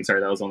Stranding. Sorry,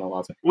 that was on the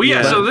last one. Well,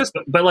 yeah. So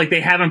but like, they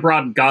haven't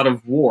brought God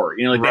of War.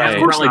 They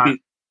haven't brought like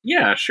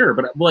yeah, sure,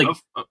 but like,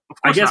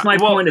 I guess my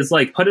point is,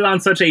 like, put it on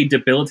such a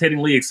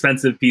debilitatingly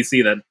expensive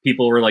PC that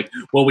people were like,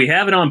 well, we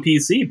have it on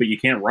PC, but you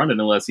can't run it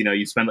unless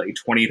you spend like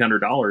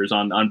 $2,800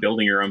 on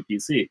building your own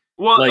PC.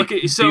 Well, like,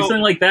 okay, so do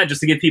something like that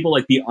just to give people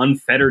like the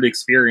unfettered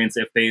experience.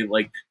 If they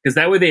like, because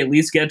that way they at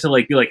least get to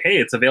like be like, hey,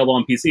 it's available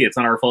on PC. It's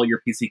not our fault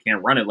your PC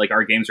can't run it. Like,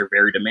 our games are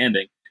very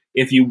demanding.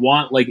 If you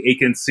want like a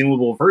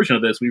consumable version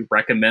of this, we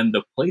recommend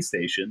the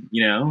PlayStation.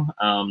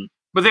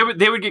 But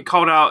they would get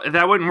called out.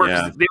 That wouldn't work.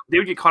 Yeah. They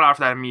would get called out for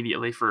that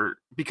immediately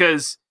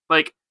because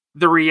like,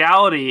 the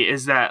reality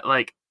is that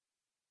like,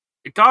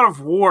 God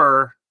of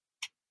War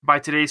by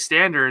today's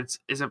standards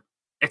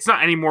it's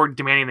not any more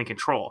demanding than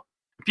Control.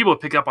 People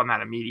would pick up on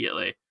that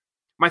immediately.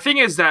 My thing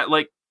is that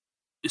like,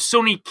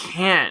 Sony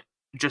can't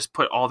just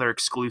put all their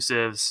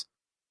exclusives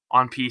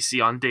on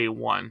PC on day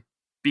one,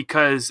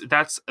 because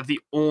that's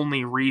the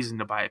only reason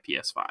to buy a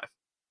PS5.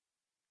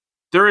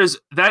 There is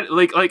that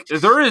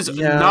there is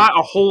not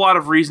a whole lot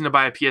of reason to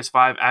buy a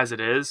PS5 as it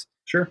is.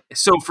 Sure.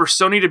 So for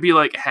Sony to be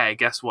like, hey,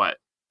 guess what?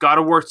 God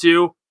of War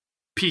 2,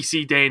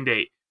 PC day and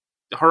date.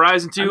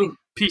 Horizon 2,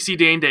 PC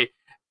day and date.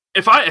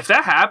 If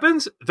that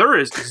happens, there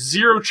is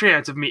zero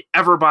chance of me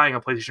ever buying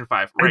a PlayStation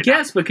 5 right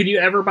now. But could you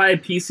ever buy a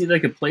PC that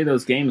could play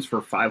those games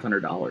for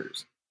 $500?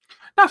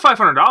 Not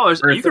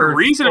 $500. You could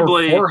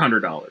reasonably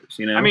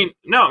 $400. I mean,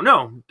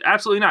 no,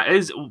 absolutely not. It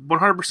is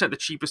 100% the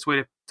cheapest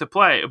way to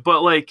play.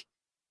 But like,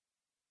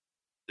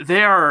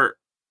 they are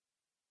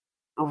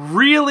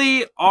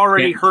really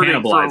already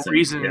hurting for a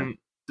reason. Yeah.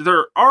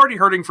 They're already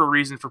hurting for a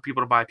reason for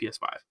people to buy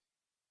PS5.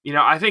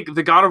 I think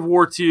the God of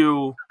War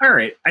 2. All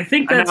right, I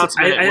think that's.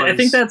 I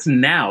think that's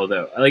now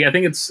though. Like, I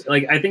think it's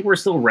like, I think we're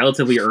still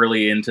relatively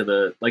early into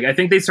the. Like, I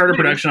think they started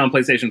production on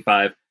PlayStation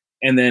 5.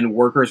 and then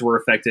workers were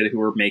affected who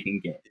were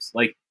making games.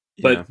 Like,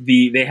 but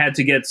they had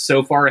to get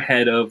so far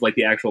ahead of like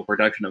the actual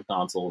production of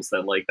consoles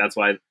that like that's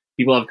why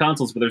people have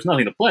consoles, but there's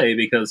nothing to play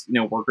because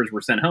workers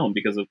were sent home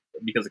because of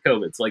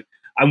COVID. It's like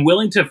I'm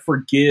willing to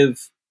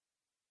forgive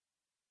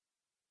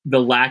the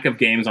lack of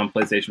games on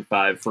PlayStation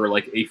 5 for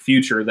like a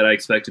future that I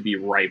expect to be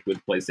ripe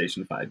with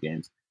PlayStation 5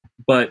 games.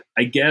 But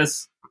I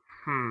guess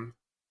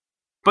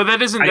But that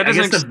doesn't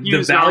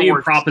the value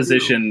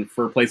proposition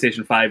for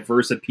PlayStation 5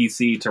 versus a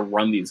PC to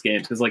run these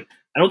games, because like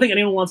I don't think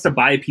anyone wants to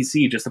buy a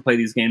PC just to play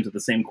these games with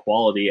the same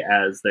quality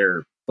as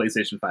their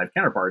PlayStation 5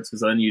 counterparts,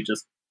 because then you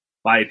just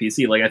buy a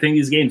PC. Like I think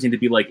these games need to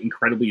be like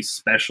incredibly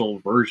special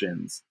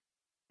versions.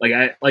 Like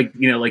a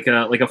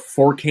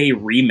 4K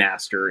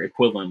remaster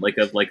equivalent, like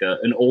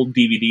an old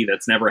DVD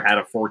that's never had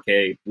a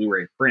 4K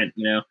Blu-ray print,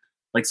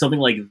 like something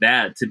like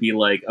that, to be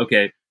like,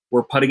 okay,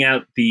 we're putting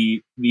out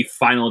the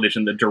final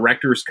edition, the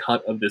director's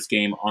cut of this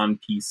game on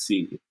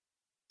PC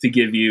to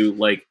give you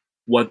like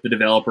what the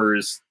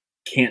developers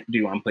can't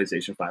do on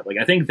PlayStation 5. Like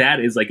I think that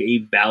is like a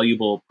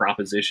valuable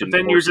proposition for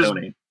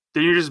Sony.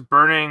 Then you're just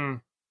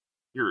burning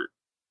your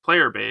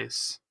player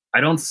base. I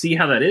don't see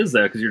how that is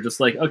though, because you're just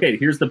like, okay,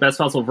 here's the best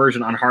possible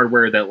version on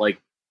hardware that like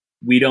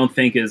we don't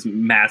think is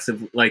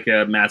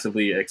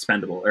massively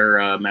expendable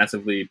or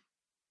massively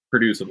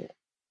producible.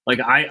 Like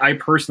I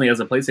personally, as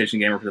a PlayStation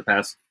gamer for the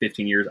past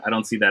 15 years, I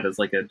don't see that as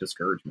like a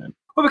discouragement.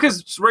 Well,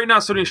 because right now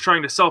Sony's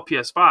trying to sell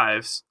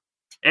PS5s,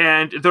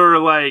 and they're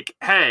like,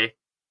 hey,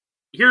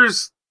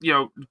 here's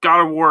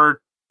God of War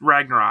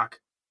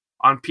Ragnarok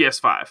on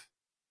PS5.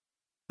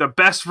 The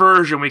best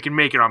version we can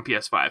make it on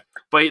PS5.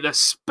 But the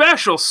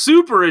special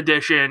super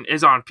edition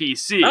is on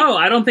PC. Oh,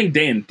 I don't think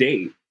day and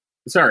date.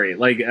 Sorry,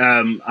 like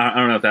I don't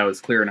know if that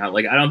was clear or not.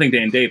 Like I don't think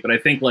day and date, but I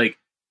think like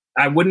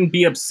I wouldn't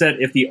be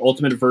upset if the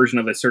ultimate version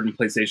of a certain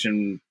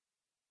PlayStation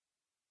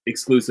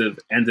exclusive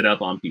ended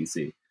up on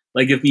PC.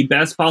 Like if the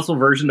best possible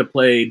version to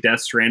play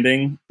Death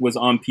Stranding was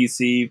on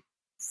PC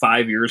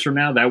 5 years from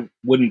now, that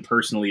wouldn't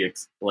personally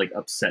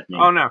upset me.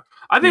 Oh no,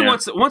 I think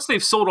once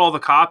they've sold all the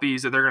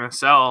copies that they're going to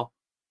sell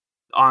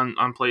on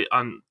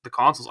the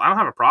consoles, I don't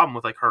have a problem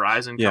with like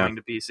Horizon coming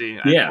to PC.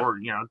 Or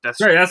Death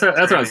Stranding. Right,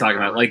 that's what I was talking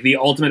about. Like the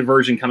ultimate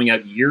version coming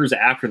out years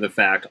after the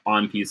fact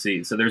on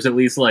PC. So there's at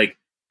least like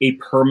a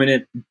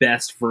permanent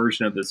best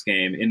version of this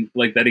game in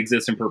like that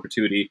exists in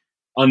perpetuity,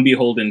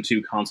 unbeholden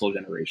to console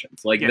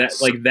generations. Like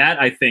that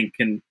I think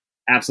can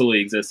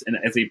absolutely exist. And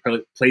as a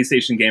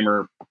PlayStation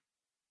gamer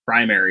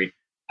primary,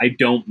 I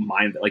don't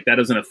mind that. Like that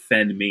doesn't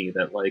offend me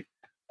that like,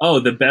 oh,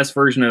 the best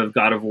version of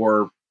God of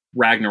War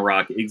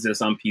Ragnarok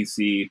exists on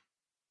PC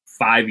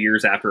 5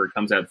 years after it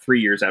comes out, 3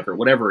 years after,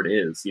 whatever it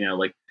is,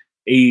 like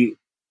a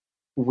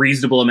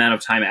reasonable amount of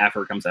time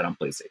after it comes out on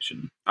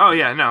PlayStation. Oh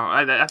yeah, no,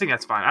 I think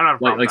that's fine. I don't have a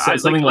problem with that.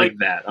 Something like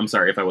that. I'm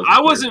sorry if I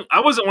wasn't. I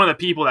wasn't one of the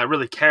people that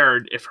really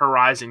cared if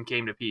Horizon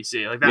came to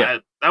PC. Like that. Yeah.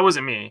 That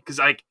wasn't me, because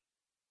like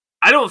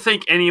I don't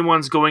think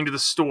anyone's going to the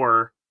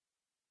store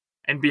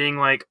and being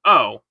like,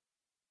 oh,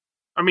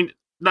 I mean,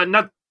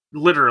 not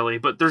literally,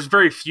 but there's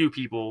very few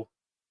people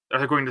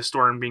that are going to the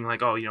store and being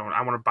like, oh,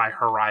 I want to buy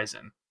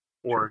Horizon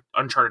or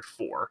Uncharted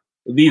 4.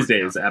 These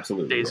days,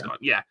 absolutely. Days gone,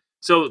 yeah.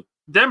 So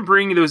them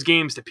bringing those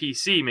games to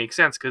PC makes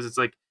sense because it's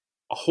like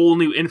a whole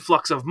new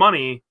influx of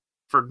money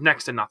for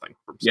next to nothing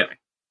from Sony. Yeah.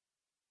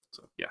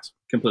 So yes,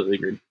 completely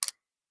agreed.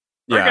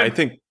 Yeah,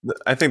 okay.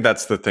 I think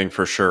that's the thing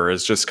for sure.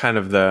 Is just kind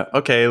of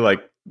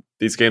like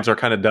these games are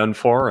kind of done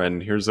for,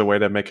 and here's a way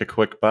to make a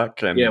quick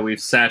buck. And yeah,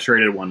 we've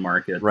saturated one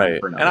market, right?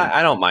 And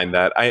I don't mind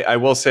that. I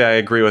will say I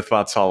agree with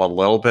Vatsal a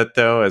little bit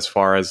though, as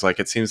far as like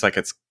it seems like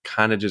it's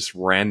kind of just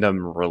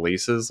random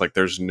releases. Like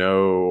there's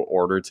no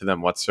order to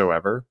them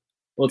whatsoever.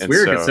 Well, it's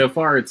weird because so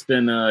far it's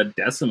been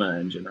Decima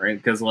Engine, right?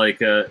 Because like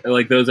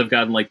those have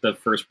gotten like the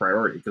first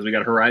priority because we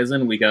got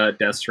Horizon, we got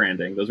Death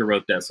Stranding. Those are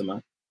both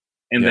Decima,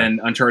 and then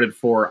Uncharted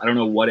 4. I don't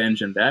know what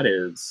engine that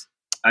is.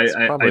 I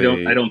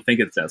don't think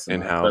it's Decima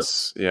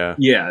in-house.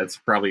 Yeah, it's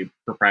probably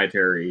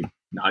proprietary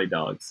Naughty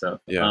Dog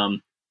stuff. Yeah.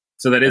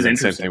 So that is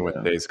interesting. Same thing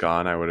with Days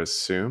Gone, I would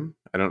assume.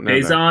 I don't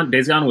know.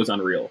 Days Gone was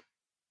Unreal.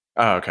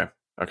 Oh, okay.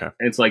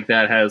 It's like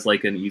that has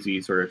like an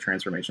easy sort of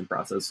transformation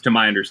process, to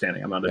my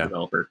understanding. I'm not a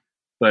developer.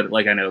 But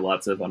like I know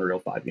lots of Unreal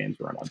 5 games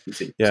run on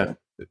PC. Yeah,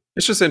 so.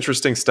 It's just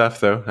interesting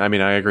stuff, though. I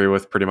mean, I agree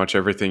with pretty much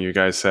everything you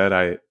guys said.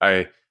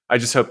 I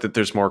just hope that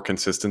there's more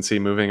consistency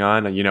moving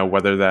on.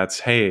 Whether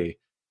that's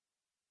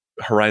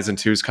Horizon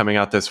 2 is coming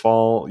out this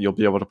fall, you'll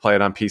be able to play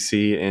it on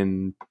PC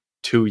in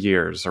 2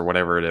 years or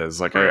whatever it is.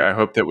 Like I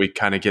hope that we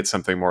kind of get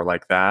something more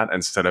like that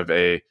instead of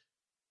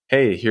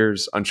hey,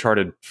 here's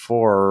Uncharted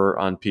 4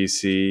 on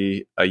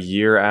PC a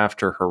year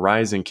after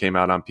Horizon came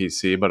out on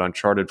PC, but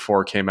Uncharted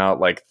 4 came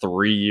out like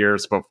 3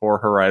 years before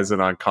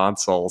Horizon on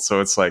console. So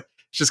it's like,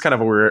 it's just kind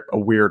of a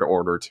weird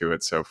order to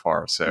it so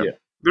far. So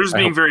they're just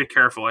being very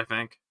careful, I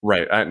think.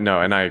 Right. And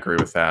I agree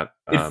with that.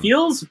 It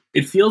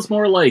feels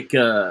more like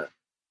they're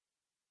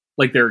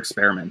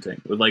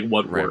experimenting with like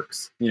what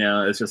works.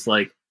 It's just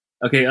like,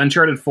 okay,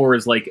 Uncharted 4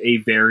 is like a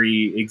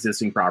very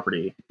existing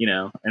property,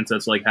 and so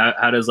it's like,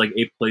 how does like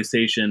a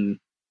PlayStation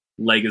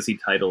legacy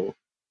title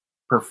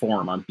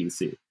perform on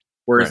PC.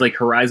 Whereas like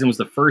Horizon was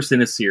the first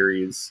in a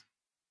series.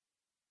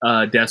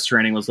 Death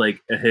Stranding was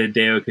like a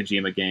Hideo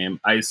Kojima game.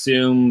 I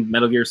assume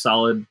Metal Gear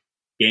Solid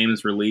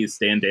games release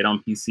day and date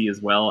on PC as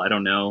well. I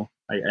don't know.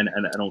 I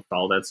don't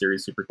follow that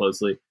series super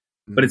closely.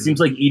 But it seems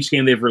like each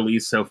game they've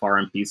released so far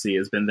on PC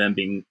has been them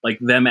being like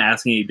them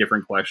asking a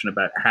different question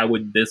about how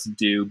would this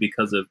do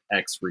because of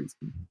X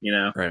reason, you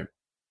know? Right.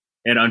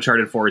 And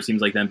Uncharted 4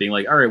 seems like them being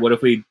like, all right, what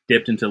if we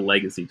dipped into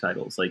legacy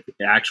titles, like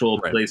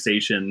actual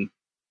PlayStation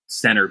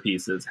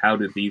centerpieces? How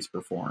did these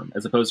perform?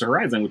 As opposed to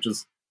Horizon, which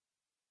is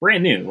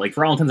brand new. Like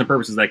for all intents and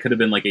purposes, that could have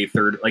been like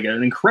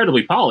an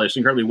incredibly polished,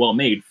 incredibly well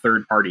made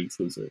third party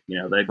exclusive. You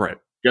know, that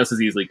just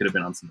as easily could have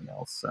been on something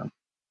else. So.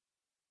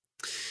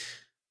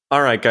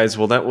 All right, guys.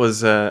 Well, that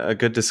was a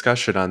good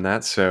discussion on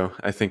that. So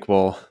I think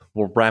we'll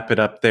wrap it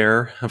up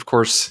there. Of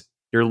course,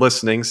 you're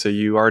listening, so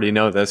you already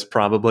know this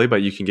probably,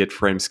 but you can get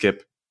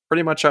Frameskip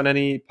pretty much on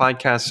any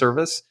podcast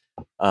service.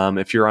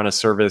 If you're on a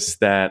service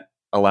that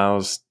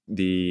allows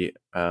the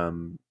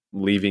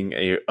leaving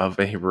a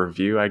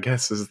review, I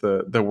guess is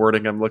the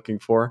wording I'm looking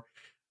for,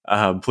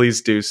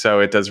 please do so.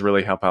 It does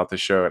really help out the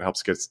show. It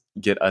helps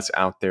get us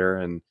out there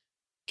and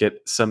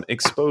get some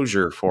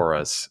exposure for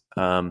us.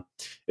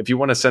 If you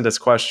want to send us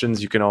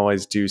questions, you can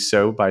always do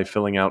so by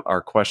filling out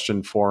our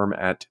question form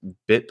at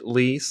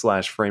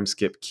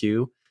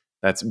bit.ly/frameskipq.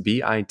 That's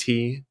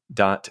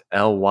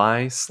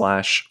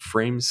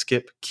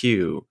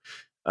bit.ly/frameskipq.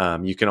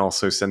 You can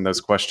also send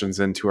those questions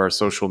into our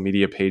social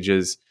media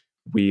pages.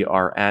 We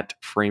are at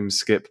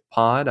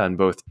FrameSkipPod on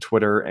both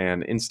Twitter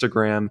and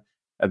Instagram,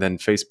 and then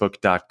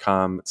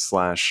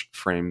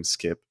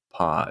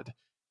Facebook.com/FrameSkipPod.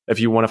 If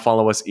you want to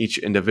follow us each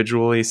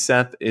individually,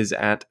 Seth is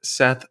at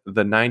Seth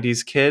the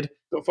 90s Kid.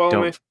 Don't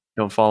follow me.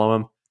 Don't follow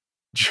him.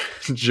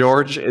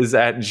 George is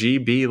at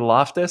GB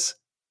Loftus.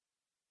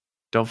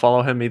 Don't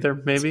follow him either,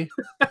 maybe.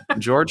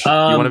 George, you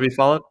want to be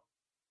followed?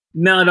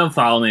 No, don't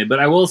follow me. But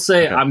I will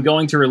say I'm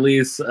going to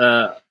release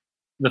the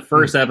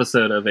first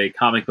episode of a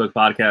comic book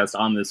podcast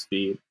on this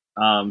feed.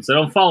 So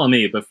don't follow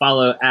me, but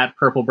follow at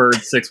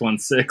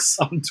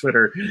PurpleBird616 on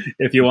Twitter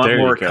if you want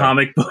more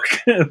comic book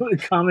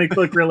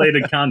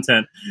related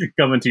content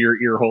coming to your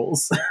ear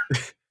holes.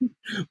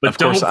 But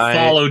don't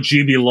follow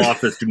GB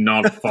Loftus. Do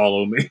not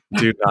follow me.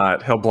 Do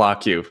not. He'll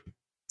block you.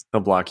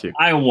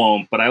 I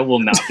won't, but I will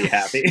not be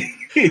happy.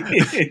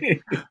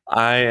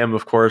 I am,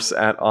 of course,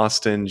 at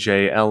Austin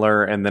J.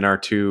 Eller, and then our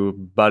two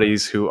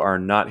buddies who are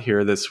not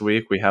here this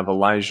week. We have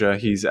Elijah.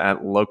 He's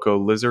at Loco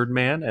Lizard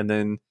Man, and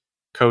then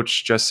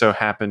Coach just so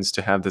happens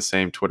to have the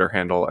same Twitter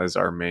handle as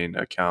our main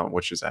account,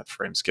 which is at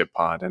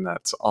FrameSkipPod, and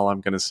that's all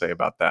I'm going to say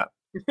about that.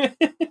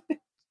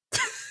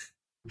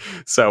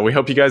 So we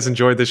hope you guys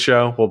enjoyed the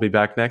show. We'll be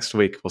back next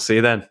week. We'll see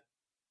you then.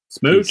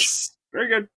 Smooch. Peace. Very good.